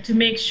sitting there to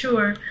make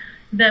sure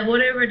that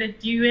whatever the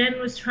UN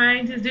was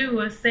trying to do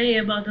or say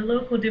about the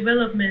local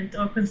development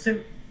or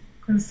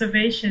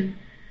conservation,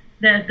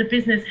 that the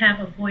business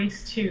have a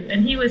voice too.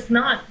 And he was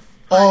not.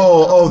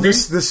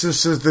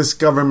 This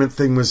government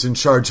thing was in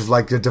charge of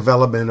like the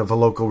development of a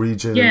local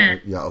region. Yeah.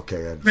 Yeah.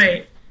 Okay. I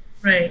understand.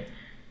 Right.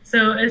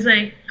 So it's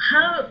like,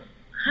 how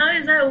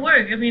does that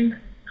work? I mean,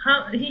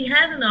 how he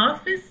has an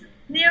office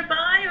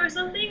nearby or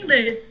something.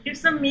 That if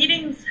some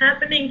meetings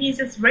happening, he's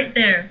just right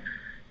there,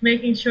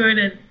 making sure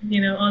that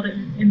all the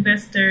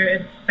investor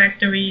and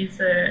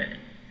factories,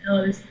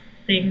 all these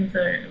things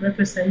are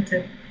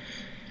represented.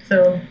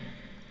 So,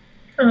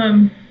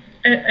 I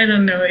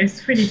don't know.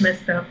 It's pretty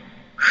messed up.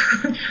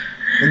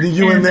 And the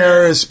UN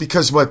there is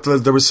because what?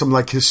 There was some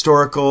like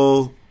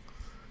historical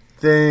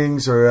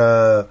things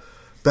or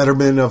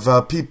betterment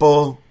of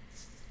people,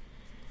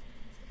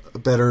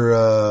 better,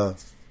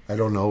 I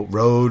don't know,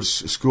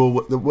 roads, school.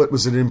 What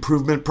was it? An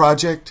improvement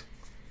project?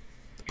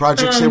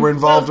 Projects they were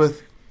involved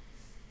with?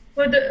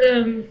 Well,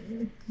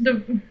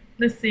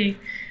 let's see.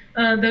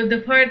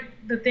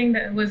 The thing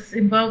that was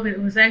involved with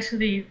was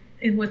actually,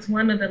 it was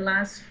one of the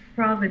last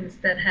province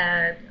that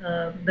had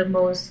the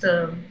most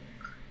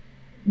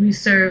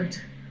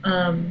reserved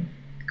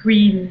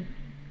green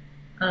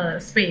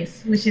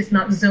space, which is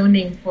not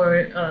zoning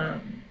for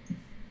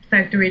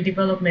factory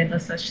development or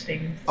such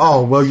things.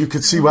 Oh, well, you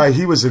could see why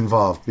he was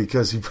involved,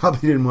 because he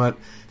probably didn't want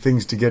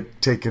things to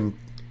get taken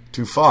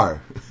too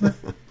far.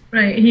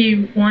 Right,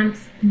 he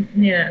wants,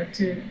 he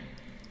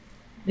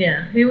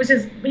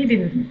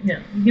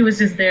was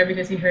just there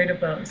because he heard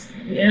about.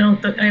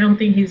 I don't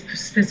think he's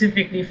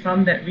specifically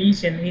from that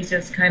region. He's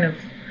just kind of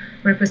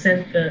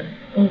represent the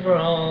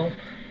overall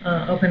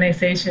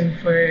organization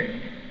for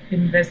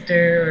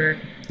investor or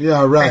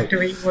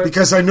factory work.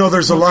 Because I know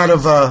there's a lot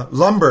of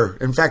lumber.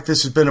 In fact,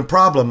 this has been a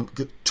problem.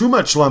 Too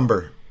much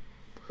lumber.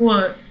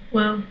 What?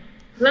 Well,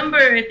 lumber.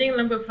 I think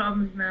lumber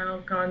problem is now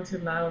gone to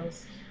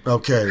Laos.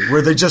 Okay,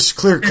 where they just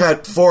clear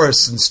cut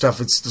forests and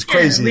stuff. It's just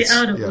crazy. We're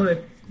out of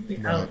wood.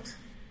 We're out.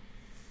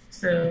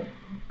 So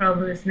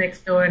problem is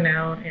next door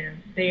now,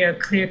 and they are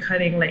clear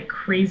cutting like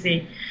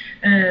crazy,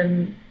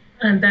 and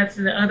that's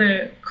the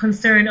other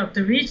concern of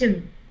the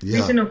region.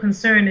 Regional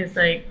concern is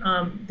like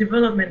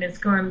development is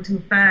gone too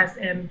fast,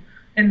 and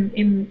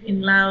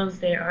in Laos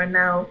they are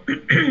now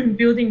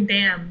building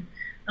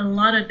a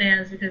lot of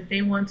dams because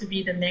they want to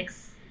be the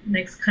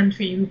next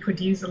country who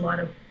produce a lot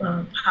of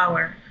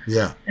power.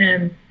 Yeah,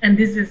 and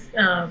this is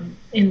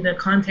in the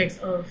context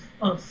of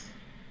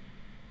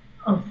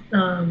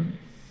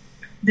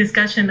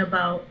discussion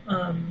about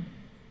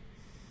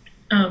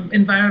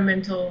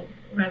environmental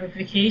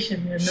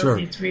ramification that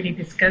nobody's really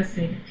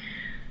discussing.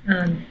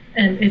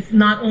 And it's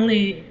not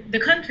only the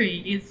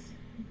country. It's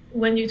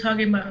when you're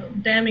talking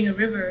about damming a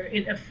river,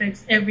 it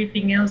affects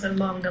everything else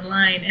along the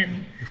line.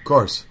 And of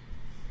course.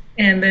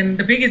 And then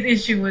the biggest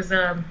issue was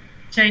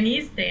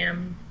Chinese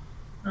dam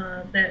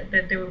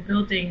that they were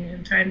building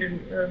and trying to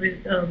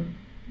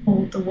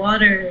hold the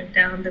water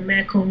down the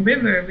Mekong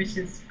River, which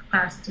is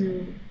passed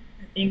through,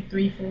 I think,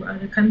 3-4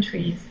 other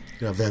countries.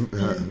 Yeah,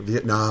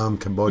 Vietnam,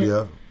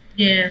 Cambodia.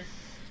 Yeah.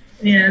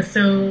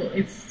 So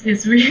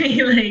it's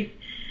really like.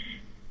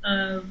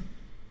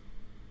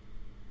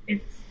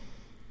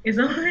 It's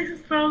all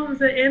these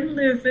problems are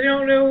endless. I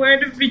don't know where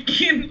to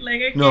begin.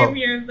 Like I came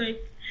here, it's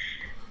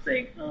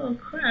like, oh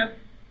crap.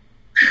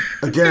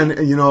 Again,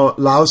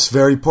 Laos,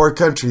 very poor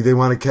country. They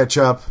want to catch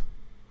up.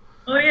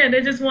 Oh yeah,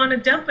 they just want to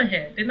jump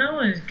ahead. They don't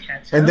want to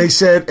catch up. And they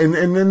said, and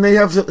then they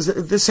have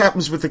this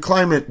happens with the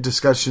climate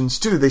discussions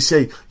too. They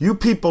say, you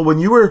people, when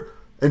you were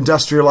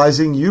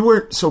industrializing, you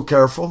weren't so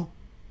careful.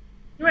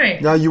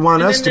 Right. Now you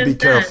want us to be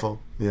careful.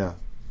 Yeah.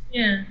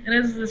 Yeah, and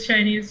as the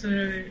Chinese sort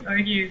of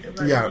argued about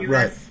the U.S.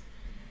 Right.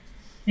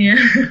 Yeah.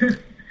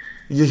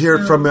 You hear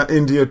it from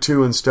India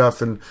too and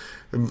stuff, and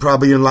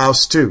probably in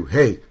Laos too.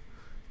 Hey,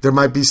 there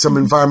might be some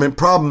environment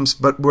problems,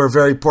 but we're a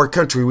very poor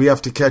country. We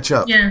have to catch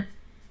up. Yeah.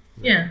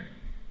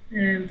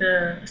 And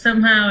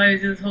somehow I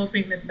was just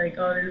hoping that like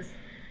all this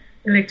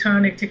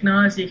electronic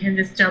technology can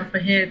just jump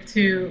ahead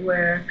to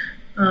where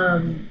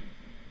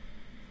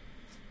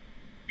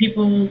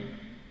people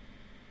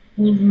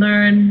will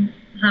learn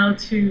how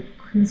to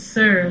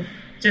conserve,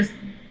 just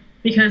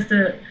because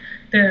the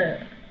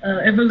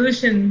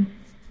evolution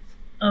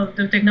of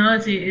the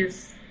technology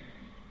is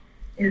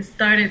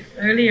started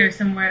earlier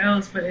somewhere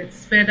else, but it's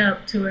sped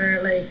up to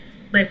where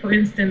like for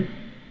instance,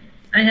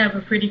 I have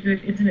a pretty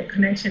good internet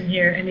connection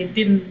here, and it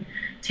didn't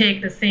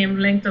take the same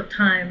length of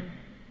time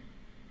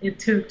it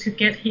took to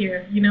get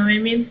here. You know what I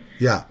mean?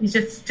 Yeah. You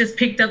just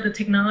picked up the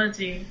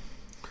technology.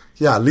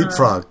 Yeah,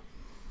 leapfrog. Leapfrog.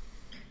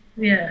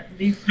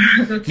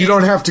 Okay, you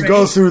don't have to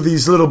go through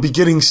these little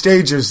beginning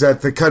stages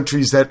that the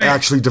countries that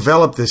actually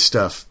develop this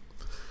stuff.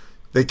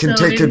 They can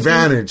take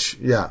advantage.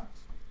 Yeah.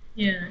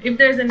 If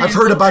there's I've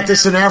heard about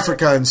this in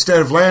Africa. Instead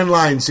of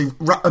landlines, they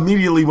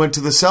immediately went to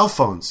the cell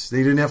phones.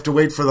 They didn't have to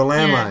wait for the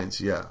landlines.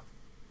 Yeah.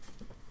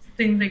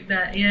 Things like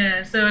that.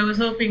 Yeah. So I was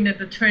hoping that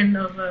the trend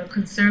of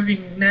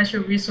conserving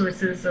natural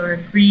resources or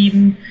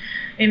green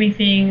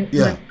anything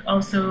would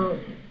also,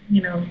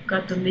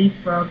 got the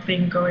leapfrog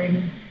thing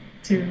going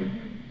to.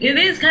 It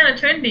is kind of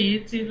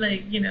trendy to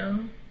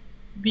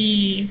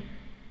be.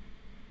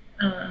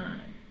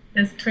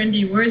 There's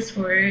trendy words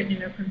for it,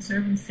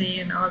 conservancy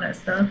and all that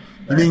stuff.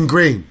 You mean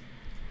green?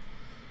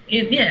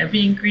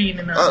 Being green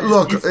and all that.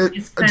 Look,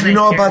 do you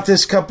know about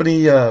this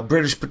company,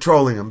 British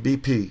Petroleum,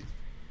 BP?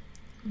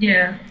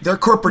 Yeah. Their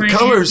corporate My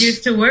colors aunt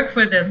used to work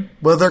for them.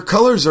 Well, their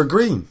colors are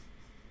green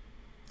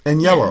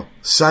and yellow.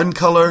 Sun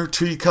color,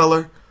 tree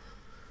color.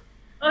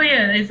 Oh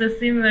yeah, it's a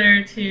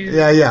similar to.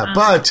 Yeah.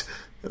 But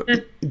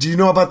do you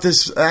know about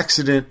this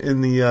accident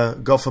in the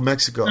Gulf of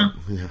Mexico?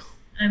 Yeah.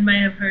 I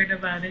might have heard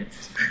about it.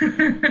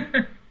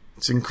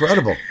 It's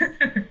incredible.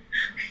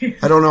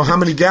 I don't know how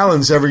many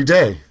gallons every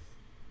day.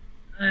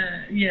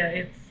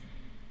 Yeah,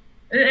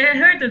 I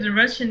heard that the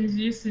Russians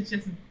used to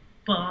just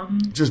bomb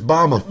them.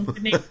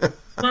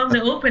 Bomb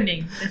the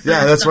opening.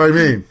 Yeah, that's what I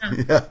mean.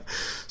 Yeah.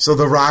 So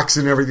the rocks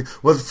and everything.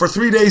 Well, for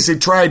 3 days they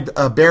tried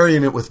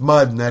burying it with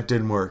mud, and that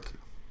didn't work.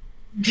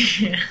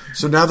 Yeah.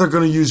 So now they're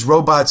going to use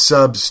robot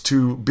subs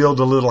to build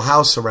a little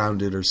house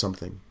around it or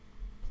something.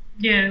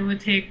 Yeah, it would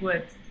take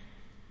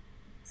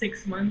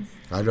 6 months?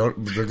 They're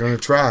going to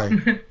try.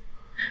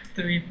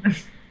 3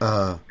 months.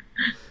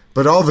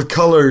 But all the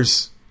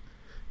colors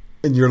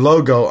in your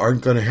logo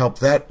aren't going to help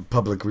that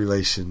public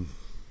relation.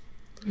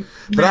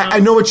 But I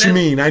know what you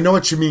mean. I know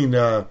what you mean.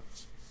 And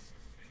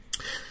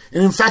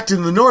in fact,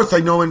 in the north, I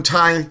know in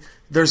Thai,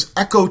 there's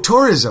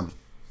ecotourism.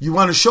 You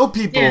want to show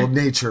people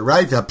nature,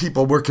 right? That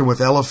people working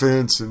with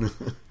elephants and.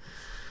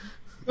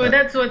 Well,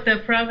 that's what the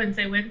province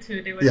I went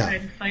to. They were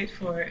trying to fight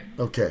for.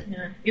 Okay.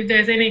 Yeah. If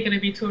there's any going to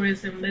be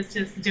tourism, let's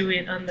just do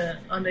it on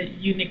the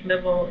unique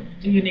level,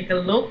 unique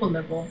and local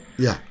level.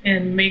 Yeah.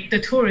 And make the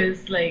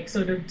tourists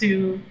sort of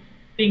do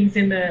things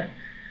in the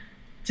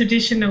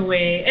traditional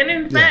way. And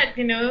in fact,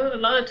 a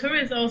lot of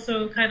tourists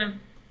also kind of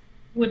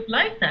would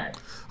like that.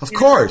 Of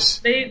course.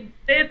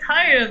 They're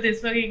tired of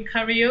this fucking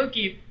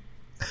karaoke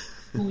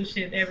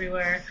bullshit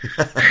everywhere.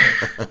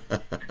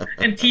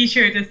 And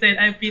t-shirt that said,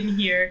 I've been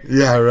here.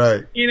 Yeah,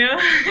 right.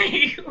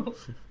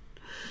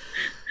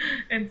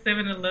 And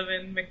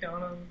 7-Eleven,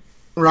 McDonald's.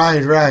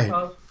 Right.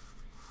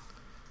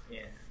 Yeah.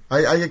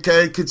 I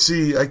could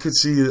see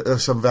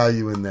some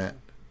value in that.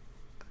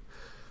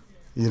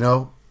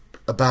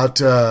 About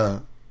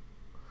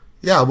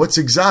what's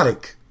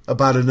exotic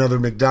about another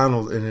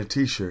McDonald's in a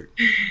t-shirt?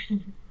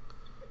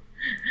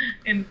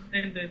 and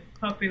the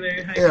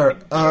popular.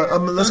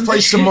 Let's play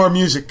some more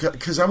music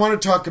because I want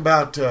to talk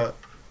about.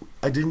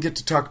 I didn't get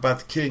to talk about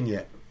the king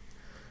yet.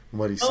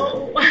 What he said.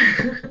 Oh.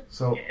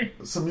 So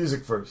some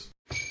music first.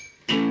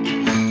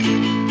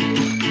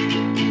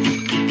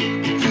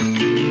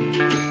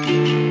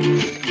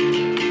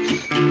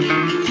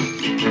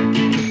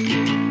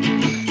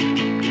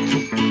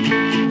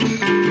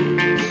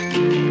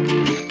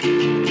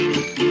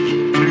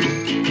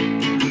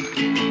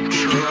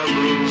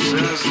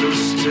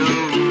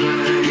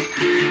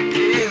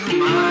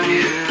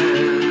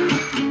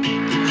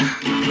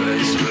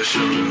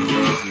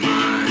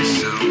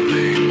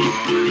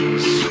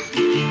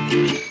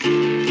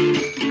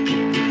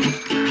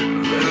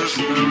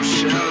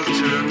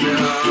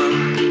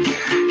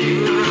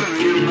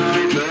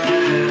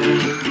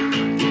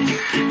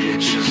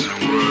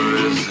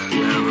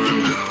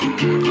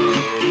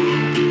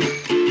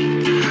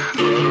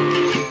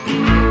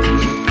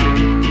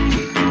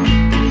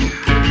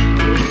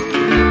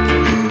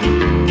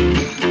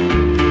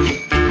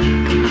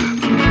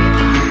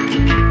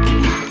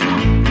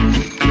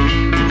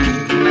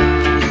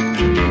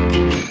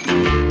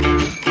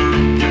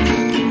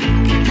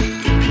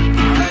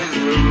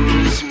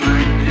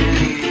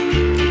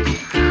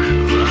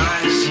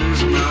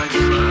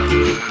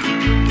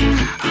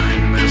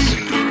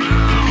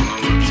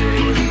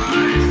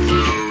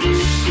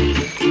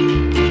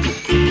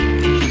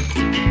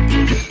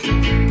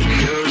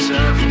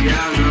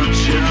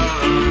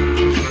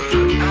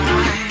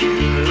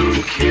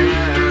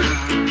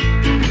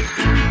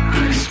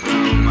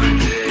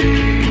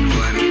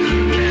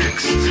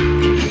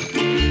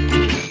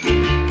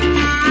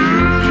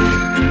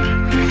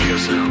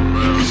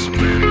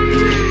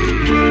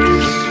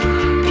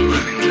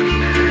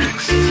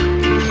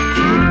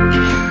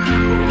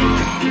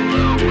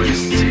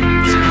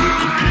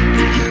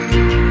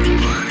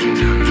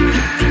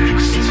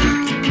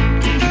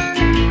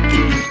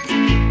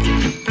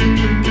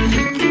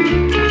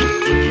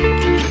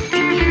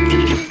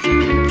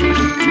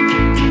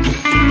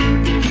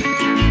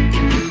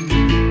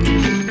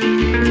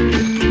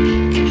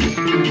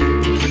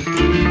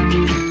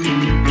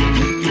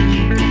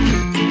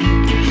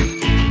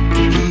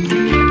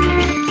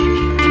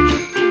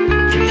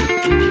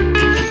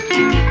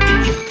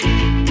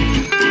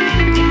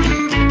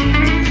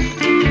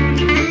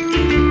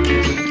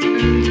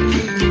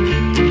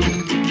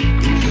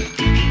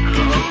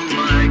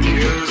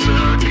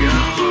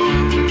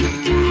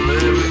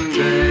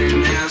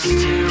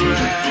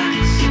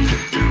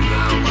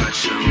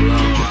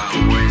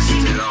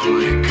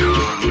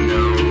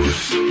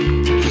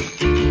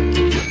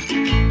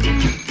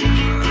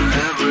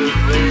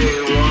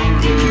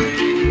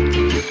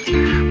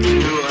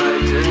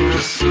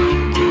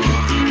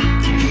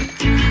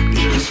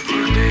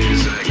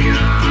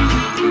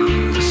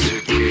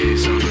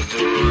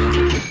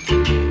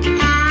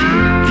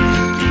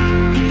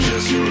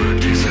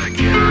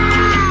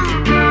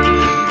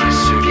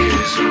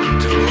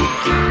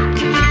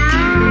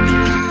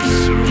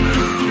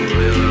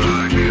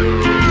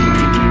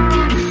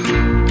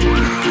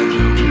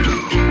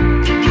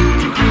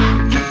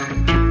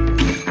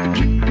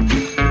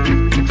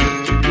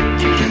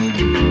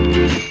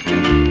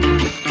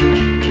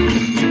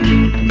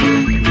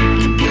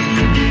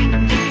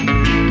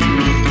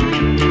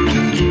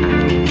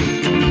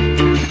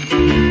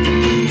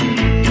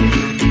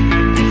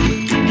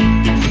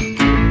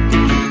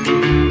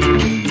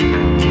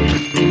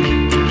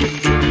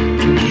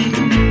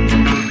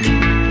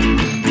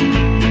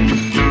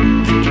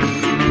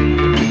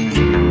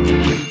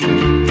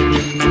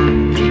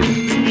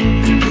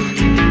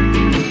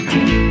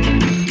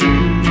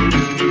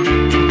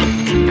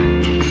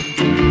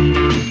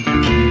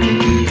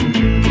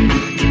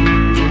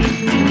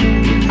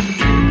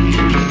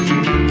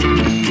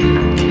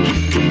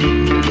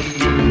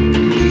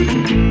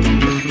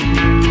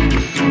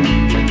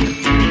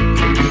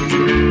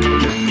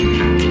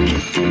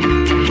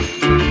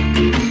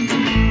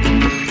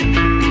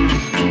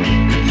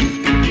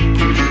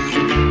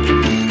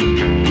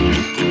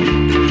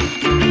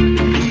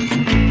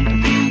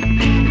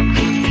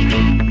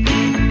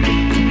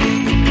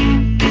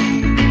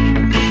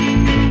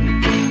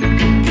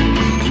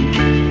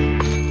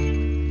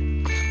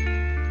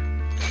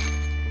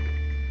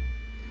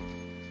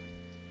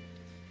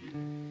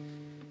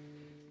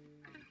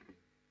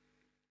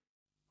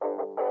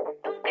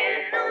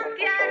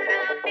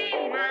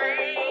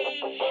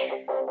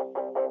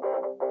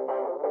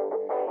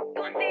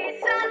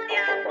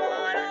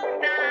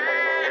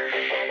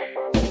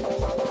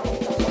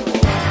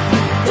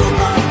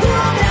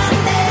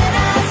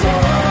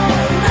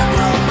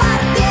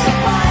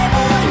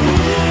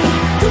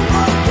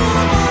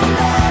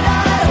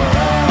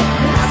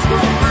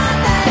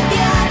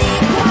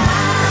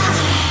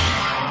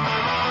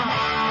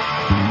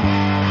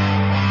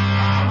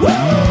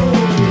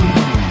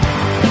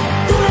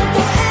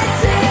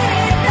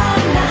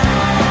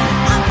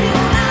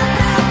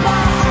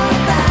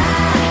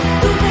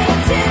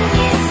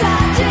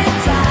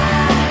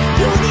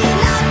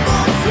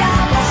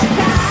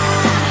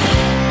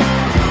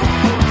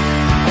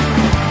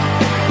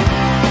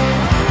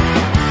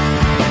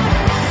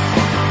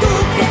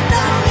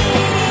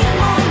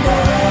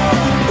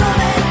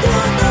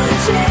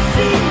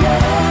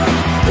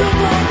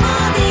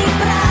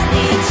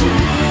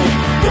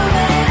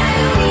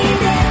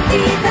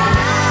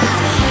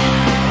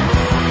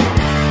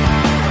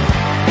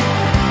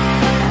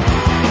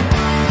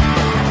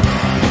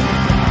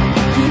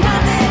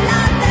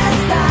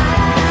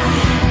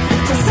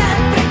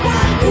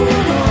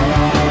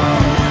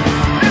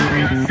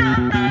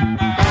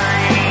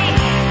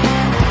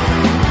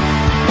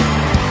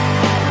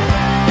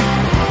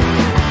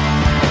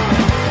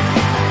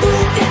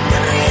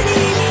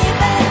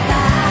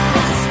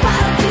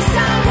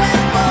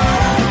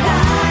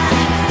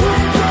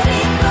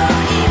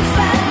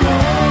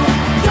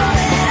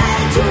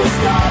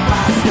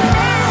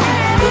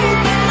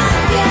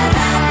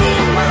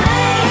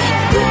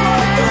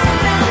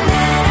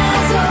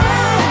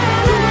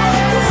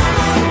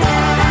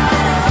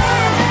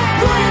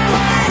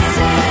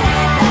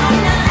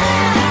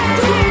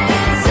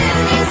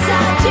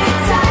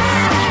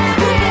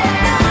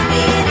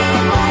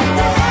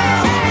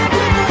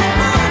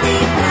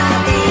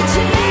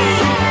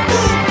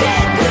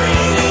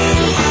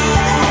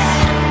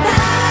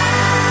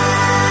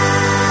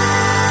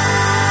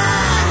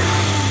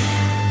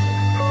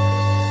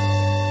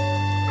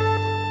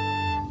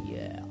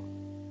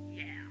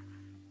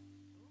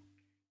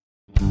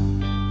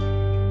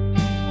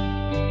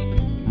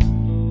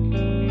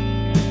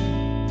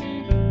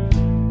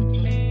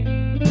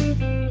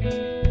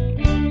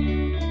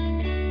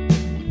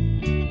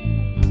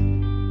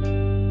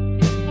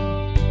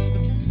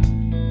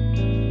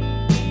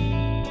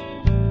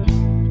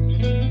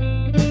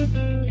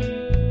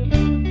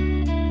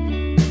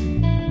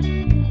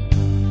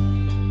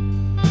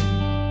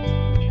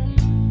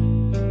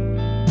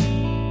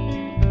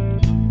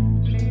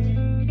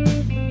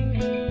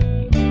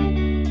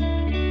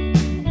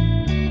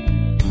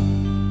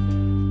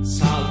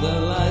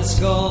 Satellites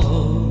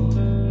go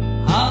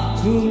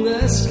up to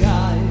the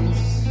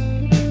skies.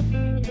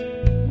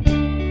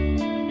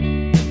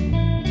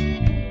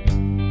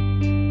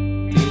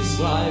 It's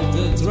like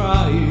the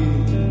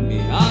drive me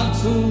up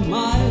to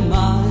my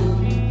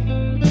mind.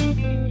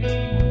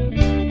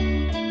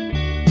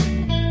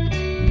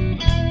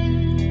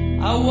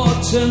 I'm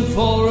watching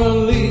for a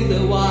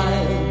little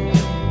while.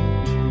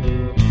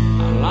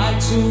 I like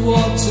to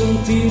watch some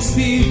Teens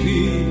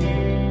TV.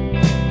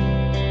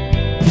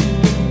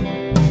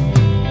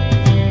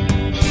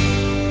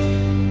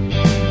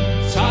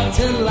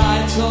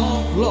 Satellites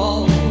of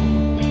love,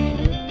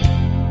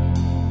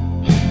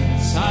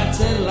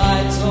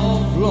 satellites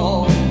of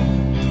love,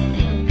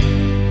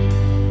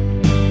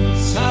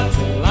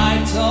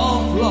 satellites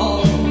of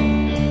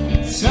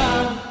love,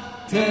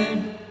 satellites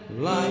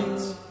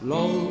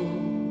love.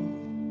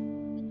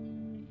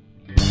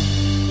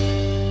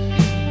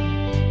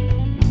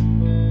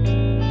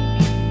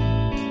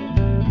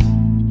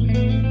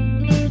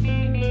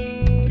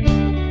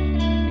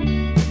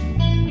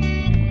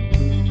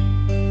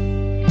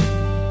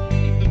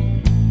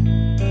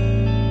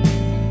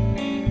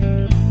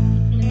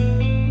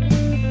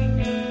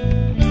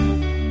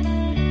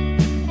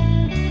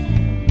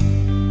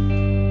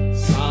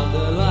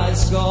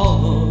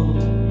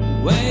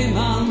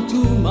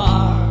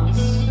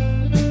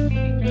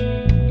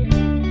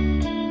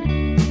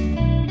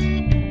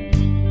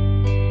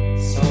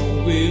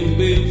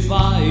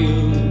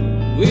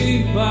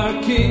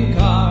 Parking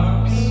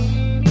cars.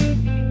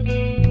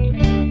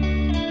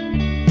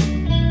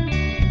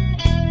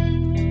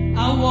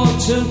 I'm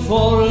watching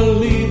for a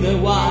little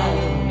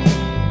while.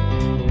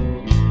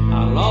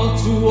 I love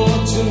to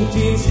watch some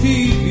Teens TV.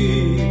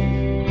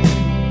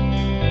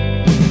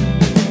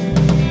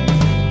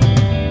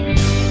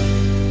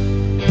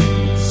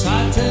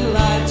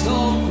 Satellites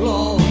of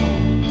love,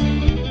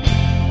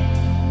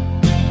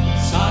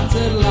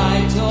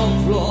 satellites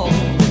of love.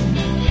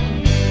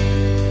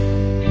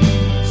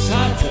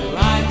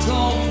 Satellites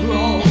of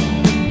love,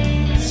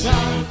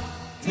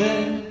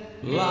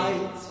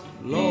 satellites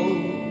low.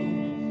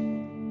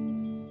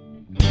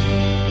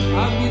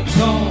 I've been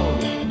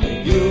told that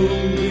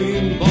you've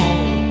been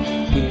born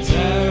with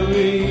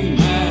Terry,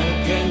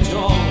 Mac and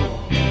John.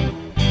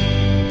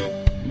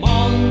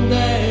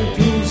 Monday,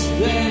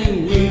 Tuesday,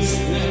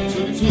 Wednesday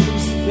to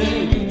Tuesday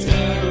with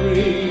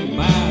Terry,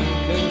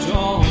 Mac and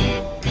John.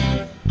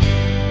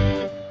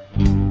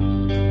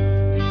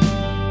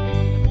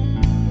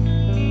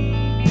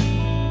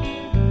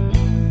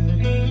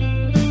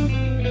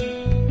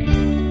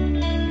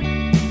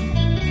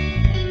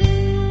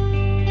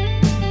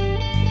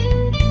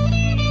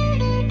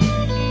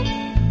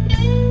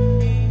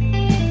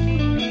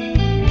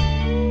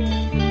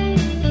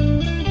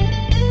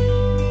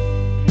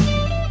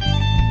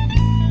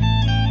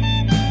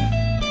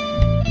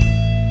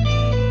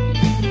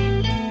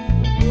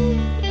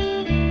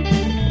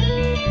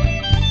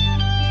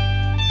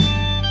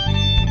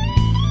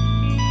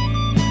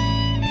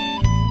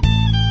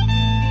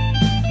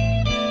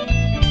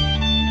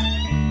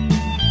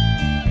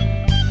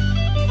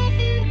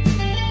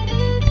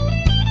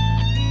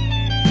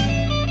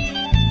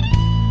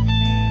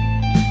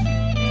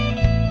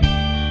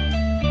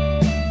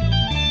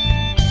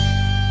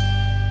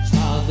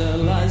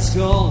 Satellites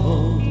go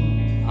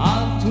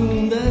up to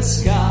the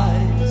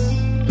skies.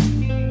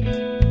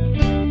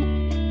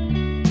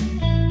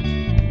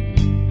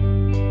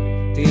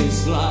 Things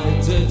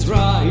like the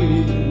drive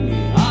me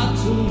up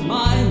to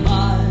my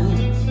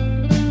mind.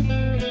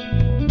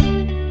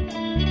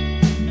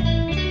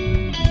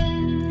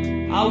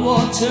 I'm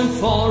watching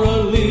for a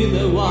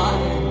little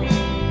while.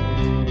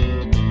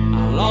 I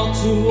love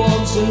to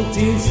watch some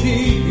Teens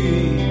TV.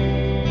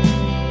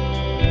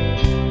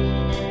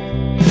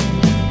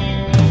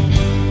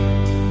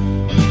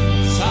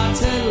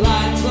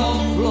 Satellites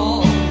of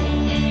love,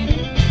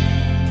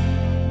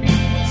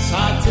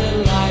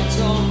 satellites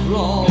of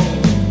love,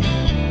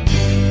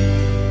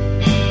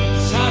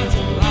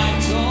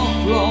 satellites of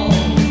love,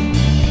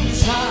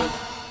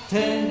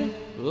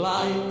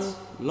 satellites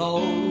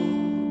love,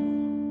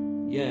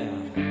 yeah.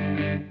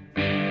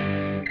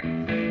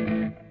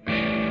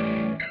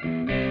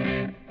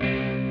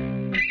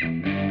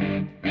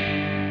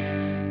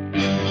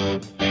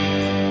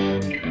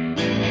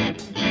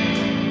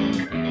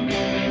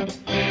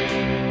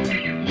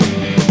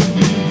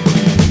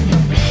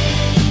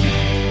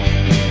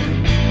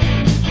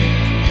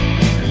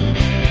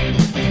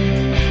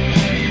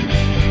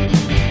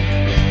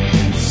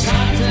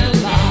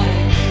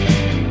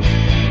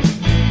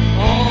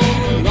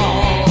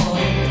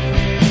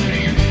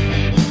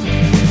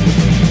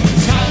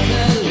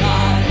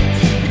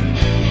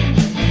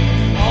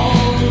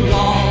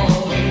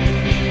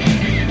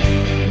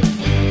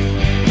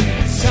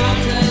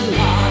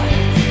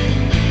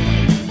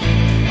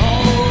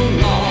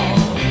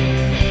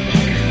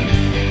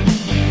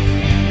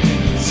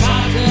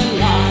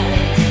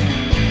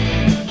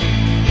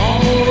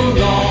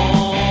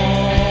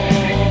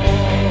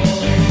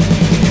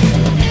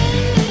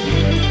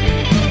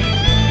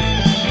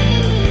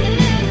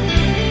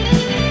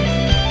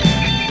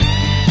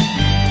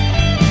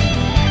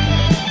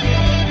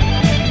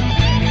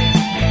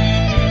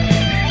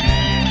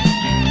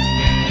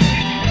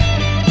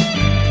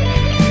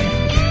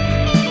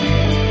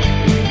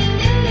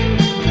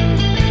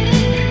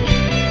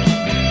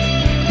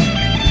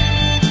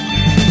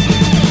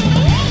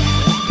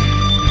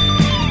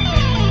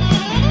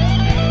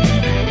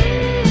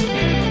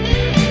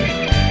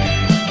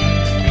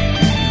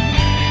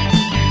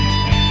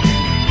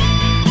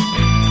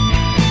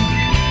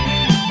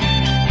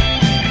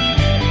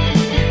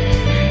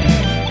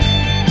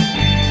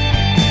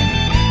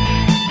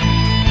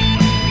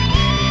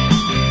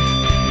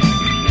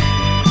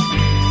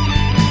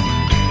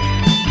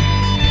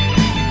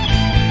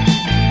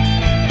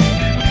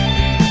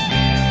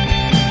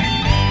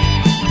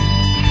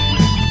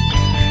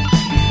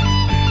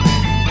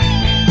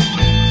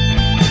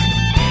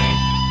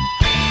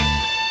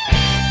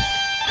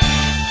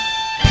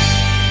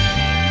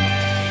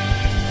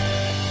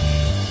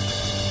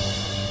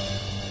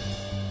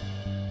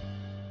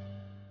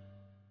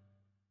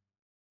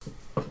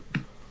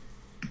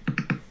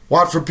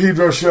 Watt from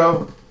Pedro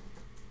Show.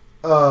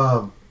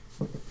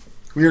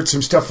 We heard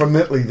some stuff from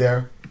Italy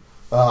there.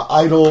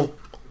 Idol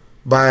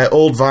by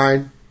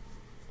Oldvine.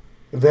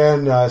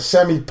 Then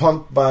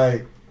Samypunk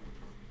by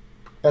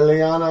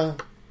Ilenia.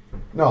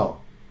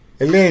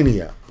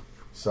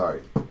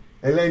 Sorry.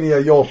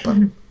 Ilenia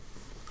Yopa.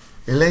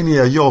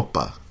 Ilenia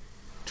Yopa.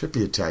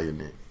 Trippy Italian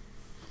name.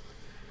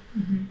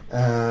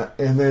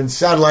 And then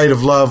Satellite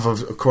of Love,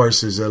 of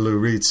course, is a Lou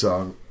Reed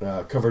song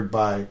covered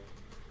by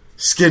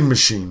Skin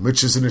Machine,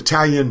 which is an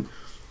Italian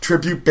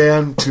tribute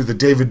band to the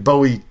David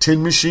Bowie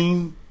Tin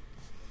Machine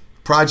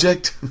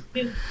project.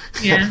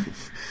 Yeah.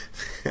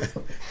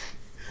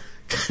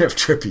 Kind of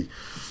trippy.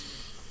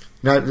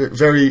 Not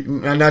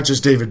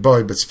just David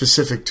Bowie, but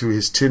specific to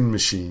his Tin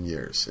Machine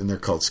years, and they're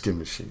called Skin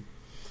Machine.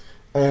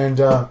 And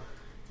I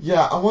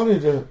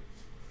wanted to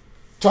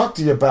talk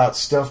to you about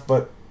stuff,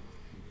 but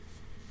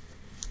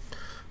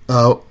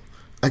I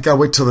gotta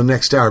wait till the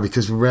next hour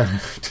because we ran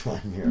out of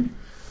time here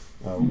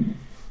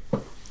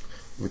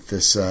with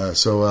this.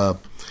 So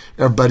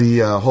everybody,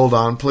 hold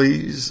on,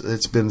 please.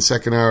 It's been the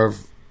second hour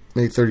of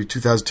May 30,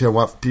 2010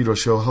 Watt from Pedro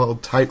Show.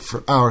 Hold tight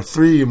for hour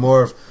 3 and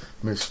more of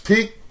Miss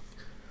Peak,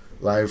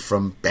 live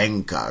from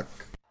Bangkok.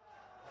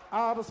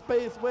 Outer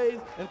Spaceways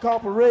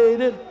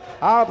Incorporated,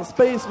 Outer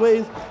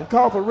Spaceways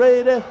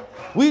Incorporated.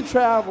 We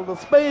travel the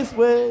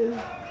spaceways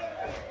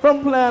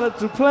from planet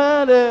to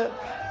planet.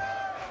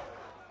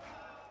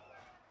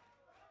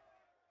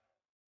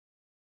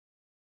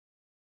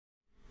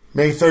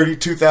 May 30,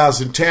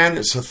 2010.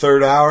 It's the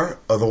third hour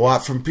of the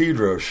Watt from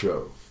Pedro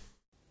Show.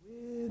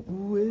 With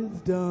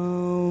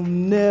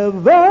wisdom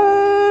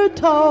never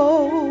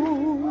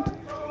told,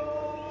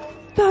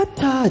 the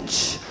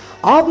touch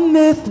of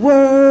myth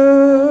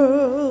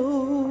world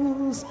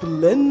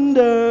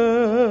splendor,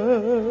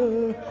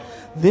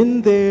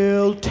 then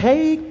they'll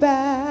take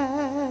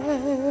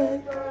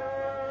back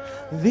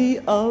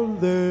the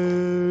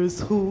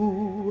others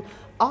who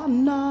are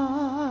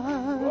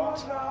not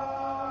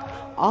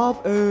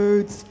of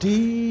earth's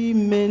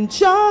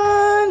dimensions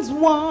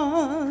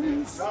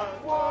once,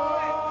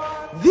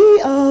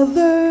 the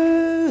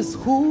others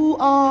who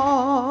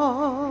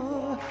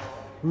are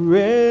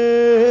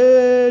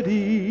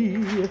ready.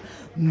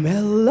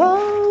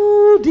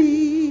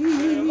 Melody,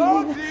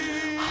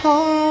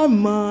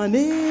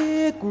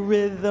 harmonic,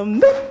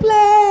 rhythmic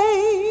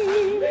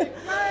play,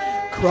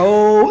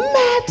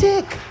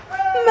 chromatic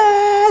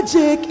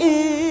magic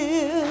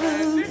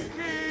is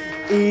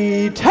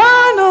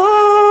eternal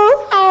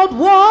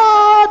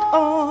outward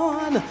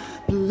on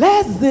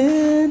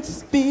pleasant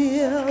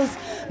spills.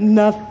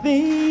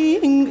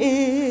 Nothing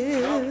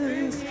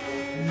is,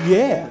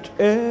 yet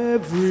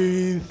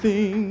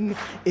everything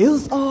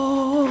is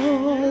all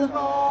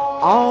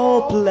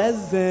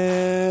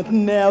pleasant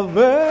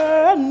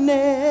neverness,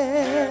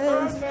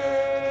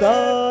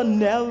 the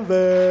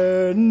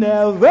never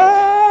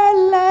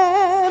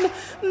land,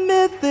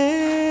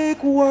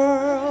 mythic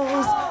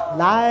worlds,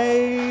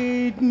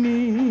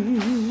 lightning,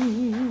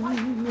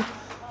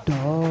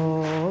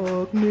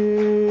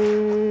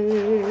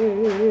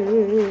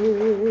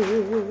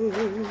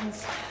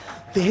 darkness.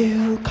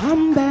 They'll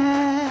come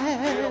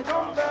back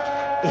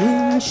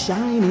in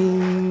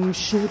shining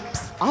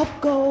ships of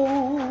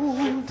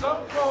gold,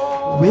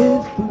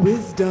 with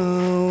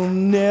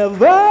wisdom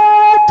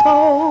never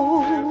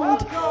told,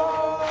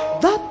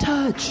 the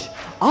touch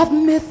of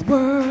myth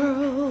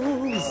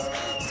world's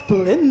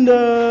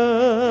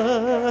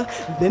splendor.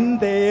 Then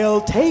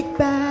they'll take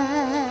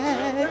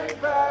back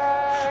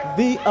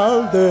the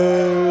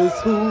others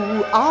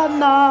who are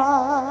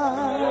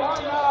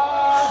not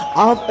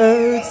of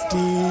earth's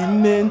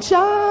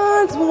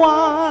dimensions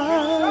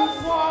once,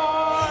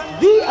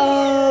 the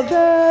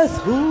others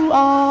who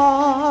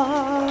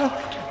are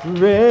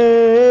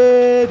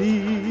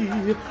ready.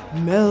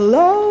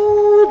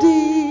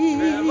 Melody,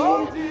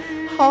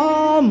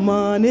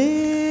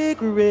 harmonic,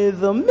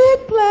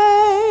 rhythmic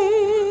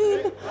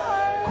plane,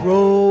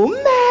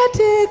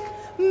 chromatic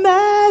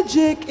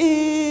magic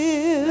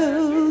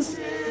is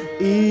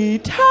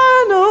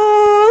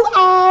eternal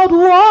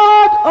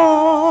outward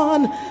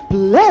on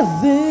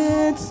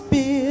pleasant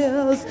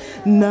spills.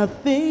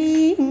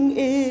 Nothing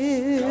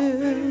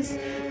is,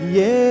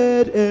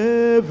 yet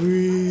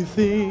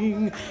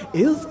everything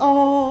is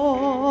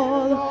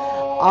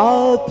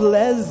all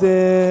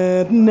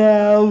pleasant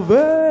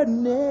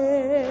neverness,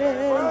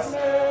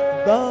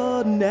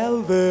 the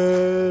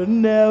never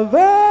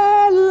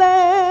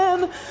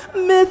land,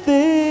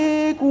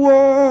 mythic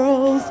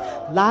worlds,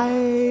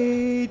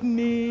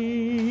 lightning,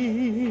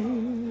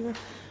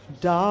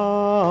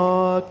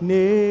 darkness.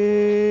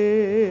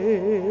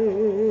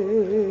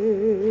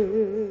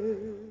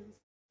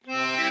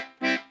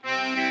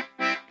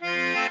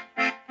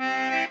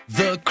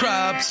 The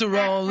crops are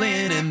all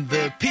in and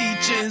the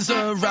peaches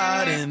are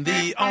rotting,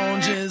 the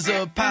oranges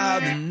are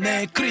piled and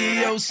they're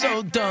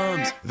creosote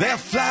dumbs. They're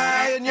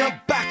flying you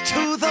back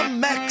to the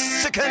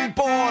Mexican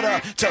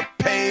border to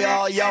pay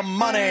all your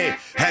money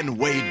and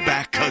wait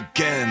back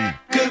again.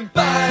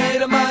 Goodbye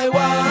to my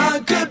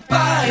wife,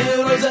 goodbye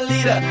Rosa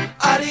Rosalita.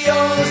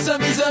 Adios,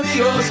 mis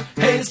amigos,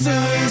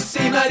 Jesus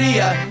y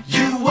Maria.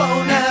 You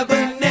won't have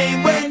a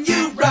name when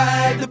you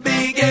ride the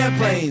big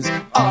airplanes.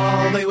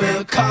 All they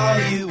will call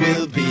you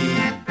will be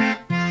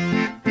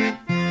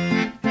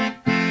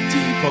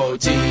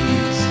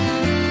deportees.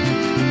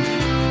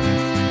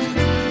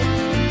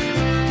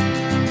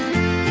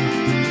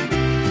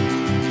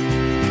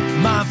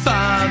 My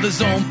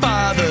father's own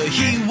father,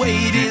 he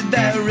waded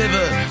that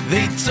river.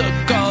 They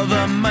took all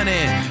the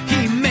money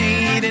he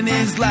made in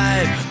his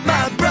life.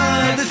 My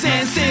brothers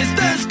and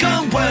sisters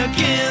come work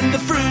in the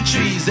fruit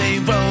trees. They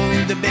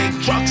rode the big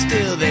trucks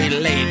till they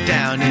laid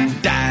down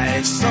and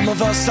died. Some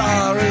of us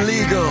are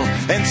illegal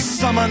and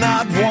some are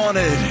not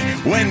wanted.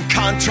 When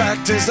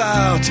contract is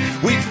out,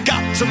 we've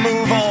got to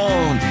move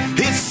on.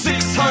 It's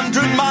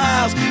 600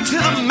 miles to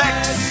the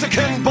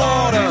Mexican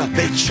border.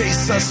 They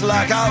chase us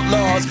like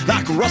outlaws,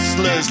 like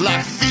rustlers,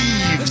 like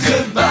thieves.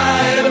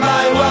 Goodbye to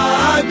my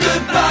wife,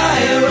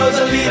 goodbye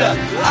Rosalita.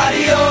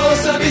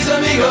 Adios, mis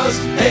amigos,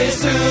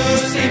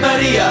 Jesus y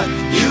Maria.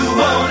 You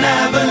won't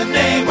have a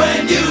name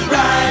when you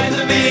ride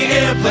the big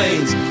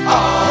airplanes.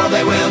 All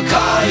they will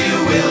call you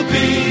will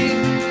be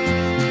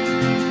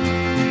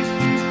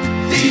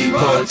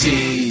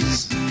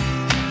deportees.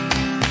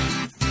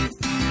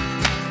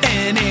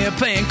 An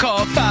airplane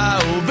called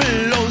fire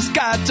over Los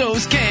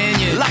Gatos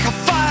Canyon. Like a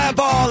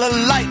fireball of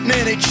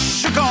lightning, it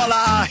shook all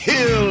our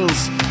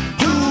hills.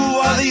 Who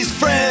are these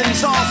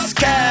friends all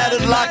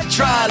scattered like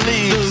dry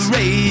leaves? The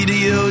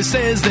radio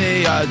says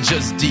they are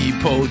just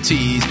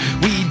deportees.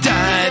 We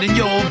died in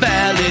your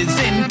valleys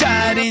and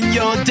died in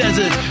your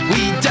deserts.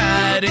 We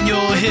died in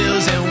your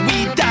hills and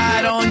we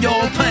died on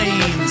your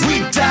plains. We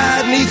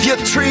died neath your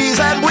trees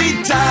and we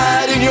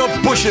died in your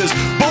bushes.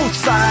 Both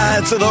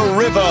sides of the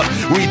river,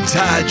 we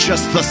died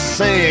just the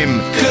same.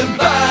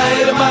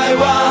 Goodbye to my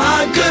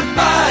wife,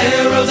 goodbye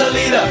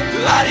Rosalita.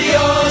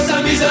 Adios,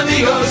 mis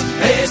amigos,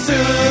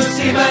 Jesus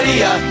y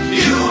Maria.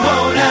 You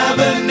won't have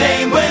a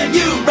name when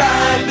you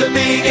ride the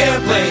big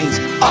airplanes.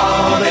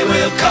 All they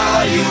will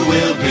call you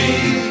will be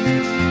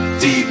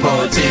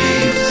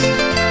deportees.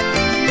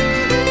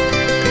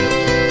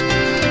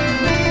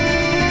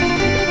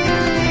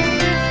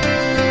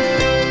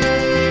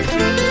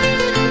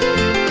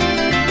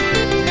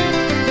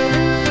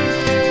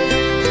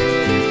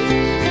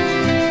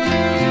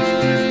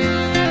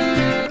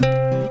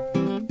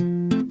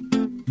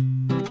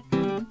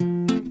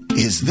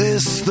 Is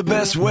this the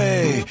best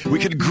way we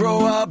could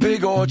grow our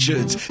big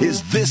orchards?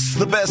 Is this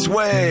the best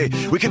way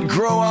we could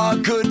grow our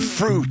good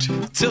fruit?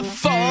 To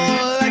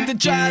fall like the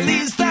dry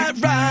leaves that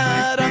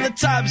ride on the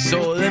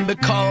topsoil and be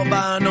called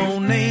by no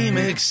name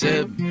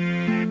except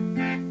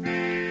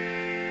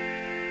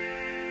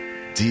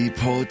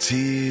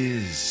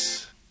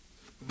deportees.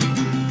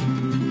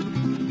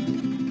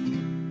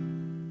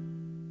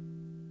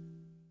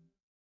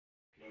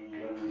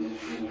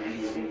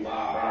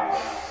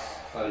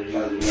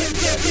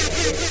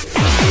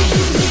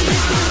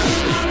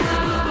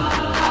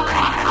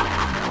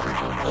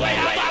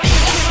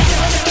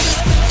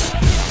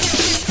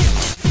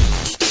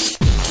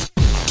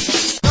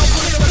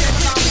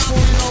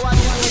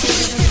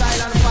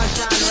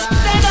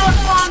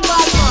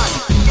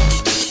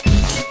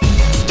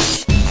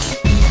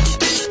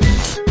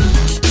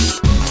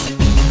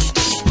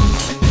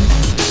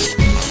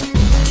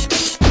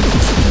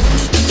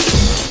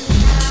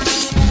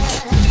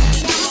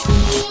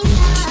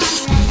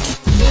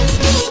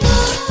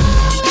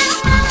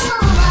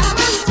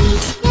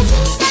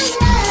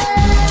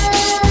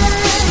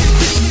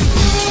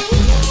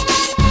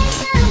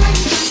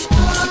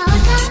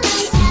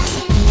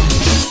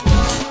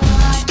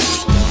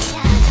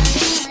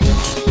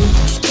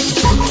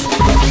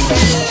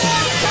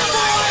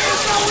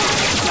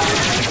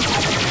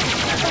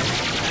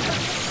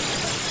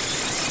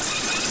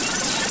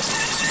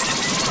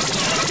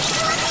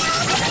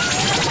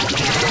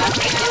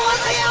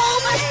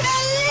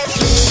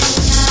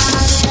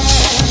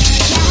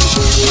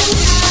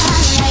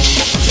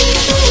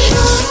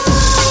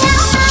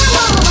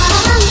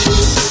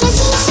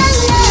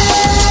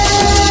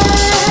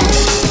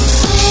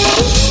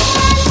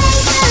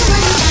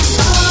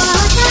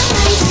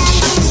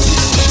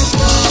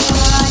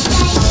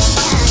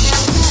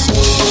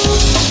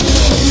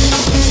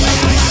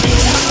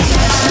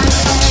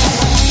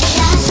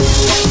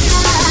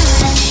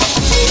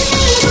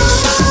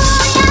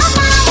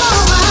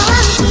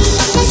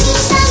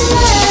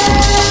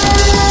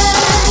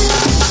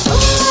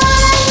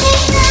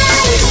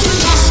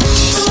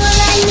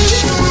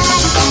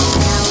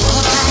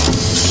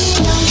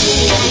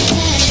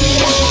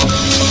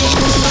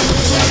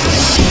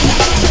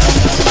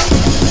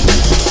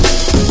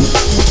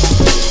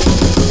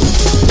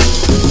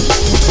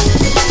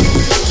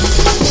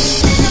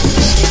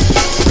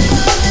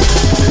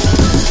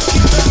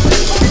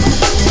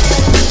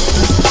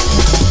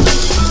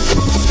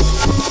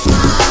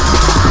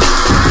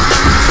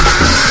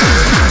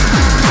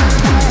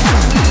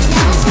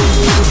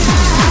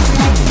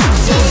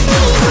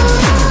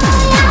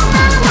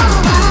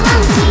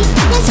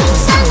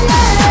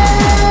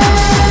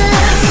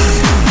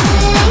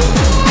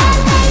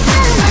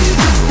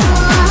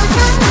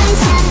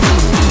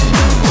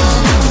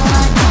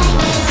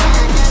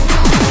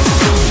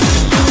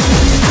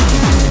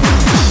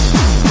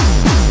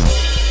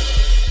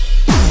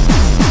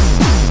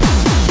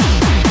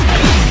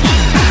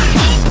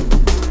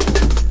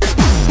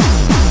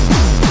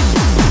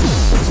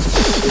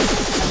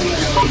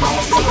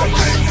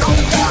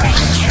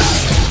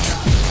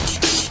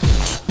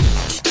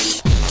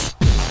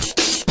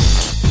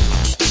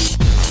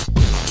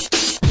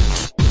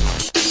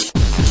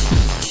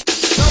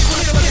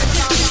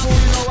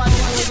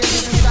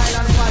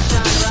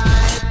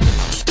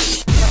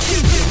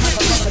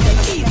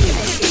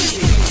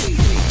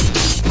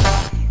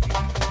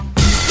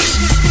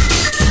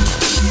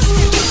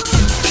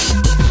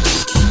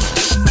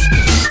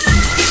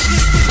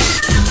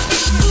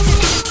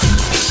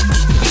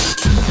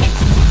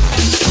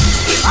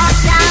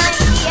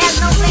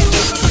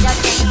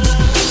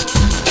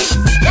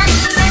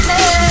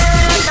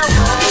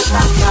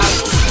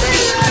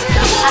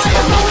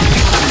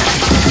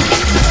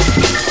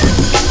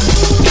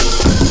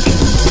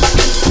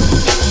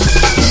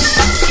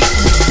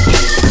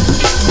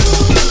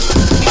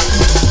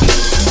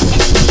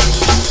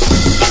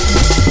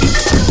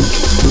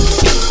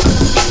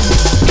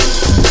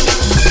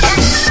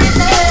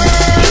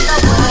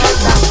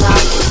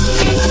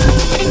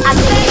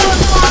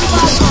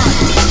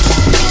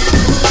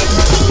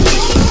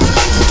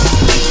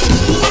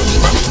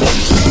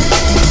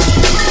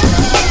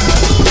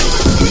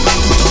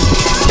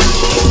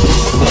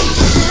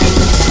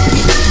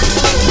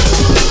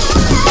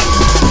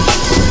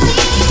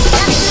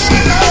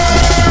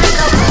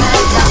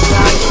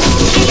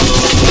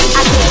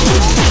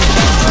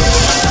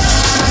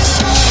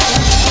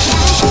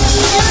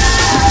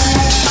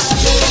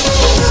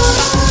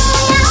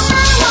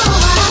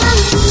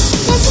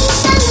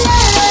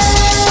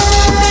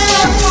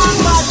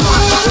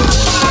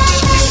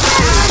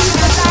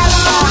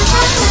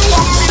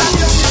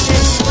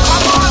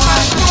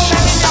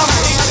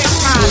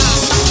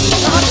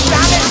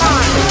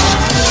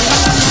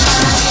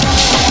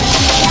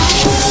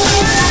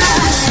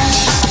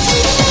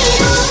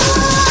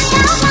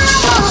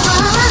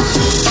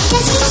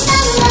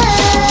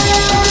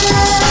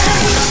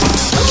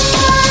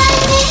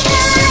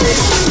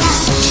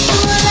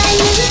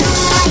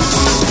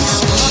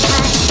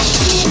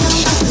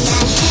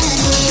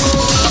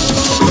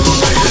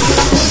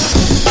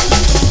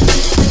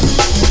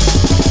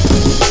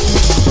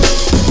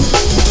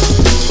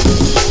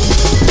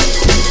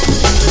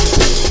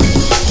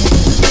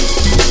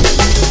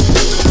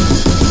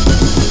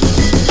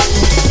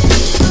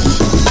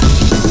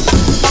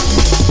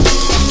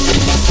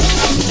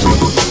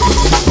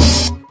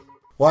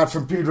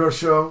 from Pedro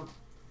Show.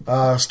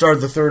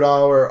 Started the third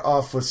hour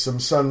off with some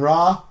Sun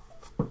Ra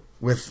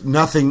with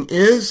Nothing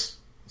Is.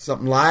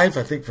 Something live,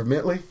 I think, from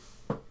Italy.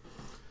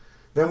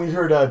 Then we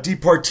heard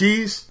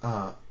Deportees,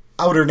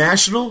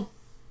 Outernational.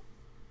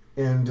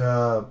 And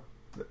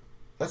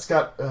that's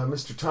got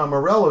Mr. Tom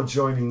Morello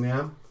joining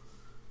them.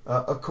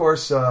 Of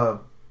course,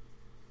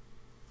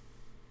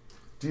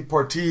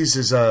 Deportees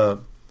is a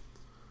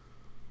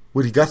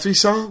Woody Guthrie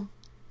song.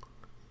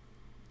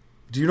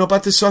 Do you know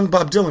about this song?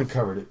 Bob Dylan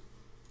covered it.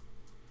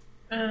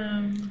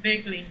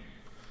 Vaguely.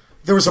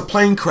 There was a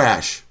plane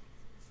crash,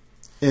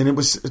 and it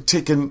was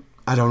taking,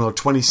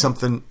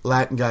 20-something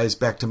Latin guys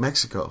back to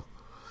Mexico.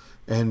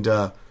 And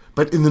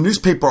but in the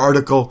newspaper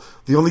article,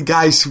 the only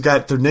guys who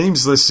got their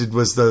names listed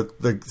was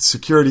the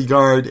security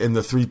guard and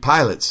the 3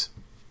 pilots,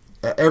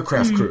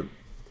 aircraft crew.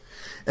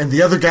 And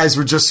the other guys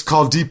were just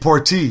called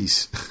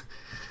deportees.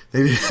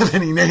 They didn't have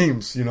any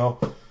names,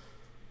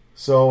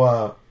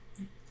 So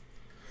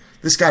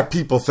this got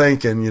people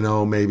thinking,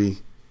 maybe,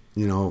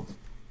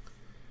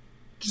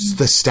 just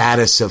the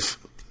status of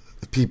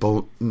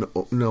people,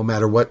 no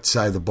matter what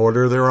side of the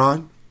border they're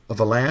on, of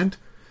a land.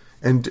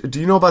 And do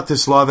you know about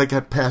this law that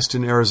got passed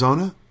in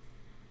Arizona?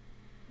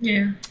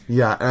 Yeah.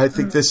 Yeah, and I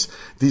think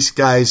these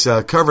guys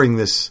covering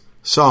this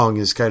song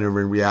is kind of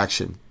a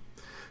reaction.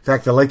 In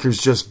fact, the Lakers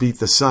just beat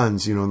the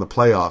Suns, in the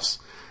playoffs.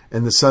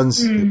 And the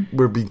Suns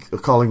were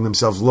calling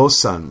themselves Los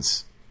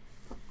Suns.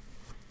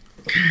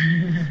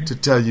 To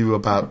tell you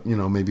about,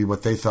 maybe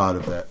what they thought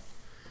of that.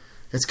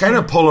 It's kind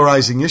of a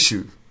polarizing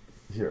issue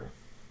here.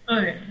 Oh,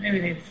 yeah. I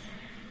mean, it's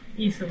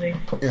easily.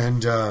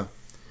 And,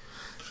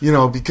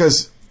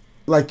 because,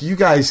 like, you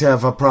guys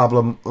have a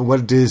problem what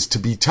it is to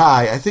be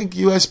Thai. I think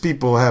U.S.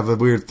 people have a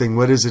weird thing.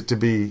 What is it to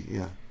be,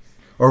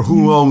 or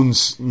who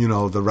owns,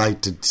 the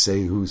right to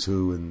say who's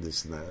who and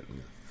this and that.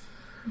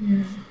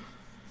 Yeah.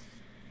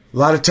 A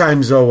lot of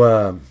times,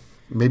 though,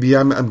 maybe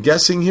I'm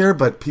guessing here,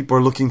 but people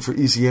are looking for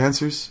easy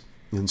answers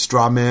and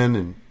straw men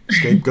and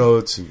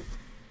scapegoats. And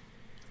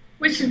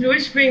Which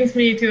brings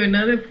me to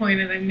another point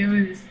that I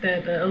noticed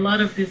that a lot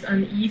of this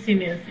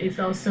uneasiness is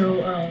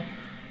also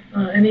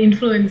an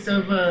influence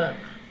of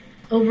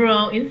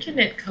overall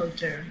internet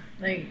culture.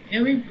 Like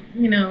we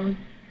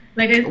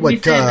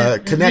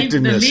said,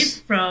 connectedness. The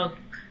leapfrog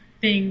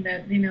thing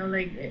that the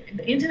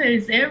internet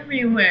is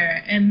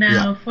everywhere, and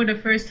now for the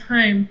first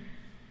time,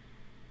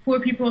 poor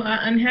people are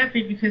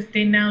unhappy because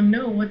they now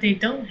know what they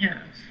don't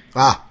have.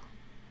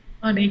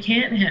 Or they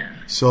can't have.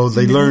 So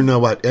they learn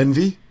what,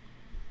 envy?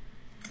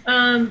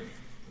 Or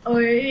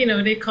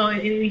they call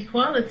it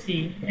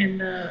inequality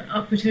and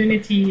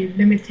opportunity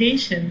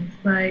limitation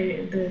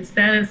by the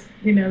status,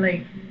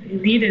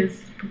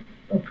 elitist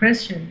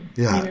oppression.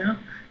 Yeah.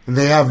 And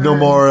they have no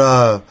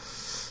more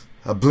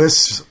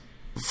bliss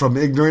from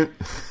ignorant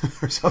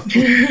or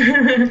something.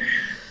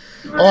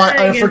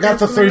 I forgot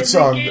the third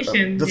song.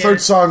 The third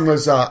song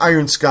was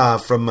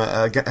Ironska from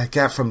a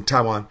cat from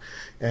Taiwan,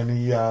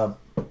 and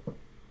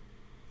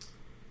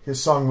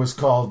his song was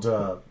called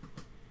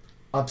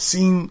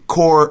Obscene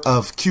Core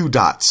of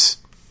Qdots.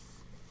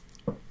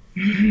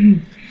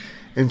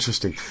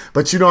 Interesting.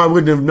 But I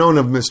wouldn't have known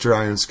of Mr.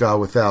 Ironska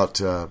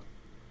without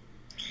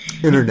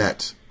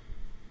internet.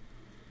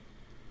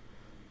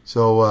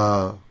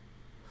 So,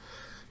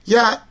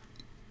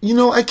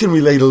 I can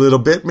relate a little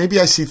bit. Maybe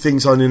I see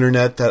things on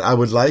internet that I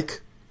would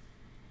like.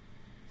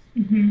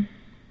 Mm-hmm.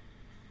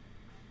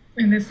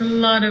 And there's a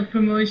lot of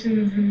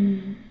promotions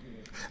and...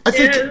 I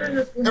think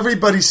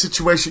everybody's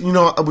situation, we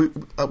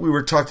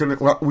were talking,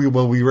 we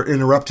were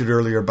interrupted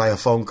earlier by a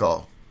phone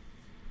call.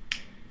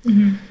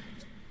 Mm-hmm.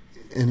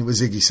 And it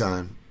was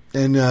Iggy-san.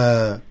 And,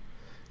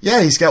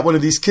 he's got one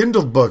of these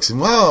Kindle books. And,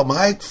 wow,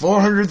 Mike,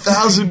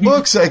 400,000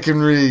 books I can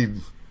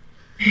read.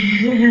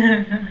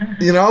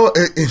 He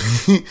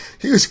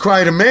was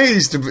quite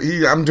amazed.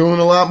 I'm doing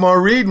a lot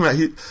more reading.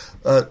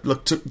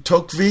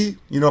 Tocqueville,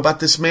 about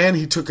this man?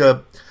 He took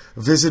a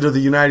visit of the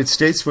United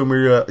States when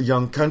we were a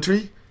young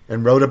country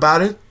and wrote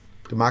about it.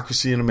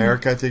 Democracy in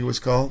America, I think it was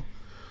called.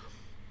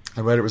 I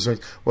read it. Was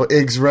well,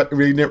 Ig's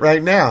reading it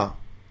right now,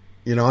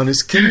 on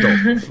his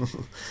Kindle.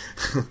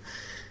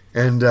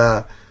 And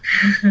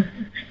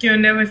you'll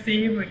never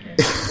see him again.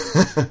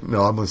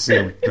 No, I'm going to see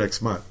him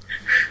next month.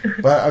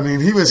 But I mean,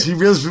 he was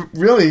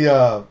really.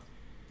 I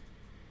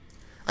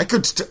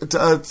could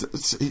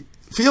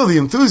feel the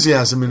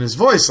enthusiasm in his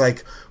voice.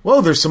 Like, whoa,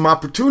 there's some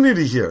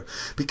opportunity here.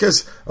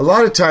 Because a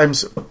lot of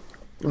times,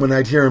 when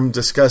I'd hear him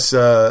discuss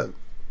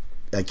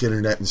like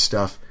internet and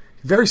stuff,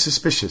 very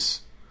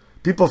suspicious.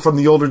 People from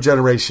the older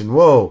generation.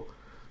 Whoa,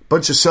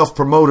 bunch of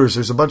self-promoters.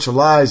 There's a bunch of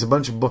lies. A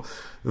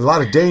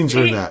lot of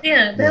danger in that.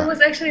 Yeah, that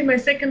was actually my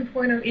second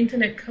point of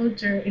internet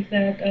culture. Is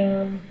that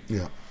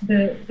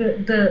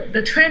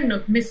the trend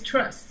of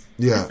mistrust.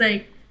 Yeah. It's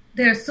like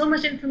there's so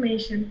much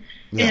information,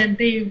 and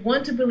they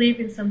want to believe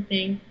in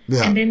something,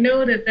 Yeah. and they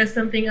know that there's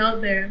something out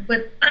there,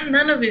 but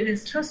none of it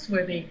is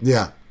trustworthy.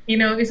 Yeah.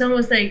 It's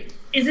almost like,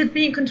 is it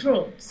being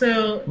controlled?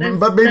 So,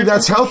 but maybe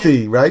that's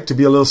healthy, right? To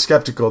be a little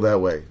skeptical that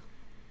way.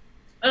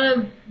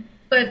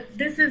 But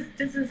this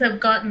is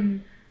have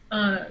gotten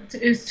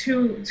is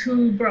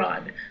too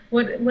broad.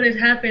 What had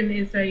happened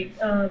is like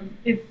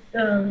it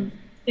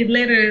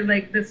later,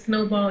 like the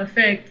snowball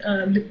effect,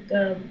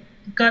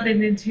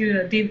 gotten into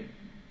a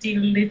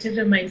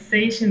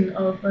delegitimization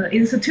of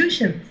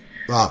institutions.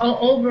 Wow.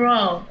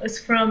 Overall, it's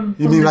from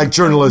You mean like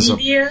journalism?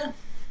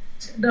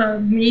 The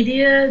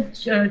media,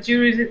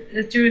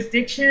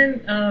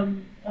 jurisdiction,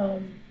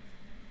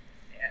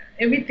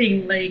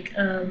 everything, like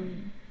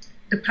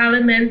the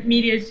parliament,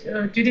 media,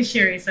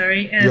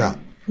 judiciary, and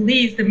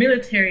police, the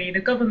military, the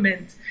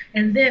government,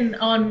 and then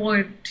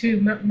onward to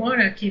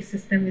monarchy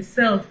system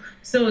itself.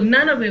 So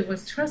none of it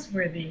was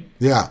trustworthy.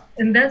 Yeah.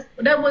 And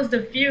that was the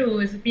view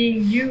is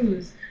being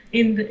used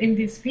in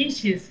these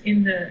speeches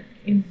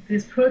in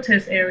these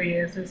protest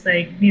areas. It's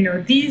like, you know,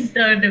 these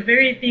are the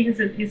very things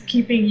that is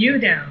keeping you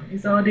down,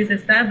 is all these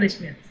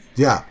establishments.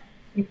 Yeah.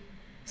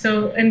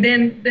 So and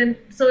then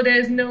so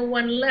there's no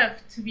one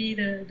left to be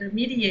the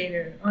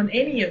mediator on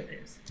any of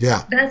this.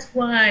 Yeah. That's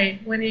why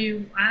when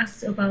you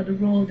asked about the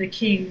role of the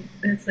king,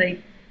 that's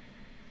like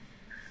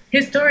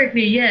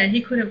historically,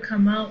 he could have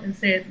come out and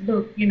said,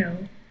 look, you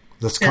know,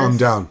 let's calm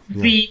down.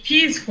 Be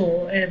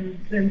peaceful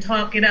and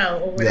talk it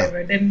out or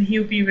whatever. Yeah. Then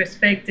he'll be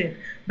respected.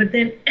 But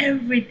then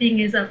everything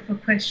is up for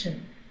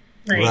question.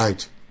 Like,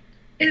 right.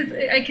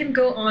 I can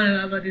go on and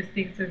on about these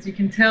things, as you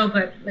can tell,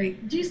 but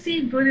like, do you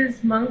see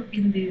Buddhist monk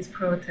in these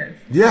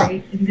protests? Yeah.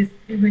 Right? In these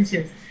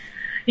images.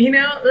 You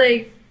know,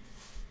 like,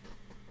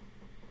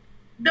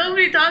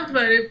 nobody talks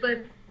about it,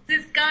 but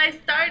this guy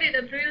started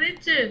a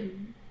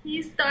religion.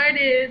 He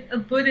started a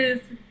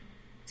Buddhist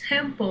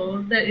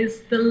temple that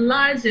is the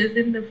largest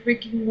in the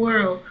freaking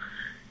world,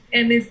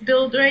 and it's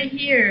built right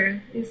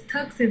here. It's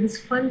Thaksin's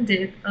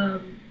funded.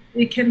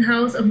 It can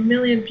house 1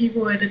 million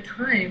people at a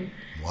time.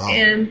 Wow.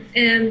 And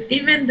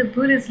even the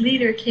Buddhist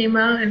leader came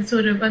out and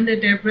sort of under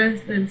their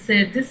breath and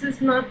said, this is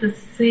not the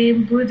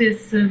same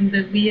Buddhism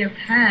that we have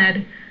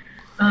had.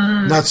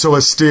 Not so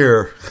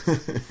austere.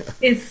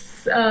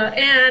 It's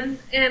and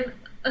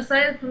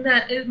aside from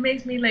that, it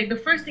makes me like, the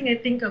first thing I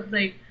think of,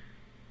 like,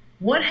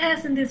 what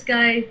hasn't this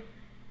guy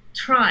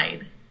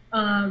tried?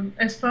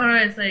 As far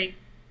as like,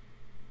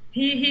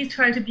 he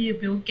tried to be a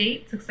Bill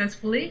Gates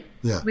successfully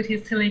with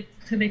his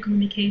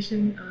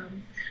telecommunication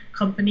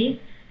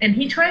company, and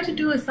he tried to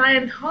do a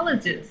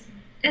Scientologist,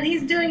 and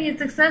he's doing it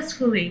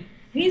successfully.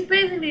 He's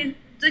basically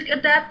like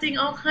adapting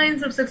all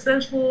kinds of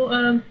successful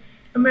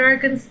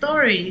American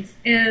stories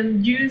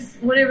and use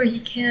whatever he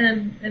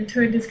can and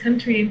turn this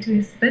country into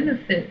his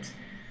benefit,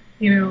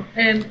 you know,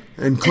 and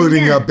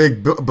including a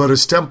big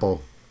Buddhist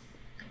temple.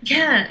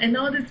 Yeah, and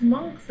all these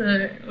monks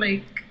are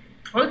like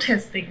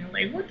protesting. I'm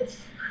like, what the?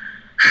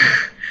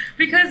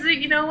 Because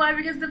you know why?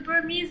 Because the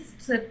Burmese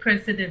set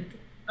precedent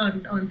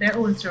on their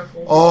own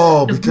struggle.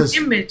 Oh, the because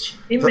image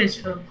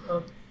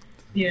of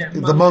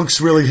the monks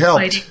really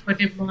helped fighting for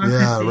democracy.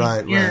 Yeah,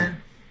 right.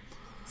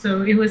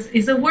 So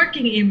it's a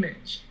working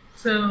image.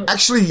 So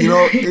actually, you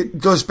know, it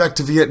goes back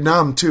to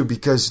Vietnam too,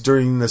 because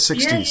during the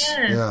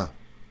 60s,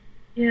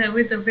 yeah,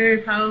 with a very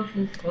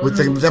powerful photo.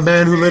 With the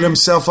man who lit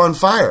himself on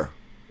fire.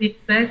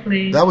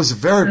 Exactly. That was a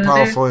very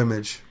powerful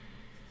image.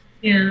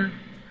 Yeah.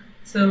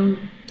 So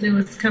there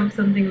was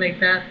something like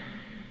that.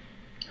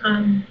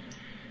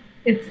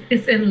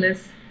 It's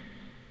endless.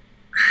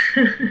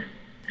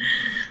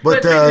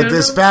 but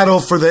this battle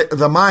for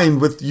the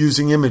mind with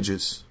using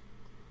images.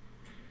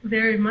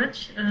 Very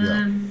much.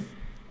 It's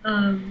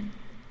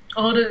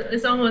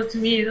almost, to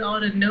me, all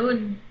the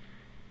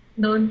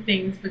known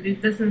things, but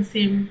it doesn't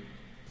seem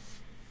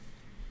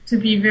to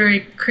be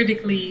very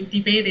critically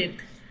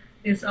debated.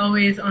 It's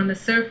always on the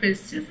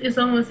surface. It's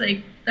almost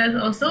like that's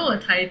also a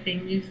Thai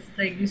thing. You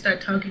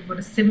start talking about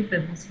the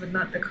symptoms, but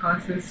not the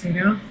causes. You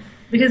know,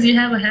 because you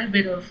have a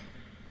habit of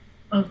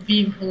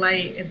being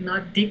polite and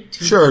not dig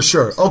too.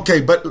 Sure. Okay,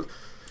 but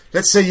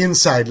let's say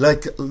inside,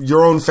 like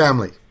your own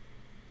family.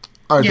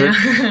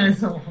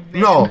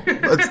 No,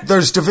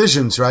 there's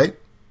divisions, right,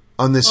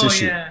 on this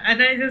issue. Yeah,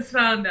 and I just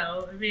found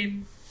out. I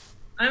mean,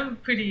 I'm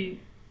pretty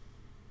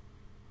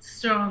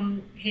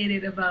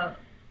strong-headed about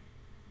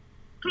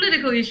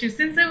political issues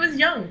since I was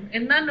young,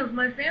 and none of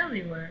my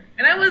family were.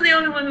 And I was the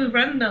only one who was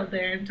running out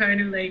there and trying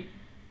to, like,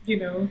 you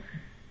know,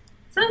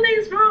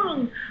 something's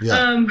wrong.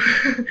 Yeah.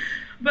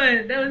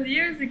 But that was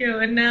years ago,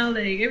 and now,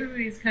 like,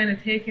 everybody's kind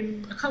of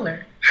taking a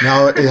color.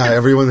 Now,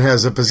 everyone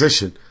has a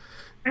position.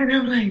 And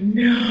I'm like,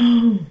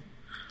 no,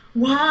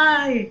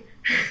 why?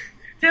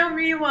 Tell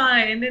me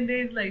why. And then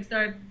they, like,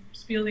 start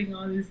spilling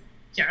all these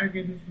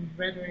jargons and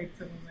rhetorics,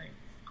 and I'm like,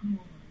 come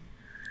on,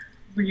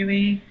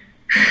 really?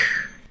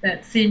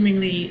 That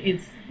seemingly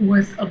it's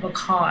worth of a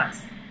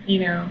cause,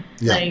 you know?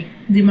 Yeah. Like,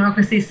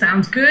 democracy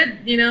sounds good,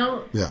 you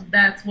know? Yeah.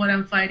 That's what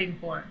I'm fighting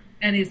for.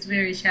 And it's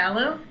very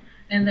shallow,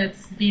 and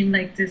that's been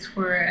like this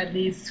for at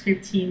least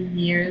 15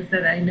 years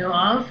that I know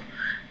of,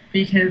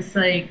 because,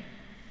 like,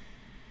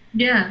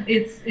 yeah,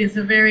 it's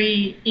a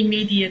very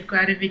immediate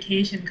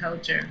gratification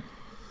culture.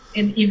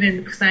 And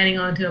even signing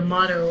on to a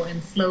motto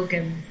and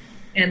slogans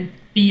and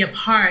be a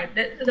part.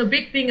 The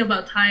big thing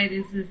about Thai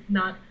is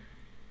not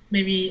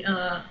maybe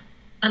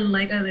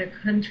unlike other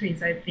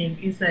countries, I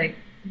think, is like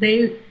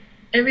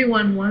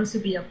everyone wants to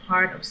be a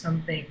part of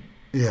something.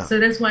 Yeah. So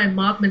that's why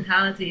mob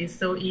mentality is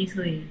so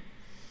easily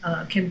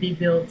can be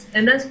built,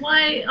 and that's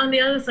why on the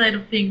other side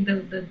of things,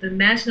 the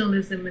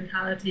nationalism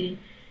mentality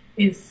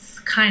is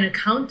kind of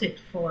counted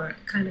for.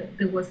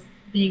 It was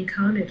being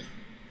counted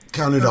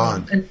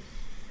on. And,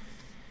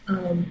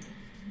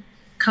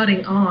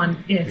 counting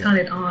on,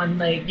 counted on.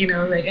 Like, you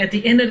know, like at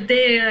the end of the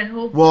day, I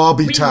hope we'll all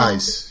be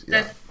ties.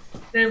 That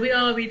we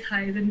all be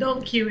ties and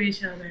don't kill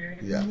each other.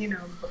 And, you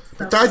know,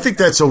 stuff I think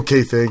that's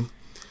okay thing,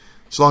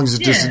 as long as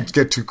it doesn't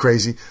get too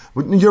crazy.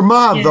 Your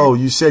mom, though,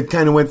 you said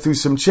kind of went through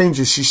some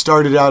changes. She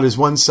started out as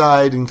one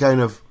side and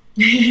kind of.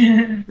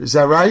 Is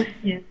that right?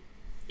 Yeah.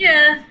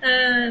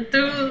 Yeah.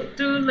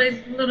 Through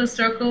like little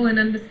struggle and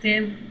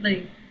understand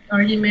like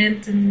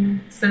argument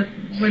and stuff.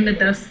 When the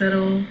dust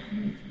settles,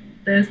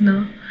 there's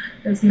no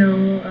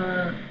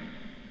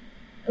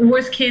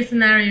worst case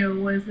scenario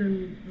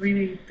wasn't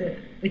really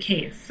the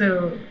case.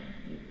 So,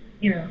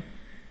 you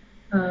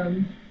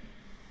know,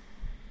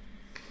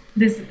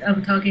 this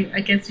I'm talking.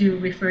 I guess you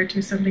refer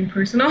to something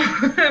personal.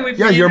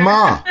 Your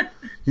ma.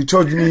 You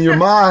told me your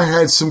ma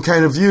had some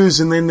kind of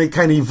views, and then they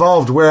kind of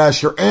evolved.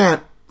 Whereas your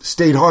aunt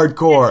stayed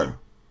hardcore.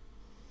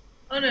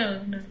 Oh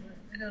no,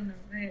 I don't know.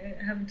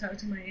 I haven't talked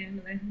to my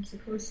aunt, and I'm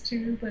supposed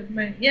to. But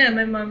my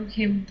mom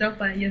dropped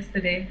by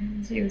yesterday.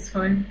 And she was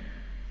fine.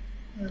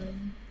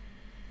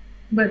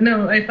 But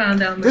no, I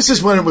found out. This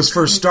is when it was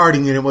first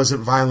starting, and it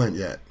wasn't violent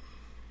yet.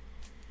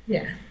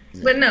 Yeah.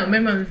 But no, my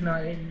mom is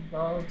not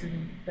involved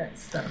in that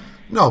stuff.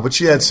 No, but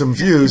she had some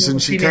views,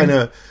 and she kind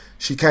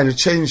of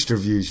changed her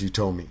views. You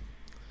told me.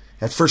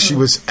 At first, she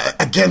was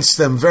against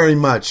them very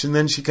much, and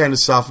then she kind of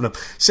softened up.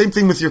 Same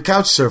thing with your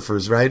couch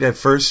surfers, right? At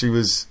first, she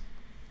was,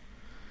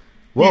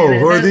 "Whoa,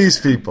 who are these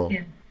people?"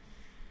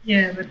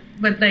 Yeah,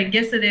 but like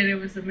yesterday, there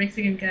was a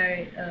Mexican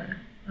guy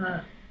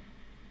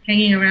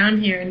hanging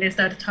around here, and they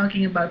started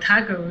talking about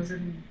tacos,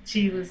 and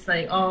she was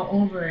like all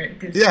over it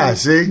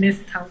because she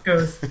missed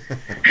tacos.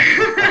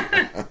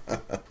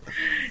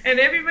 And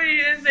everybody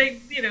is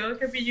like, you know,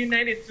 can be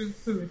united through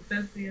food.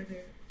 That's the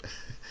other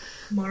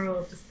moral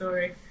of the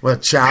story.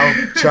 What,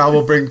 chow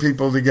will bring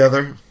people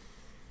together?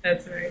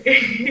 That's right.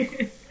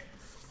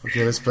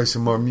 Okay, let's play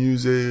some more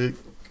music.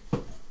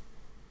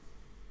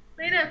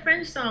 Play that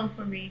French song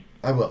for me.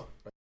 I will.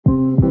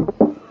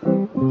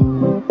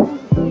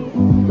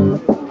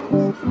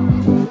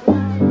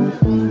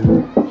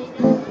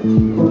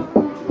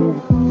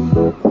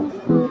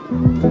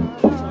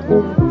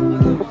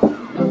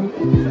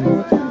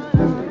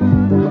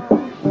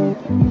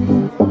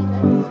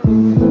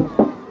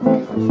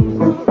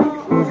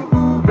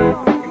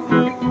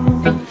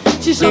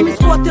 J'ai jamais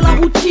squatté la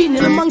routine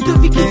et le manque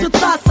de vie qui se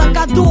tasse. Sac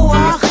à dos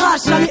à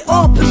arrache, allez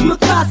hop, je me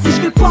casse et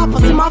je vais pas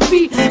passer ma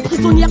vie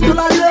prisonnière de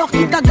la leur.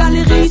 Quitte à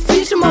galérer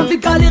ici, je m'en vais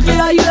galérer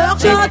ailleurs.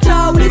 Ciao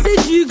ciao les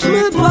éduques, je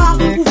me barre.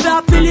 Vous pouvez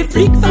appeler les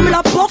flics, fermez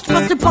la porte, je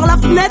passerai par la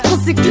fenêtre,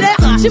 c'est clair.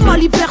 J'ai ma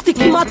liberté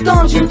qui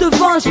m'attend juste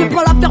devant, je vais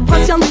pas la faire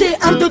patienter.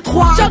 1, 2,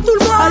 3, ciao tout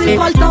le monde. Allez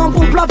pas le temps,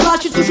 bon blabla,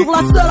 je suis toujours la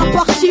seule à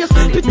partir.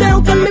 Putain,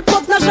 aucun de mes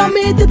potes n'a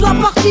jamais été de la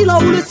partie. Là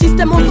où le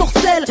système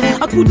ensorcelle,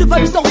 à coups de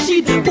vibes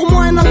sordides. Pour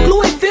moi un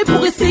enclos est fait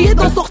pour essayer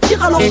d'en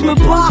sortir, alors je me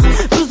barre.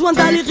 Besoin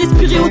d'aller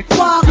respirer autre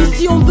part.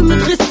 Ici on veut me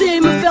dresser,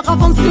 me faire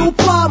avancer au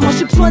pas. Moi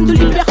j'ai besoin de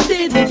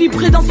liberté, de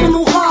vibrer dans son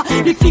aura.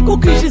 Les flics au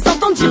cul, je les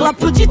entends dire la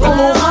petite on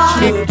aura.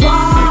 Je me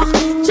barre,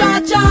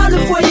 tcha tcha le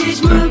foyer,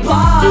 je me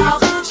barre.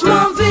 Je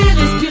m'en vais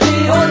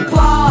respirer autre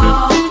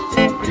part.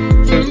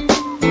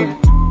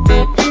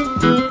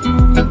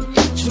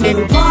 Je me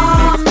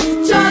barre,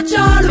 tcha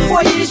tcha le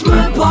foyer, je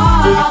me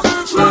barre.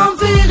 Je m'en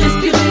vais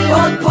respirer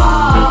autre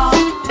part.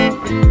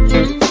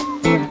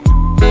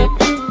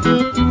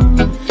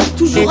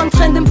 Toujours en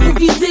train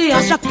d'improviser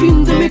à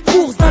chacune de mes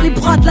courses. Dans les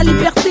bras de la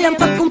liberté, un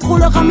tas de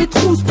contrôleurs à mes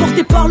trousses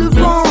portés par le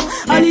vent.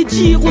 Allez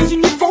dire aux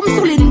uniformes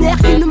sur les nerfs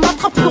qu'ils ne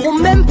m'attraperont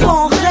même pas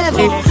en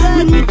rêve.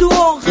 La nuit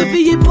dehors,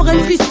 réveillé par un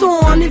frisson.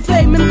 En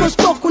éveil, même quand je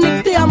dors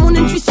connecté à mon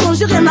intuition,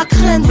 j'ai rien à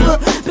craindre.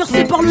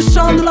 Percé par le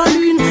champ de la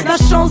lune, la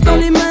chance dans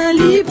les mains,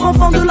 libre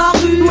enfant de la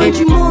rue. Loin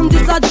du monde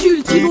des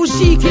adultes,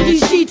 illogiques et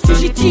rigides,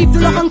 fugitifs de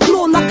leur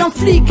enclos, n'a qu'un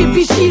flic et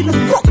vigile.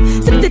 Fuck,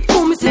 c'est peut-être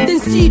con mais c'est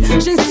ainsi,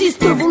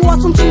 j'insiste, vos lois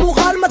sont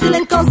immorales, ma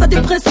délinquance a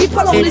des principes,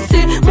 alors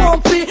laissez-moi en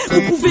paix.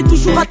 Vous pouvez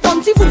toujours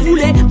attendre si vous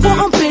voulez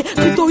voir en paix.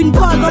 Plutôt une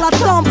balle dans la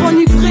tempe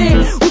enivrée,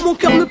 où mon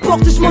cœur me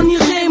porte, je m'en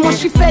irai. Moi je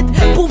suis faite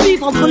pour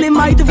vivre entre les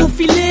mailles de vos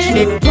filets.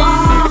 Je me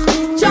barre,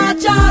 tcha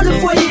tcha le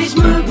foyer,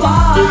 je me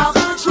barre.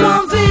 Je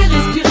m'en vais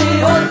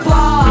respirer autre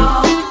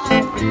part.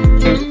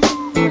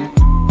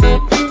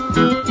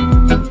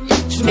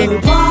 Je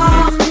me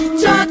barre,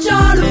 tcha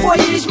tcha le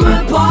foyer, je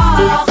me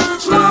barre.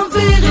 Je m'en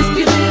vais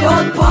respirer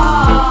autre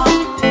part.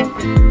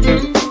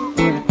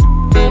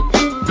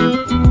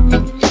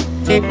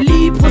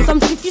 Libre, ça me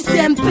suffit,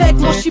 c'est impec.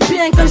 Moi je suis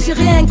bien quand j'ai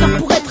rien, car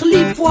pour être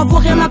libre faut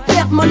avoir rien à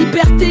perdre. Ma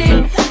liberté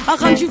a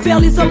rendu vers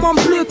les hommes en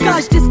bleu.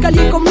 Cage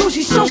d'escalier comme l'eau,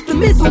 j'y change de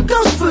maison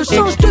quand je veux,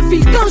 change de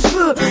ville quand je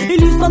veux.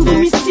 Élu sans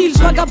domicile,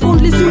 je vague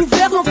vagabonde, les yeux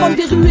ouverts, l'enfant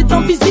des rues est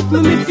en visite, me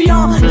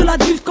méfiant de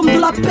l'adulte comme de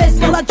la peste,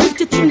 car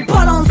l'adulte est une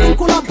balance, un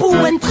collabo,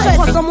 un trait,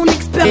 croisant mon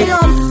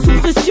expérience, sous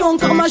pression,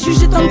 car ma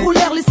juge est en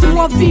colère,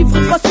 laissez-moi vivre, de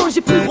toute façon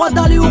j'ai plus le droit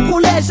d'aller au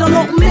collège,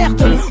 alors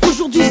merde,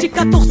 aujourd'hui j'ai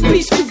 14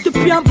 piges,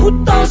 depuis un bout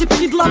de temps, j'ai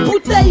pris de la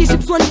bouteille et j'ai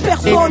besoin de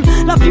personne,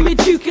 la vie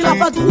m'éduque et la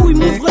vadrouille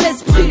m'ouvre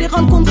l'esprit, les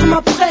rencontres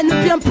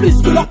m'apprennent bien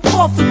plus que leurs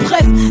profs,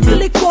 bref, c'est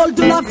l'école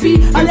de la vie,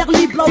 à l'air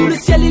libre, là où le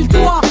ciel et le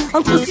toit,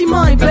 entre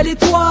ciment et belle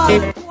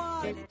étoile.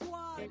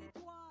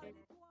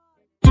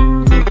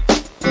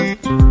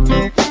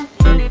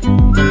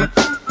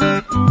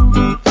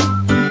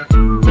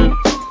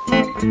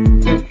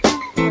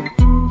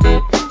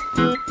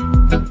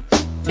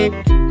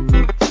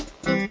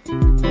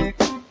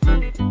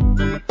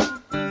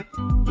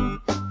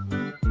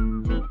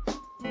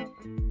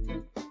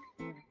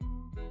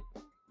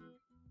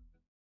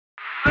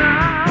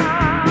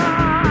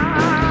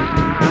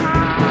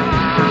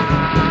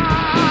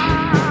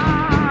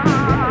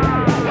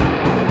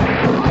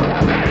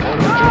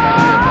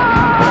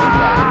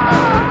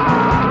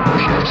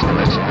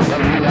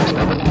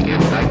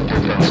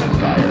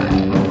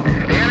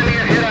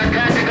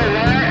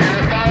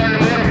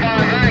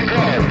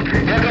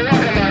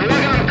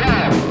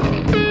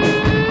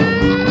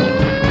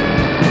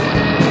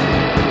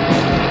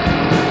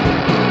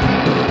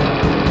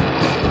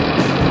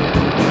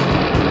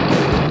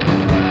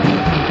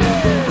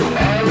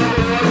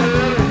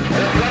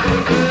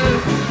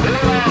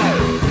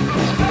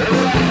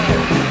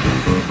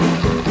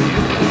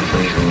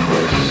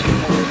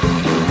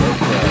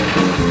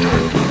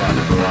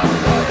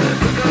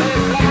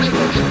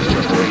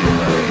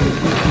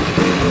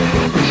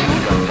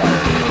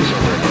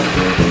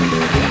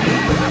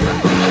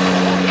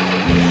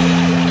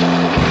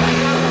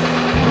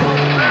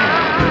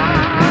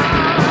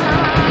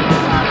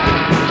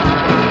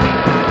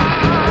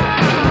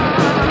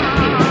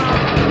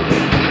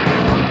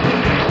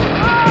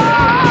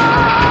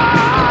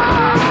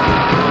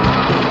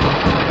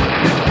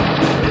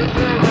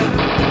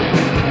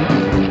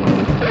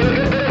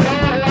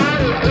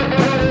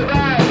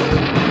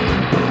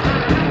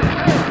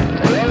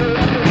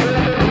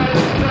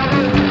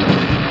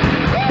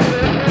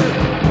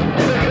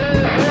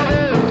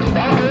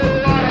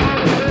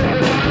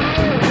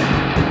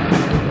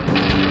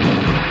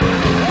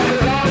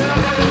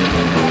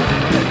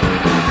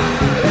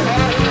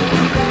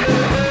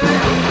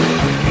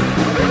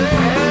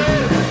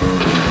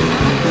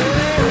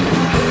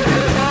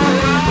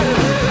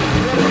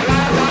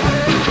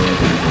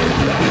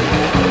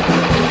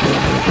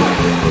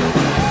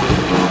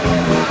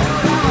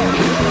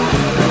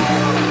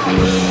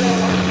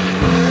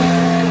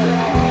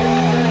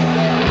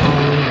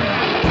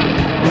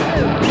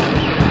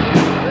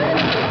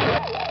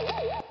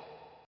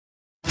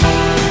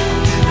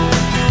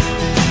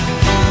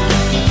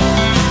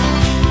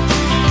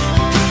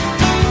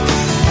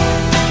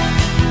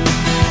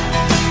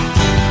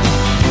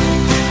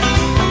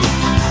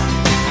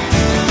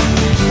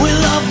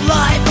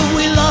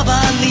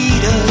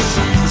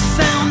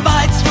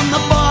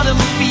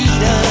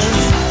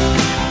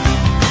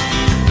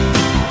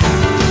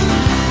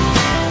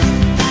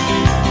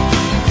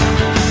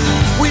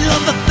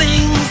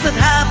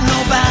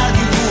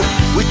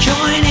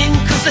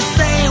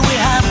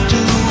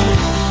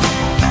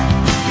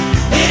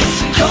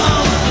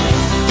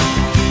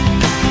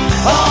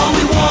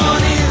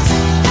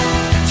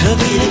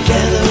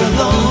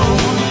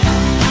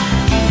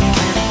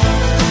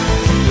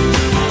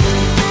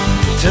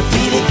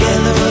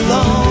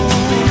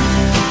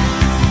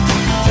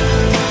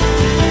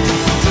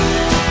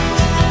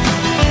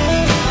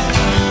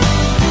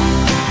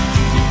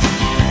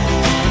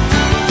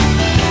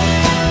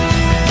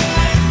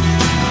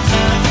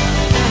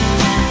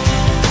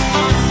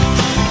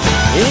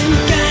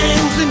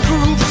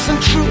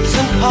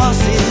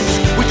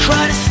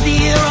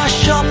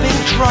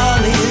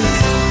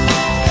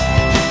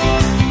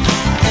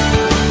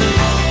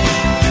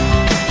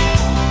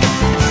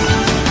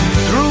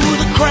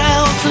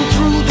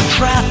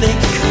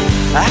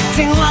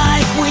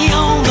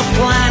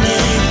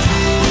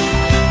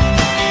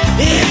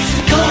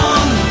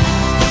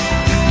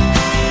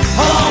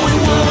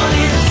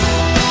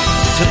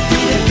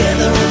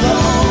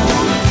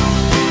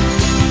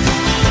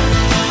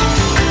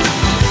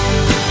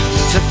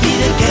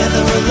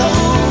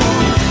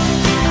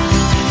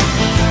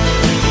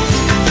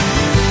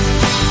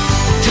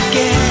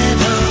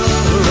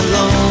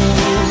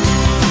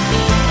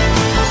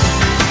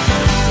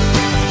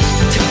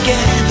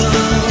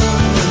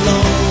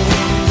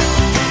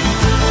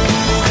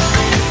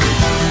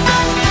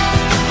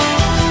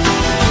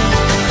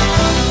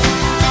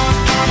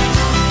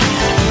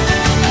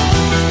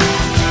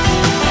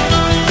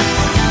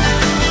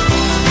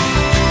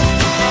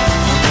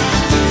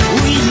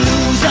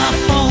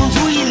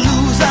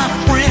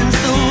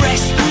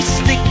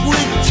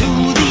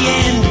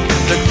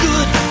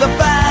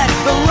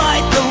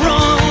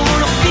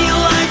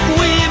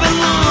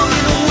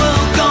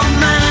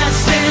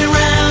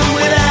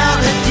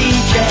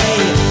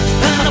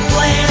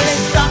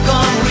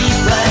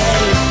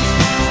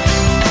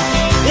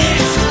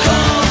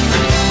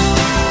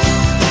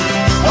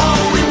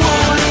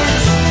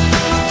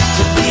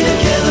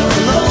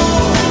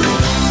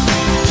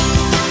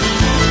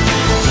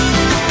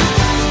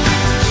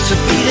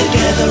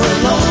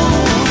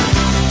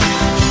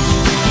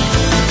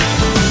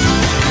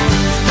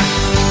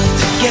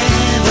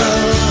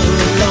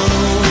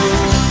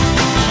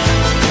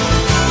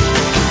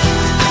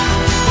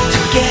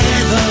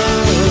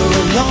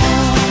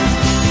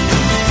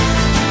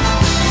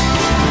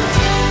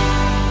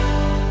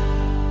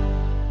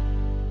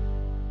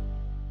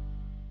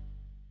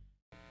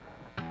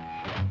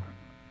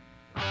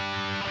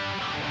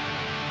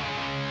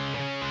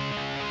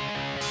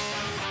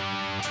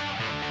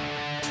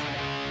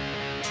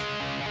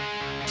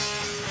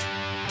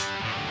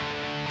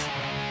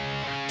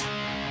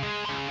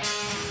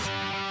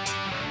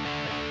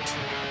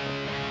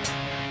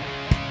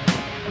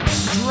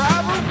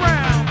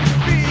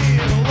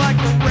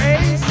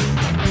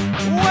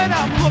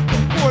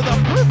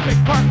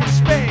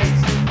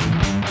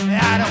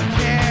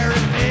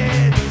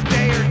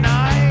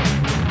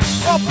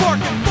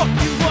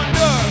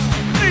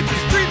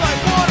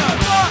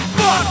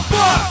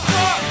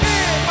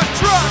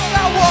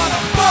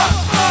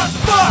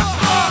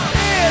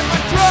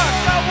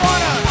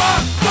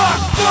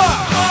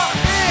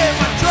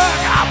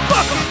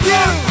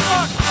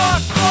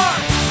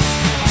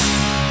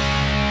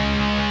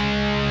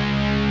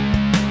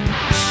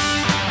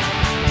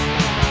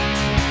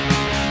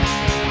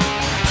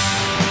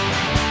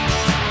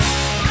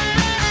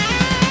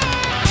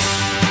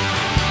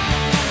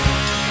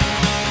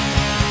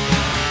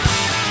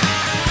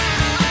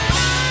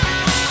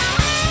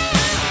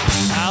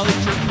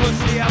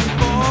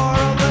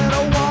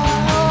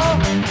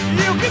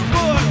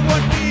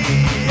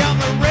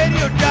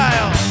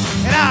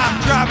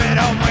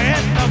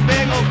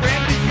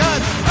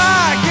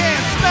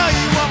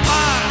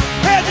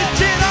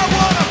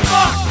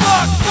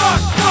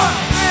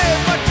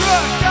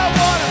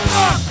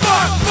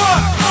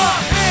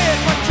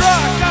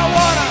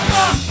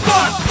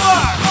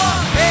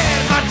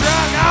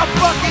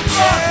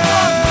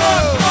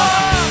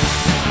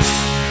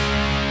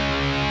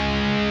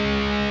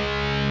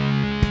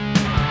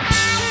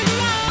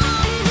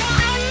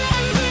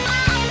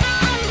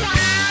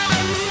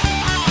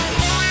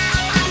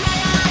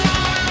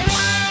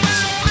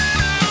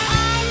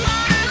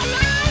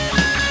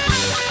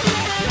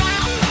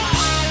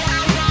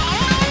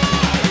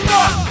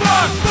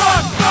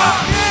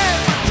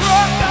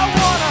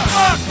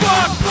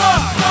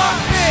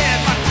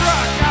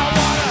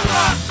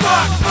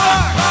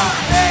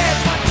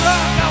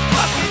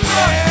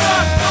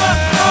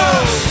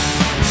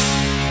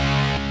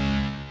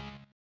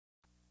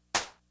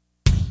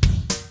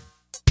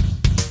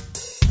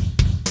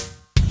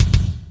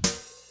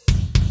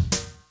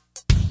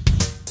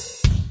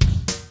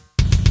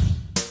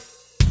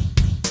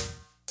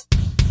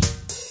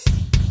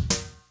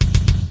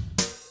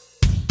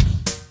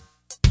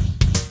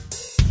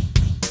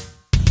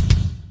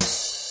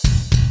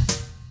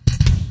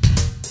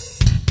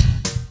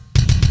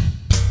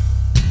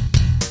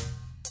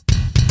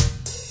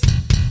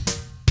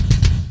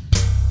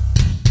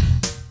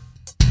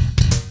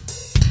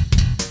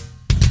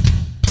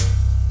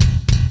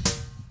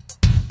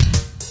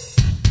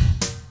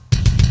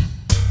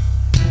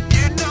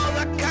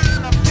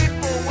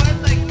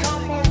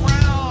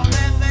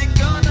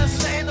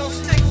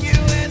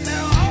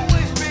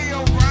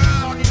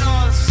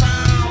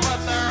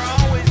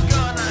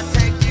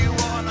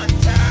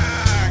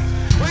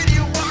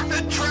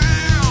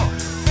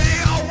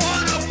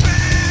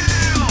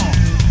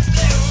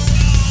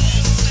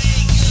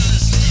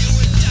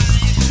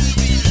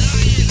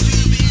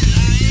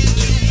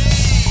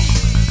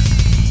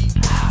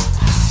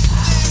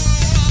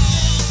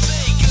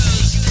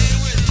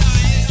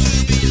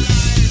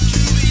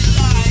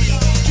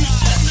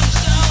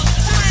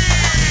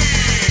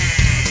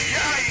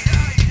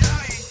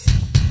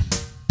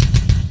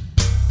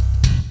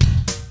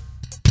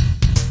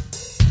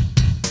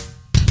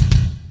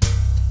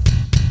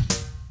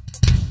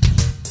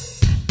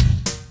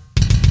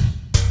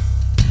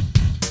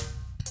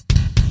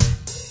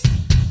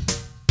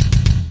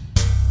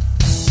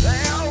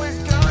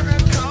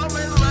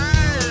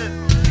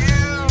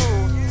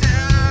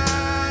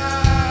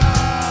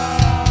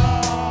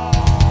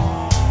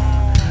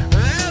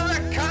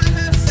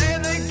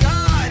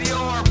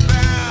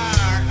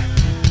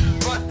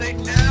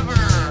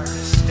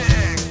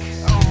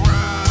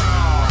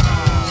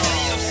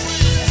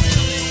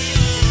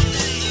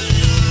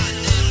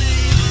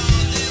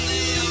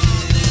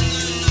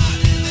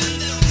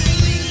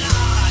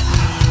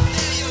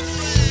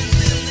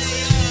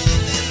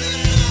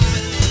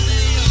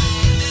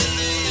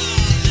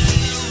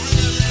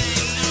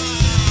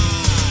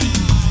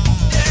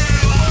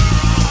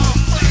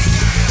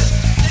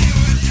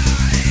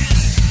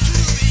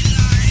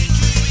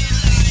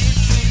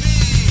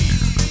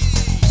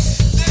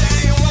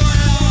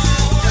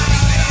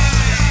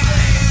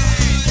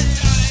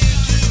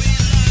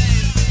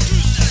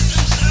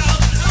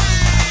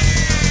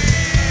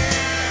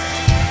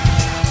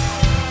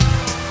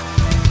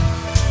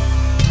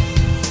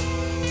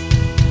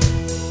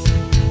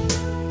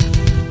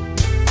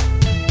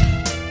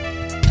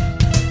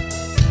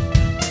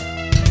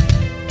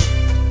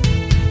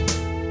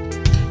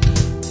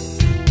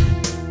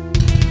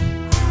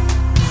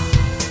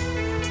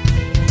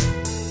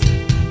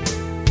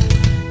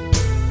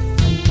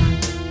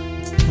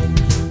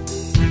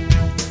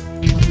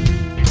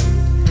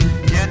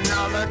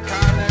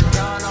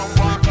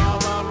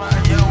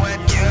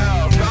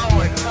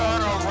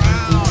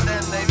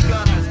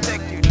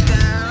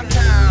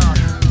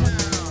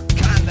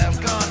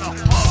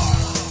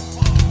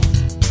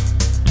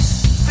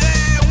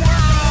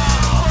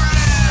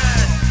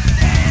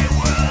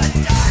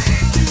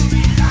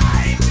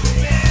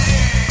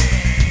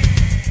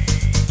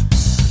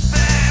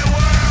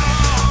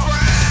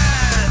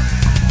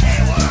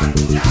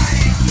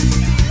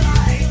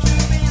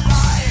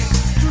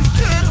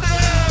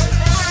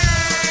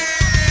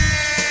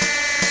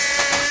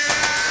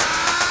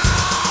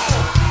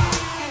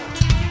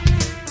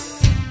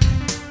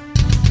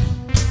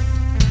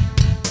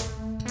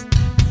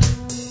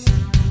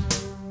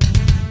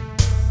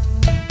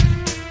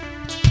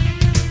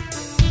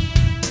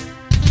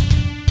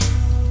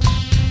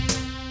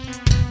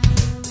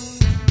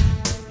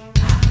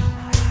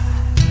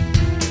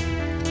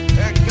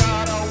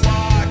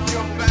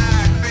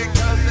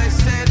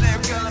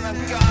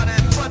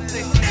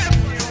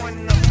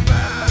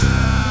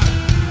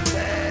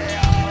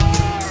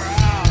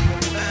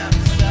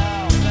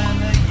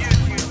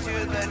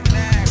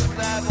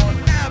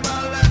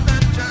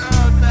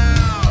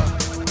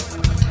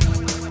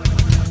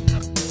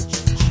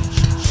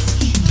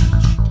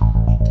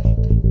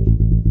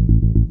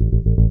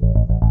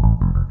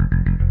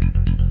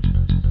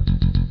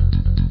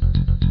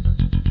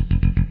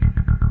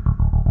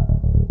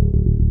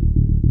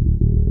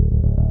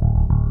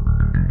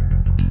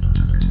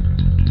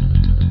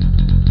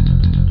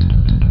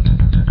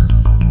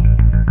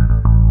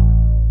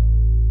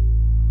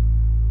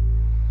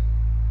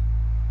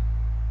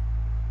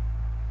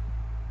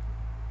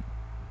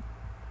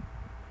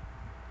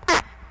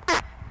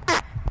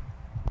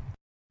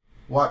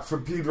 Watt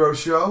from Pedro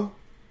Show.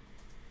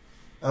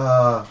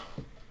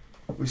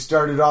 We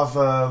started off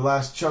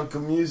last chunk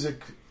of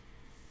music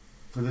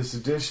for this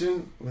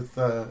edition with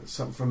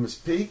something from Miss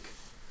Peak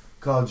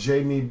called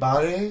Jamie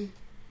Barre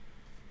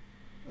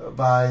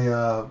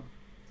by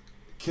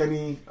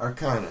Keny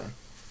Arkana.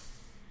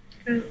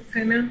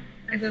 Arkana?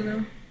 I don't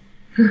know.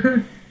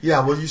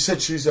 Yeah, well, you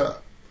said she's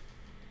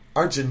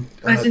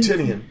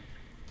Argentinian.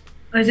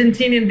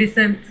 Argentinian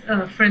descent,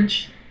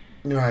 French.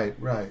 Right.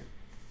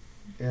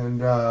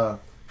 And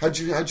how'd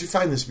you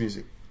find this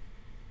music?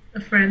 A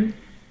friend.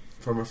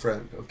 From a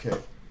friend, okay.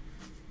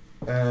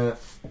 And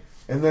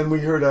then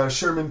we heard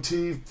Sherman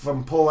T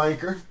from Pull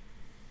Anchor.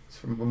 It's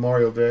from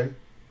Memorial Day.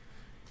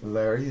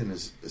 Larry and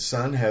his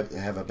son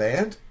have a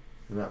band,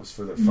 and that was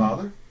for their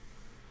father.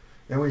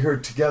 Then we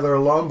heard Together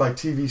Alone by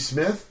T.V.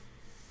 Smith.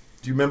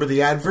 Do you remember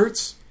the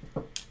Adverts?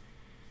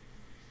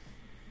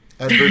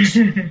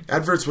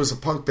 Adverts was a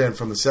punk band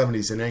from the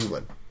 70s in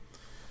England.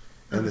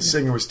 And the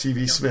singer was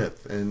T.V.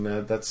 Smith, and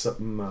that's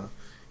something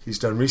he's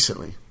done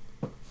recently.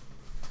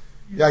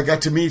 Yeah, I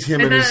got to meet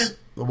him and his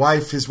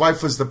wife. His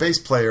wife was the bass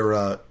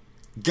player,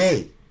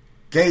 Gay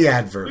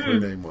Advert, her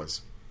name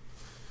was.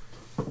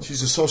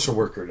 She's a social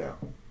worker now.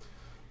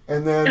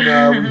 And then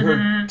we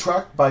heard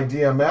Truck by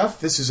DMF.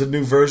 This is a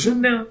new version.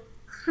 No.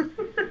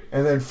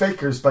 And then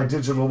Fakers by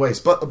Digital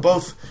Waste. But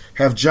both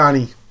have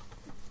Johnny,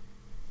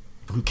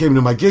 who came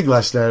to my gig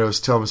last night. I was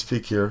telling Miss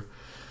Peak here.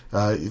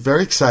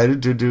 Very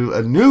excited to do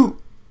a new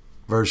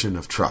version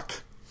of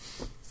Truck.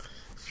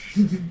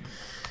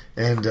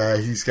 And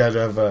he's got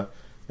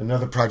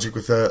another project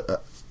with a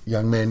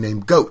young man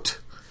named Goat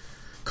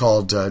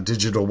called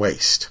Digital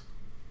Waste.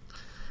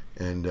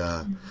 And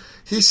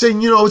he's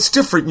saying, it's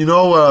different,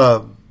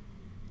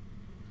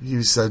 he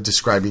was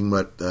describing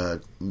what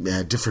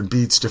different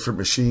beats, different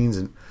machines,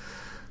 and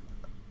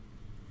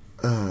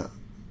I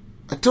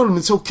told him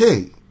it's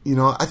okay.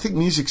 I think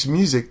music's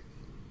music,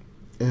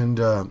 and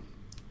I'm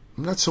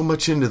not so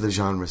much into the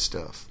genre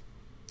stuff.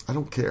 I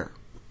don't care.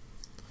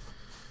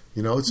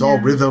 It's all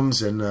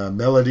rhythms and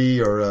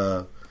melody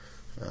or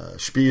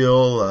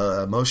spiel,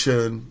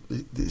 emotion,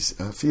 these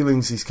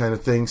feelings, these kind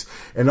of things.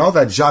 And all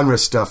that genre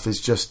stuff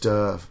is just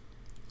kind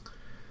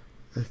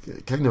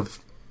of,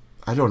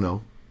 I don't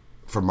know,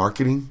 for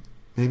marketing,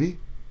 maybe?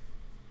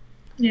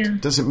 Yeah.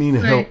 Doesn't mean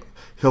a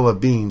hill of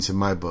beans in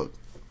my book.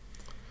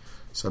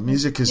 So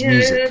music is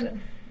music.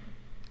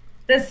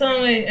 That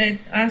song I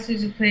asked you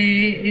to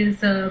play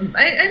is,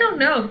 I don't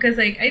know, because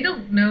I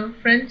don't know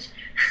French.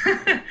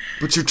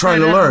 But you're trying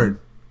to learn.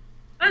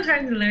 I'm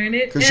trying to learn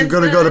it. Because you're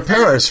going to go to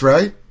Paris,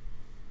 right?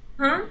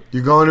 Huh?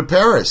 You're going to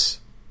Paris.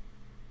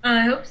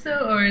 I hope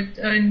so, or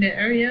in the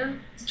area.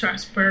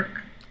 Strasbourg.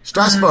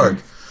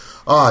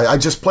 I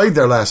just played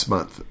there last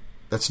month.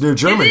 That's near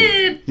Germany. You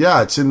did?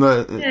 Yeah, it's in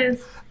the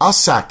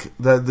Alsace,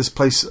 this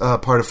place,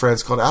 part of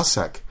France called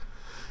Alsace.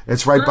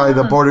 It's right by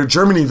the border of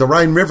Germany. The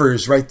Rhine River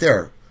is right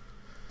there.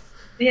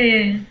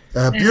 Yeah.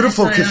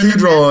 Beautiful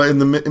cathedral in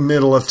the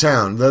middle of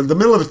town. The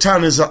middle of the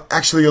town is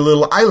actually a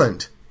little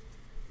island.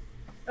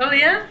 Oh,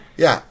 yeah?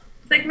 Yeah.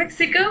 It's like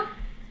Mexico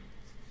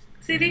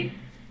City?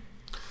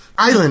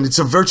 Island. It's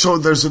a virtual...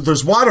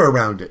 There's water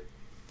around it.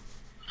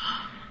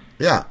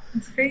 Yeah.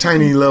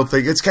 Tiny little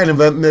thing. It's kind of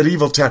a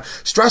medieval town.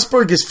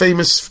 Strasbourg is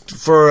famous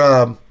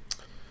for...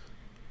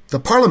 the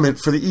parliament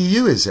for the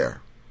EU is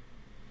there.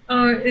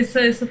 Oh, it's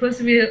supposed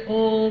to be an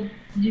old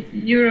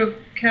Europe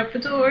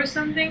capital or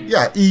something?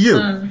 Yeah,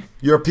 EU.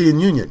 European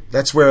Union.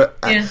 That's where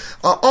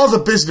all the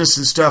business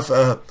and stuff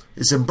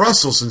is in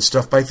Brussels and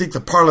stuff, but I think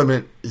the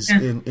parliament is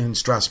in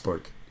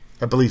Strasbourg.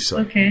 I believe so.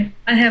 Okay.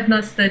 I have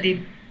not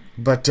studied.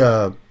 But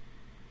if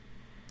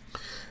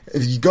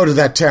you go to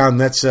that town,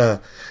 that's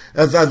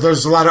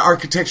there's a lot of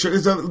architecture.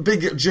 It's a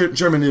big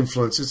German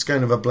influence. It's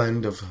kind of a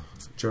blend of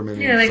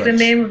German and like French.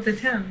 the name of the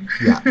town.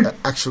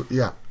 Actually,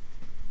 yeah.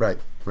 Right.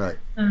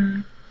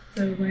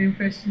 So my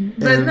impression.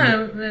 But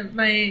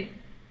my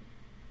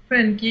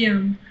friend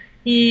Guillaume,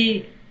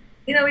 we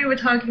were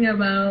talking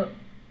about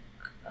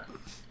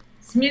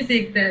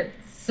music that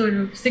sort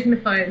of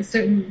signified a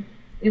certain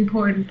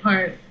important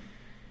part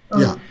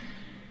of,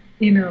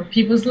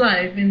 people's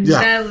life, and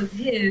that was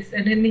his.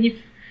 And then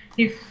he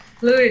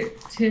flew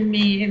it to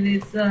me, and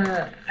it's,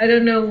 I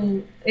don't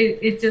know,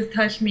 it just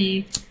touched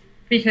me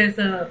because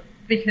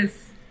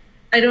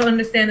I don't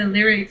understand the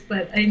lyrics,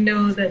 but I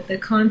know that the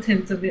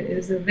content of it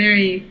is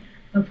very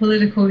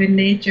political in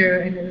nature,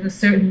 and there's a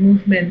certain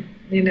movement,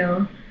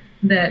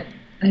 that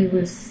I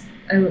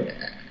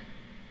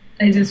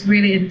just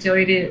really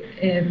enjoyed it.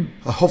 And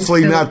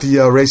hopefully not the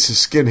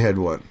racist skinhead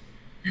one.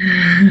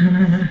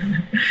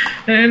 I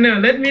don't know.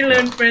 Let me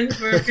learn French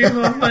for a few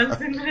more months,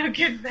 and then I'll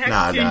get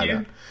back to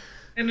you.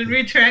 And then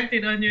retract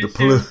it on your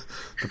show.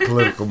 The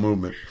political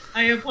movement.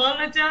 I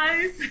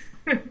apologize.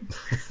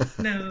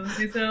 No,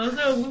 it's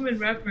also a woman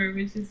rapper,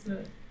 which is,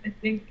 I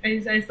think,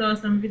 I saw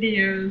some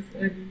videos,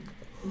 and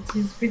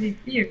she's pretty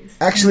fierce.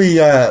 Actually,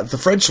 the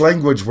French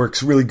language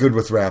works really good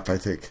with rap, I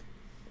think.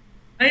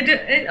 I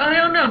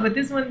don't know, but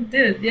this one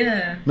did,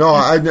 yeah. No,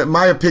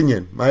 my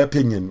opinion.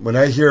 When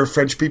I hear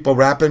French people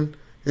rapping,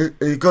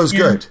 It goes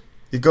good.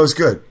 It goes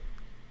good.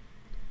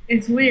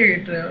 It's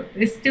weird though.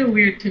 It's still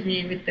weird to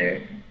me with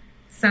their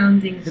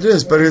sounding. It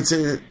is, but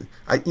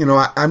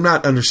I'm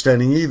not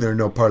understanding either.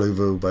 No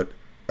parlez-vous, but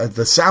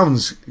the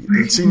sounds.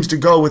 It seems to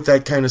go with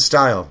that kind of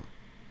style.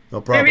 No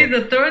problem. Maybe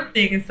the throat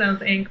thing. It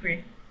sounds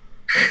angry.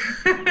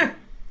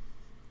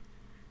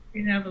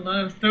 We have a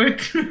lot of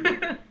throat.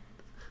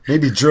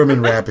 Maybe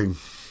German rapping.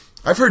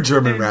 I've heard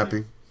German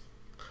rapping.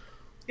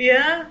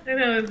 Yeah, I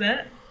know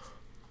that.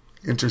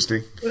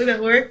 Interesting. Would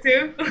that work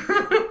too?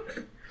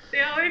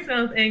 They always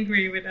sound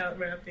angry without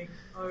rapping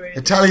already.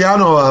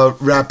 Italiano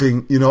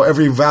rapping,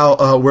 every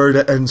vowel word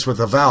ends with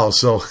a vowel,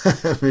 so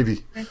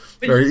maybe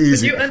very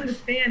easy. But you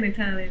understand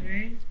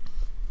Italian,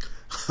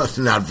 right?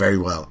 Not very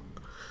well.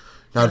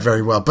 Not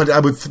very well. But I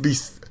would be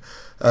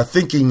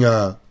thinking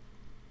to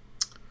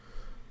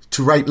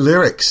write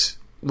lyrics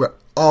where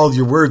all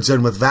your words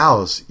end with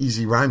vowels,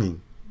 easy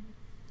rhyming.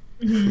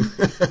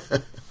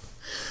 Because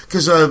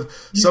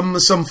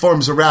some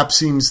forms of rap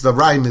seems the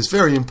rhyme is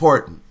very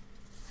important.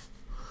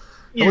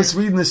 Yeah. I was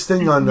reading this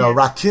thing on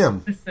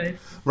Rakim.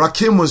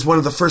 Rakim was one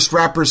of the first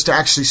rappers to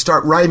actually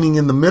start rhyming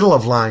in the middle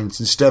of lines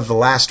instead of the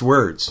last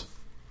words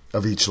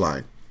of each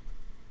line.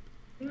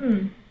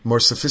 More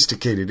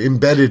sophisticated,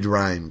 embedded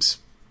rhymes.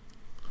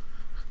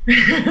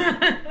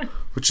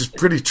 Which is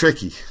pretty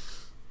tricky.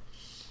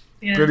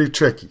 Yeah. Pretty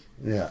tricky,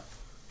 yeah.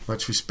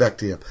 Much respect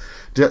to him.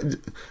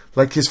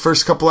 Like his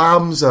first couple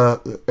albums,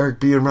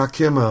 Eric B. and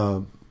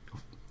Rakim,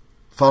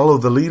 Follow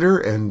the Leader,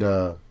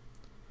 and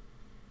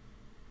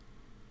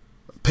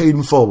Paid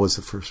in Full was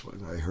the first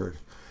one I heard.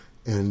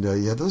 And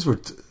those were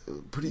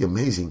pretty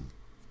amazing.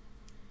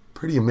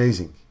 Pretty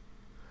amazing.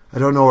 I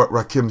don't know what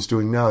Rakim's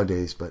doing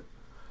nowadays, but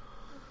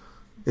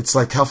it's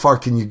like, how far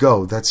can you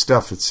go? That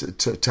stuff, it's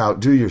to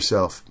outdo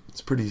yourself.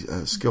 It's pretty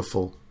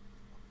skillful.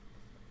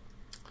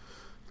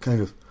 Kind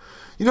of.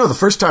 The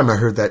first time I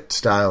heard that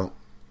style,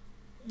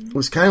 it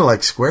was kind of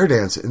like square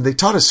dancing. And they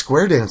taught us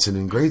square dancing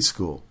in grade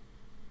school.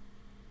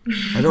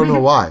 I don't know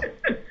why.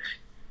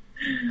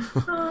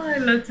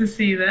 I'd love to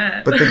see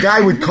that. But the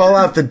guy would call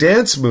out the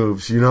dance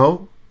moves,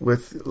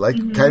 with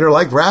kind of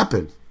like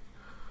rapping.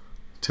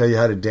 Tell you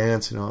how to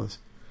dance and all this.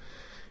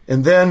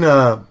 And then,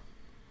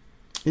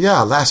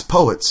 Last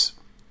Poets.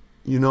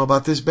 You know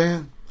about this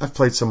band? I've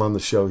played some on the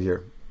show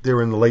here. They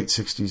were in the late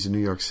 60s in New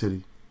York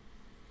City.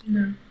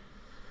 No.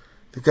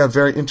 They've got a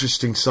very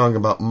interesting song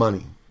about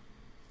money.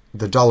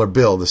 The dollar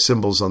bill, the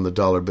symbols on the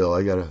dollar bill.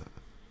 I got to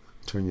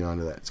turn you on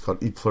to that. It's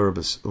called E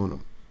Pluribus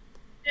Unum.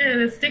 Yeah,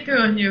 the sticker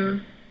on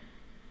your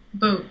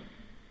boat.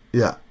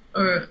 Yeah.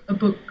 Or a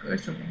book or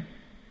something.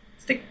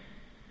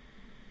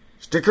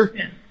 Sticker?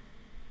 Yeah.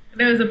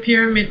 There was a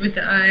pyramid with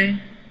the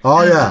eye.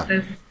 Oh,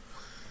 yeah.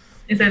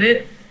 Is that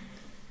it?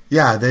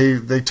 Yeah,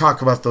 they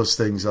talk about those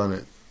things on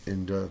it.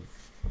 And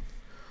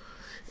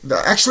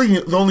actually,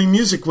 the only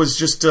music was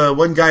just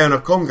one guy on a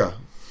conga.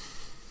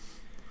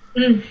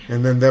 And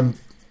then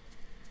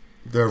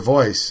their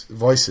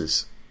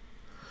voices.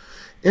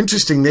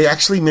 Interesting, they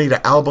actually made an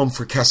album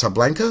for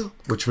Casablanca,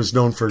 which was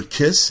known for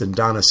Kiss and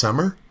Donna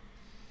Summer.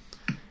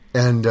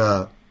 And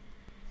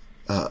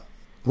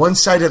one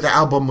side of the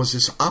album was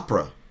this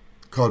opera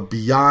called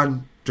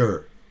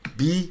Beyonder.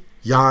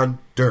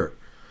 Beyonder.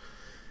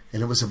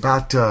 And it was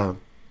about,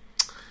 some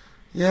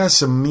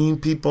mean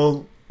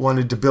people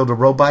wanted to build a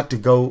robot to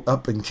go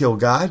up and kill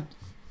God.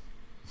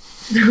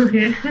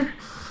 Okay.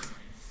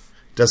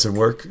 Doesn't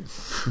work.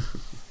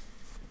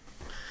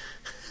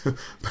 But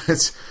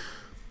it's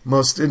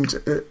most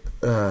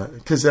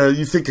because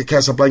you think of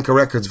Casablanca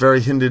Records very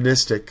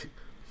Hinduistic,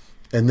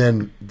 and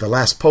then The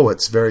Last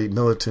Poets very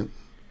militant,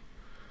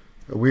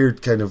 a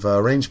weird kind of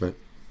arrangement.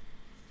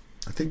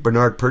 I think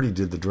Bernard Purdy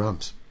did the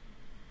drums,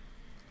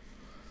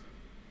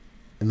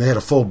 and they had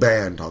a full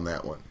band on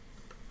that one.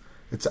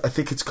 I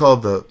think it's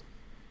called the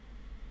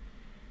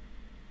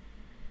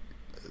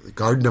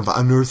Garden of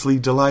Unearthly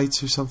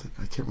Delights or something.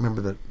 I can't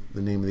remember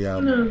the name of the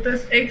album. No,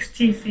 that's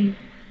XTC.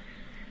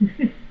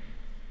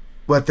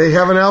 What, they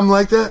have an album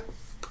like that?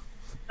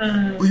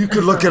 Well, you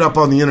could look it up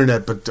on the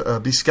internet,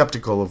 but be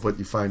skeptical of what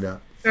you find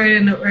out.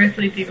 Garden of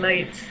Earthly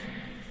Delights.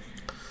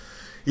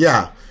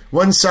 Yeah.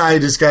 One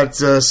side has got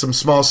some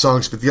small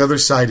songs, but the other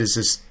side is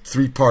this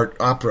 3-part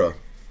opera.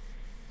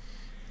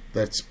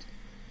 That's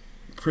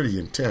pretty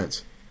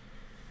intense.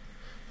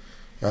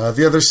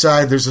 The other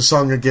side, there's a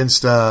song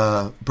against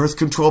birth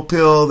control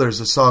pill. There's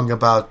a song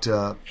about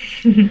the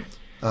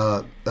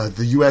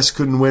U.S.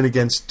 couldn't win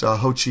against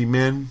Ho Chi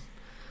Minh.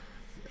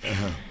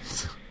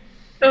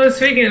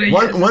 Speaking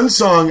of one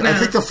song, I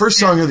think the first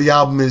song of the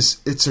album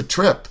is It's a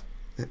Trip.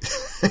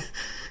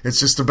 It's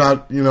just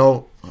about,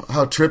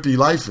 how trippy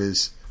life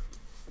is.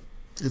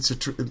 It's a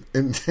trip.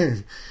 And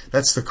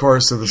that's the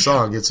chorus of the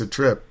song. It's a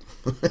trip.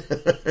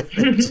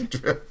 It's a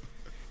trip.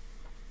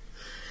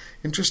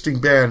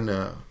 Interesting band,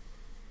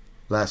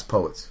 Last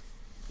Poets.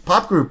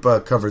 Pop group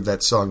covered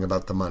that song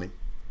about the money.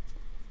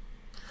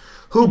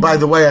 Who, by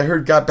the way, I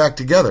heard got back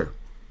together.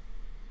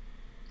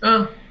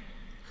 Oh.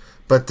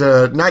 But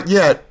not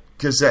yet,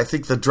 because I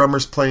think the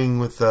drummer's playing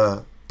with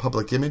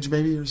Public Image,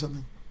 maybe, or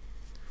something.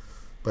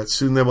 But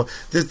soon they will.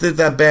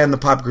 That band, the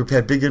pop group,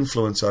 had big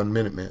influence on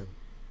Minuteman.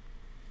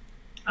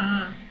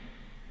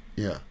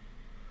 Yeah.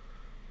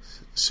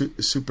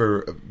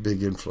 Super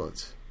big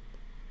influence.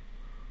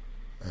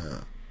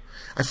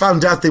 I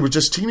found out they were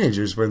just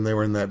teenagers when they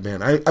were in that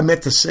band. I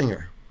met the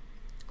singer,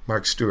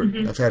 Mark Stewart.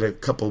 Mm-hmm. I've had a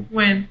couple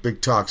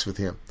big talks with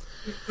him.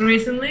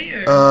 Recently?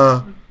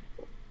 Or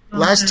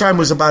last time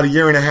was about a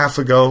year and a half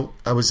ago.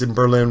 I was in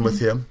Berlin with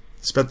him.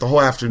 Spent the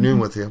whole afternoon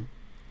with him.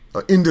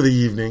 Into the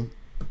evening.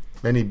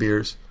 Many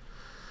beers.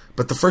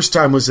 But the first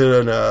time was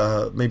in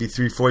maybe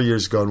 3-4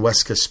 years ago in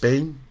Huesca,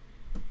 Spain.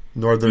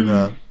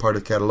 Northern part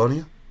of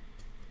Catalonia,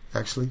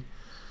 actually.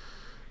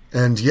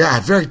 And yeah,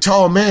 very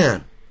tall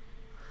man.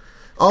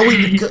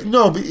 I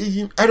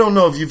don't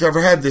know if you've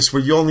ever had this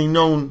where you only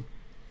known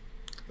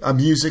a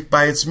music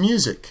by its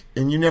music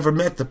and you never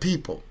met the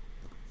people.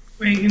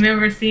 Wait, you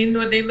never seen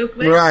what they look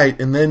like? Right,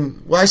 and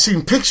then, I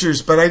seen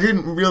pictures, but I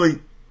didn't really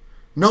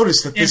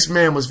notice that this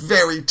man was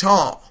very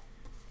tall.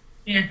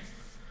 Yeah.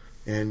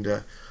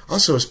 And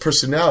also his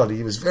personality,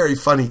 he was a very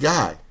funny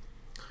guy.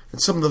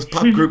 And some of the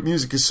pop group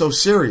music is so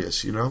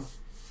serious, you know?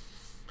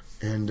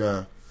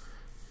 And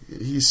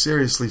he's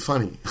seriously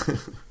funny.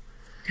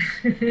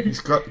 He's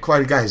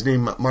quite a guy. His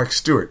name Mark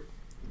Stewart.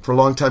 For a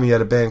long time he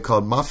had a band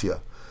called Mafia.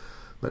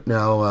 But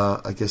now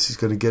I guess he's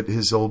going to get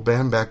his old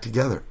band back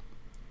together.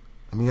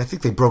 I mean, I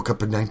think they broke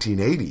up in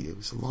 1980. It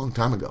was a long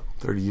time ago,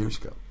 30 years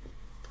ago.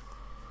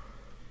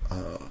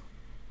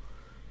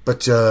 But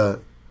to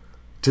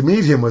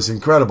meet him was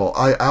incredible.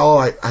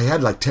 I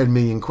had like 10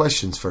 million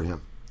questions for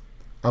him.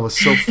 I was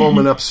so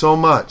foaming up so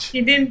much.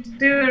 You didn't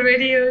do a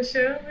radio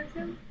show with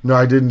him? No,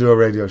 I didn't do a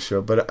radio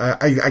show, but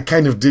I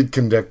kind of did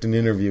conduct an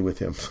interview with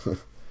him.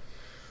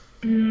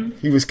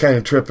 He was kind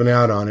of tripping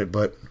out on it,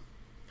 but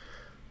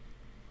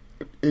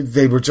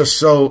they were just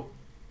so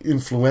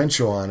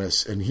influential on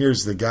us. And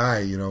here's the guy,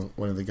 you know,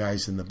 one of the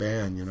guys in the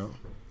band, you know.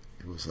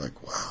 It was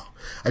like, wow.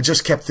 I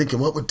just kept thinking,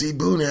 what would D.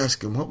 Boone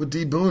ask him? What would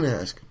D. Boone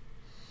ask him?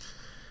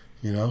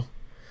 You know?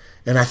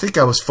 And I think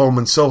I was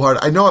foaming so hard.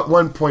 I know at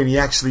one point he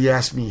actually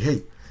asked me,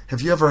 hey,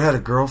 have you ever had a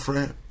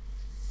girlfriend?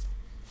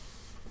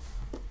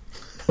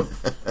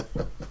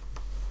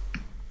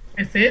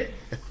 That's it?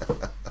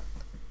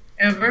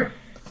 Ever?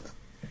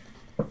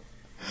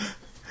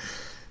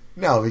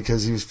 No,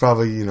 because he was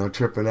probably, you know,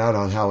 tripping out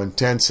on how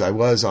intense I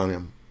was on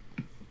him.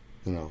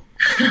 You know.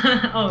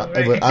 Oh,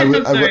 right.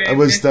 I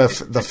was the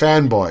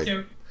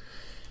fanboy.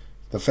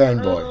 The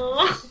fanboy.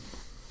 Oh.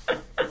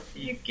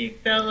 You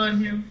kicked out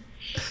on him.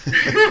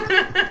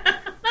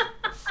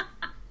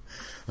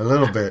 A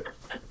little bit.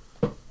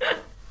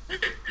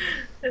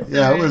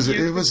 Yeah, it was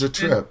a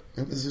trip.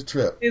 It was a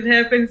trip. It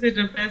happens to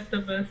the best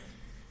of us.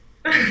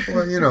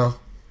 Well, you know.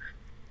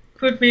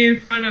 Put me in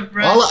front of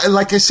Rush.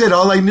 Like I said,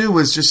 all I knew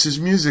was just his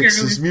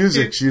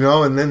music, you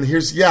know. And then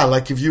here's,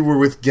 like if you were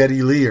with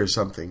Geddy Lee or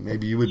something,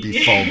 maybe you would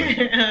be foaming.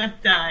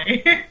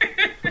 Die.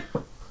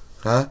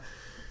 Huh?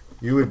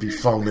 You would be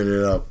foaming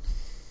it up.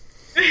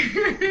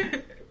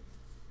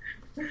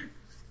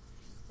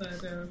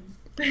 But,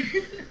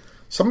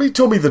 somebody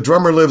told me the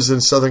drummer lives in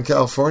Southern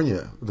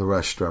California, the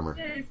Rush drummer.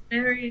 Yeah, he's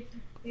married.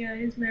 Yeah,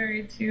 he's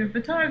married to a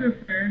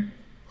photographer.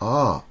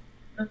 Ah.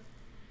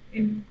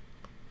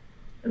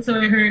 So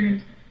I heard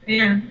it.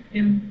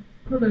 In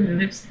Hulu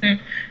lives there.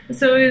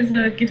 So he's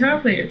a guitar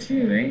player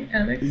too, right,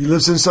 Alex? He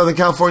lives in Southern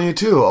California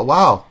too. Oh,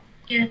 wow.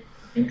 Yeah.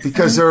 I think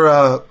because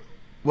so.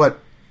 they're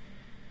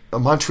a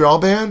Montreal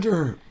band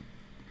or?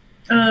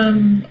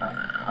 No.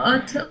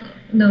 What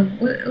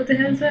the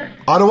hell is that?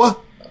 Ottawa.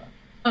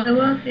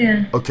 Ottawa,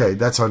 yeah. Okay,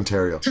 that's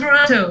Ontario.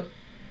 Toronto.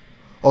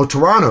 Oh,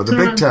 Toronto, the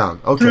big town.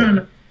 Okay.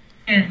 Toronto.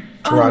 Yeah.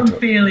 Toronto. Oh, I'm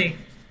failing.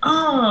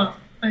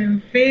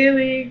 I'm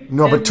failing.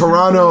 No, but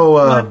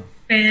Toronto.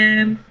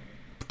 Fan.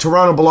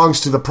 Toronto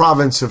belongs to the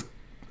province of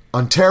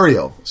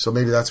Ontario, so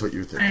maybe that's what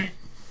you're thinking.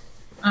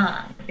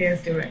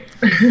 Yes, you're right.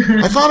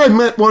 I thought I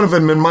met one of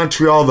them in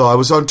Montreal, though. I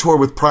was on tour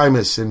with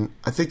Primus, and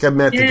I think I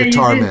met the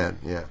guitar man.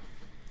 Yeah.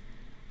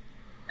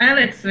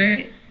 Alex,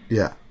 right?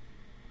 Yeah.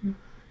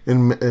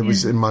 It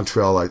was in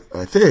Montreal,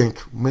 I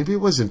think. Maybe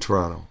it was in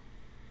Toronto.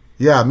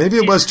 Yeah, maybe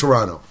it was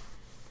Toronto.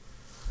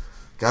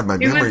 God, my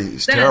memory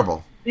is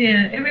terrible.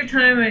 Yeah, every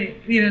time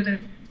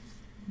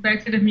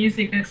back to the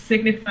music that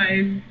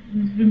signifies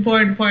an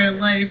important part of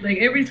life. Like,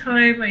 every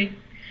time I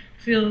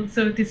feel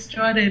so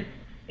distraught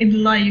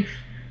in life,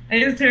 I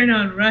just turn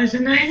on Rush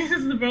and I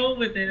just roll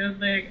with it. I'm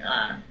like,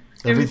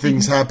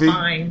 everything's happy?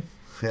 Fine.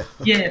 Yeah.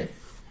 Yes.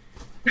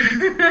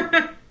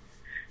 I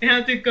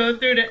have to go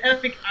through the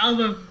epic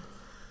album.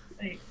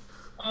 Like,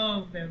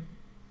 all of them.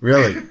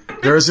 Really?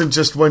 There isn't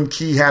just one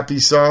key happy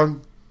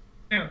song?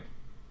 No.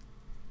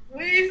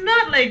 Well, it's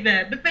not like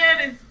that. The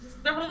band is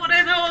there's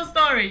a whole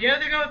story. You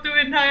have to go through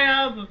an entire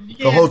album.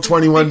 The whole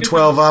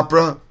 2112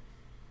 opera?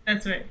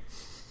 That's right.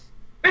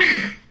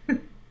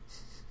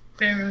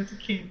 Pharaoh to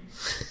King.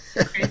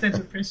 Grace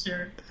and for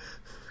sure.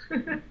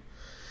 Fly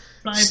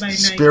by night.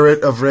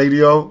 Spirit of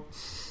Radio?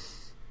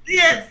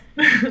 Yes!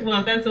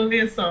 Well, that's only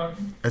a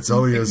song. That's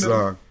only a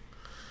song.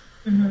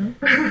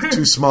 Uh-huh.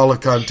 Too small a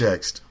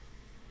context.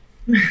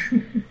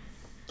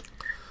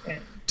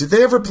 Did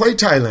they ever play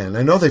Thailand?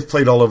 I know they've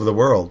played all over the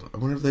world. I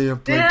wonder if they ever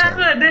played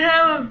Thailand. They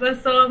have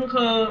a song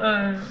called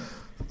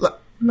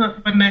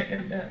not One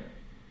Night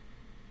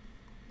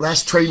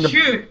Last Train to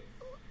Shoot.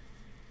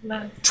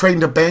 Train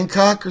to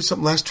Bangkok or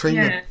something. Last Train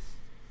to.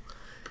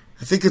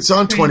 I think it's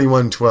on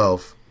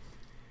 2112.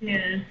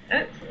 Yeah.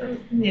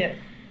 Yeah.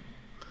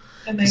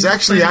 Because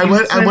actually, I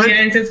went.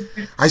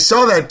 I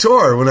saw that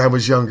tour when I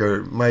was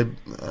younger. My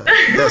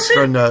best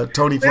friend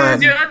Tony It was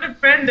Flanton. your other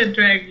friend that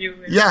dragged you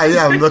with. Yeah,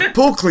 the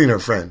pool cleaner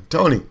friend,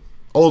 Tony,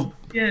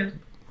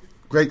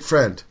 great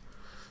friend,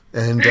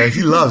 and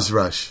he loves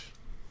Rush.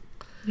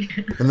 Yeah.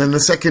 And then the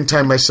second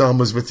time I saw him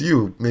was with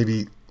you,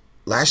 maybe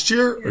last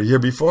year or year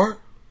before.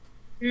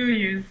 2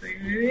 years ago,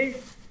 really?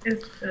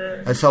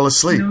 I fell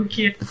asleep. No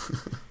kid.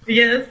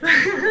 Yes.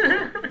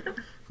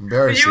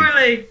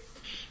 Embarrassing.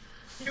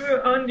 You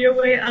were on your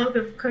way out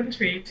of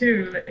country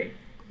too, like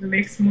the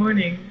next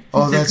morning.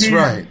 Oh, that's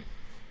right.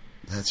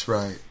 That's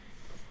right.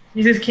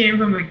 You just came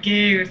from a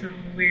gig or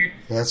something weird.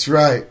 That's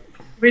right.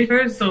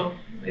 Rehearsal,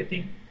 I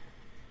think,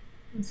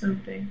 or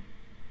something.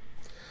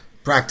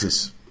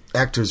 Practice.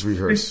 Actors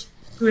rehearse.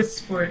 Good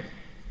sport.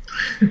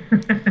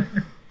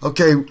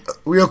 Okay,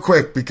 real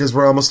quick because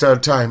we're almost out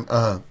of time.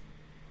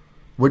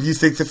 What do you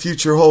think the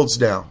future holds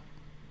now?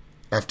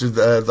 After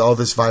all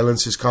this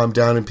violence has calmed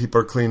down and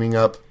people are cleaning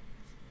up?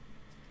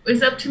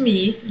 It's up to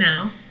me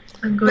now.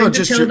 I'm going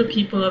to tell the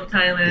people of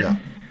Thailand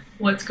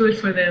what's good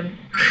for them,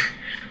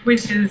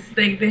 which is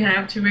they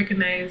have to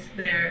recognize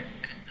their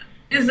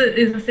is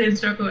the same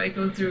struggle I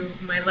go through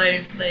in my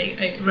life. Like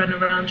I run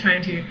around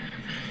trying to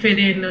fit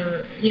in,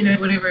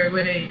 whatever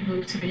when I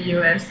moved to the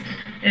U.S.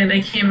 and I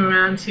came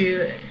around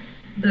to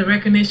the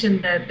recognition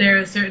that there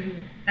are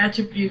certain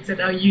attributes that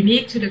are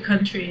unique to the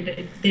country that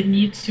they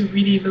need to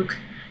really look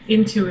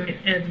into it,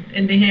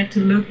 and they have to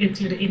look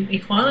into the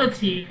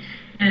inequality.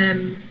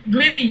 And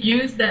really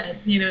use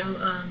that,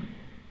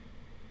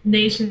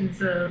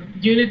 nation's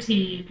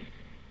unity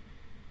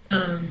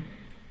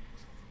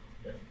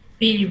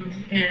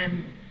theme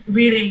and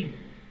really,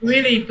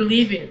 really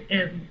believe it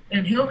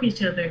and help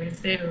each other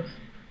instead of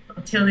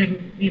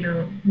telling,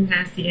 who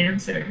has the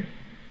answer,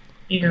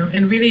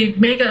 and really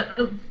make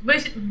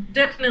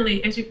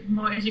definitely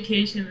more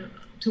education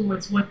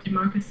towards what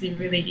democracy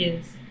really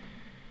is,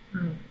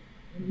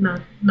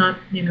 not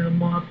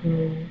mob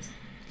rules.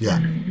 Yeah.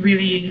 And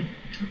really,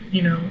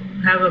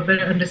 have a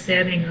better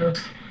understanding of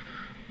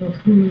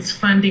who's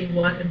funding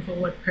what and for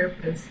what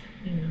purpose,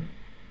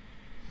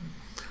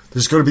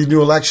 There's going to be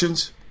new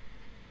elections?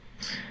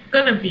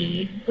 Gonna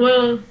be.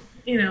 Well,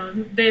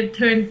 they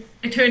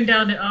turned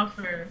down the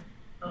offer,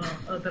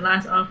 the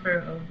last offer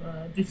of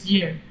this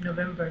year,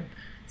 November.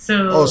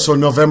 So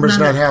November's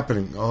not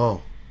happening.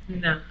 Oh.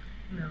 No.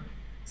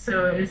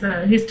 So it's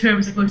his term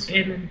is supposed to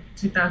end in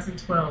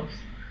 2012.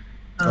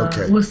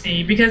 Okay. We'll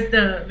see because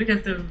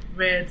the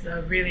Reds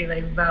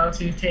really vow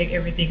to take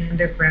everything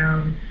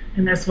underground,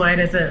 and that's why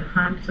there's a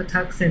hunt for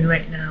Thaksin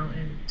right now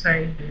and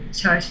trying to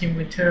charge him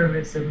with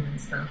terrorism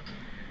and stuff.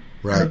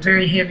 Right. A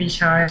very heavy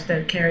charge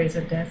that carries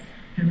a death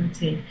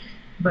penalty,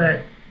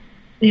 but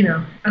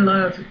a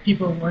lot of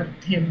people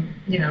want him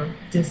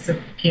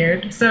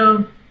disappeared.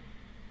 So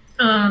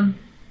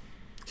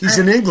he's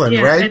in England,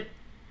 right?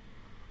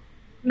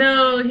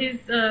 No,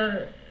 he's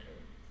a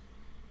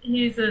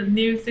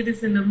new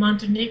citizen of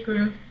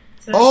Montenegro.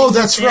 So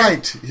that's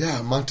right.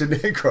 Yeah,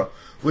 Montenegro,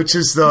 which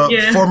is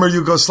the former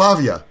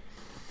Yugoslavia.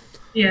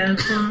 Yeah,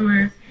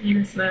 former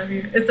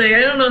Yugoslavia. It's I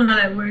don't know how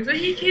that works, but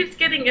he keeps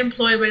getting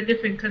employed by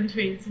different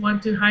countries,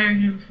 want to hire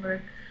him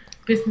for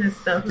business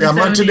stuff. Yeah,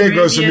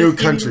 Montenegro's a new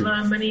country. A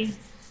lot of money.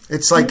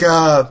 It's like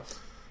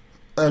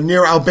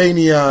near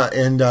Albania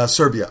and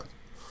Serbia.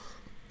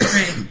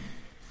 Right.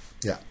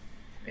 Yeah.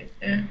 Right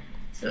there.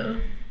 So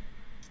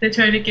they're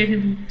trying to get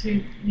him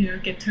to,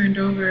 get turned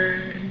over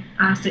and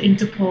ask the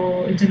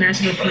Interpol,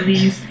 international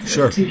police,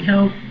 to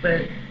help,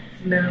 but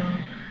no,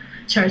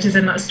 charges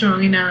are not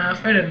strong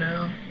enough. I don't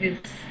know.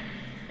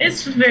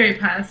 It's very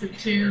passive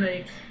too.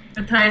 Like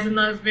the Thais are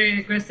not very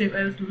aggressive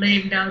as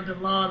laying down the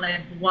law,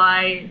 like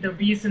why the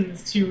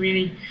reasons to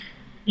really,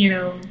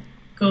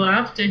 go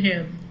after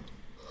him,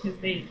 because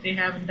they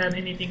haven't done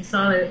anything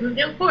solid. And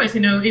of course,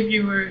 if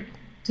you were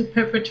to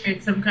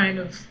perpetrate some kind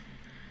of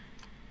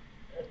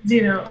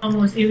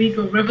almost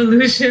illegal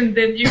revolution,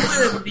 then you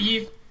could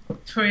leave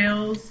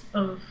trails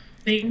of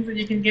things that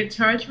you can get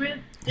charged with.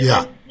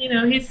 Yeah.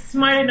 And, he's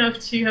smart enough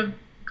to have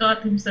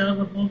got himself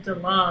above the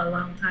law a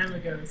long time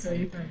ago, so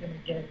he's not going to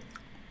get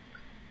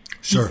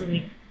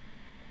easily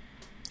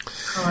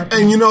caught.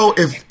 And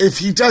if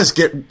he does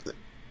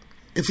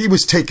if he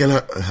was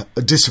taken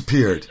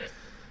disappeared,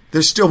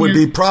 there still would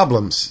be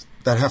problems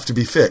that have to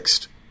be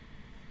fixed.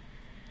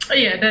 Oh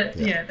yeah,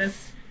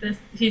 that's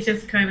he's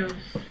just kind of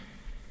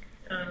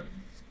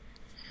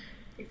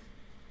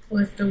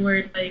what's the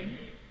word,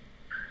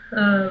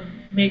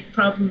 make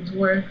problems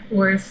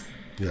worse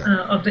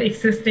of the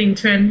existing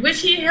trend,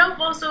 which he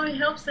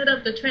helped set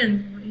up the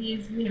trend.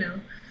 He's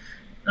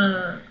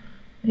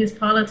his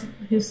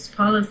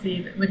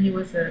policy when he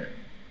was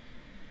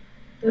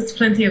there's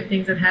plenty of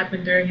things that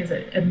happened during his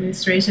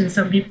administration.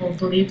 Some people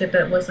believe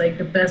that was like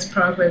the best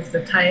progress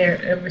that Thai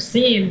had ever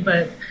seen,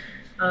 but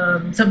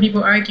some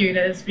people argue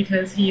that it's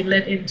because he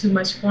let in too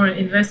much foreign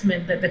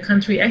investment that the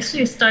country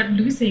actually started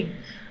losing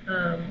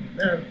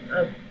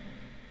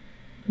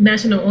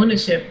national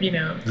ownership,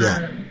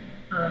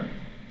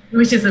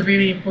 which is a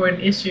really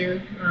important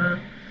issue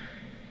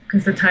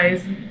because the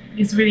Thais,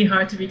 it's really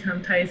hard to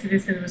become Thai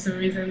citizen for some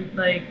reason.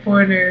 Like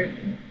foreigner,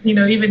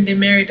 even they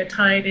married a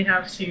Thai, they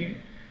have to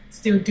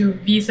still do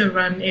visa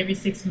run every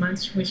 6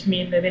 months, which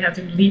means that they have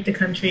to leave the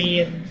country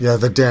and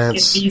the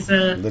dance, get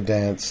visa. The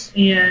dance.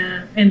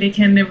 Yeah, and they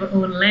can never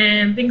own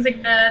land, things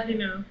like that,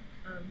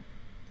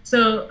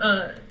 So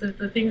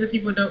the thing that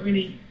people don't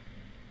really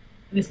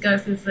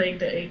discuss is like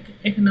the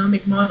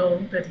economic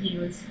model that he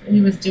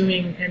was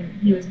doing, and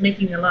he was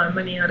making a lot of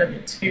money out of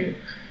it too,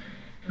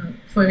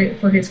 for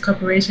his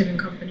corporation and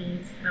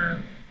companies.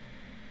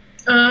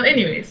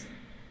 Anyways,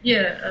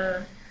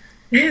 yeah.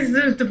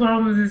 The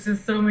problem is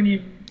just so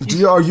many.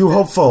 Are you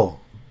hopeful?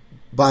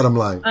 Bottom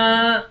line.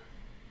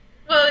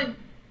 Well,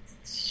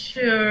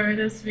 sure.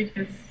 That's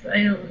because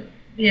I don't.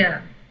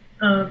 Yeah.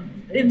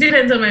 It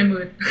depends on my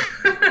mood.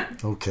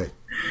 Okay.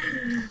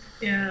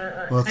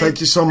 Yeah. Well, thank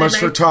you so much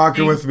for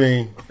talking with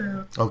me.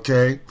 So,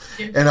 okay.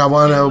 And I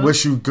want to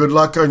wish you good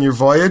luck on your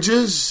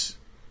voyages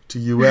to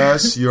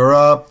U.S.,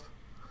 Europe,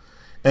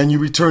 and you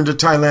return to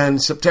Thailand in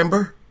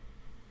September?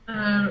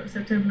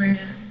 September,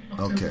 yeah.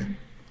 October. Okay.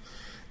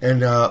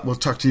 And we'll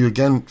talk to you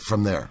again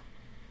from there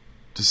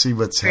to see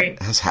what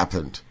has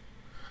happened.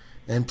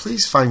 And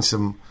please find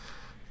some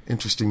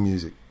interesting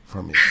music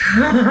for me.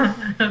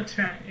 I'll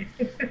try.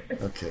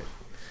 Okay.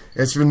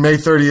 It's been May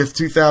 30th,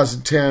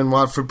 2010,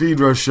 Watt for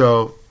Pedro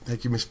Show.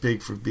 Thank you, Miss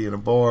Pig, for being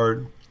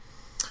aboard.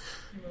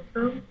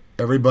 You're welcome.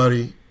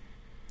 Everybody,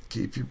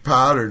 keep your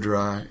powder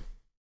dry.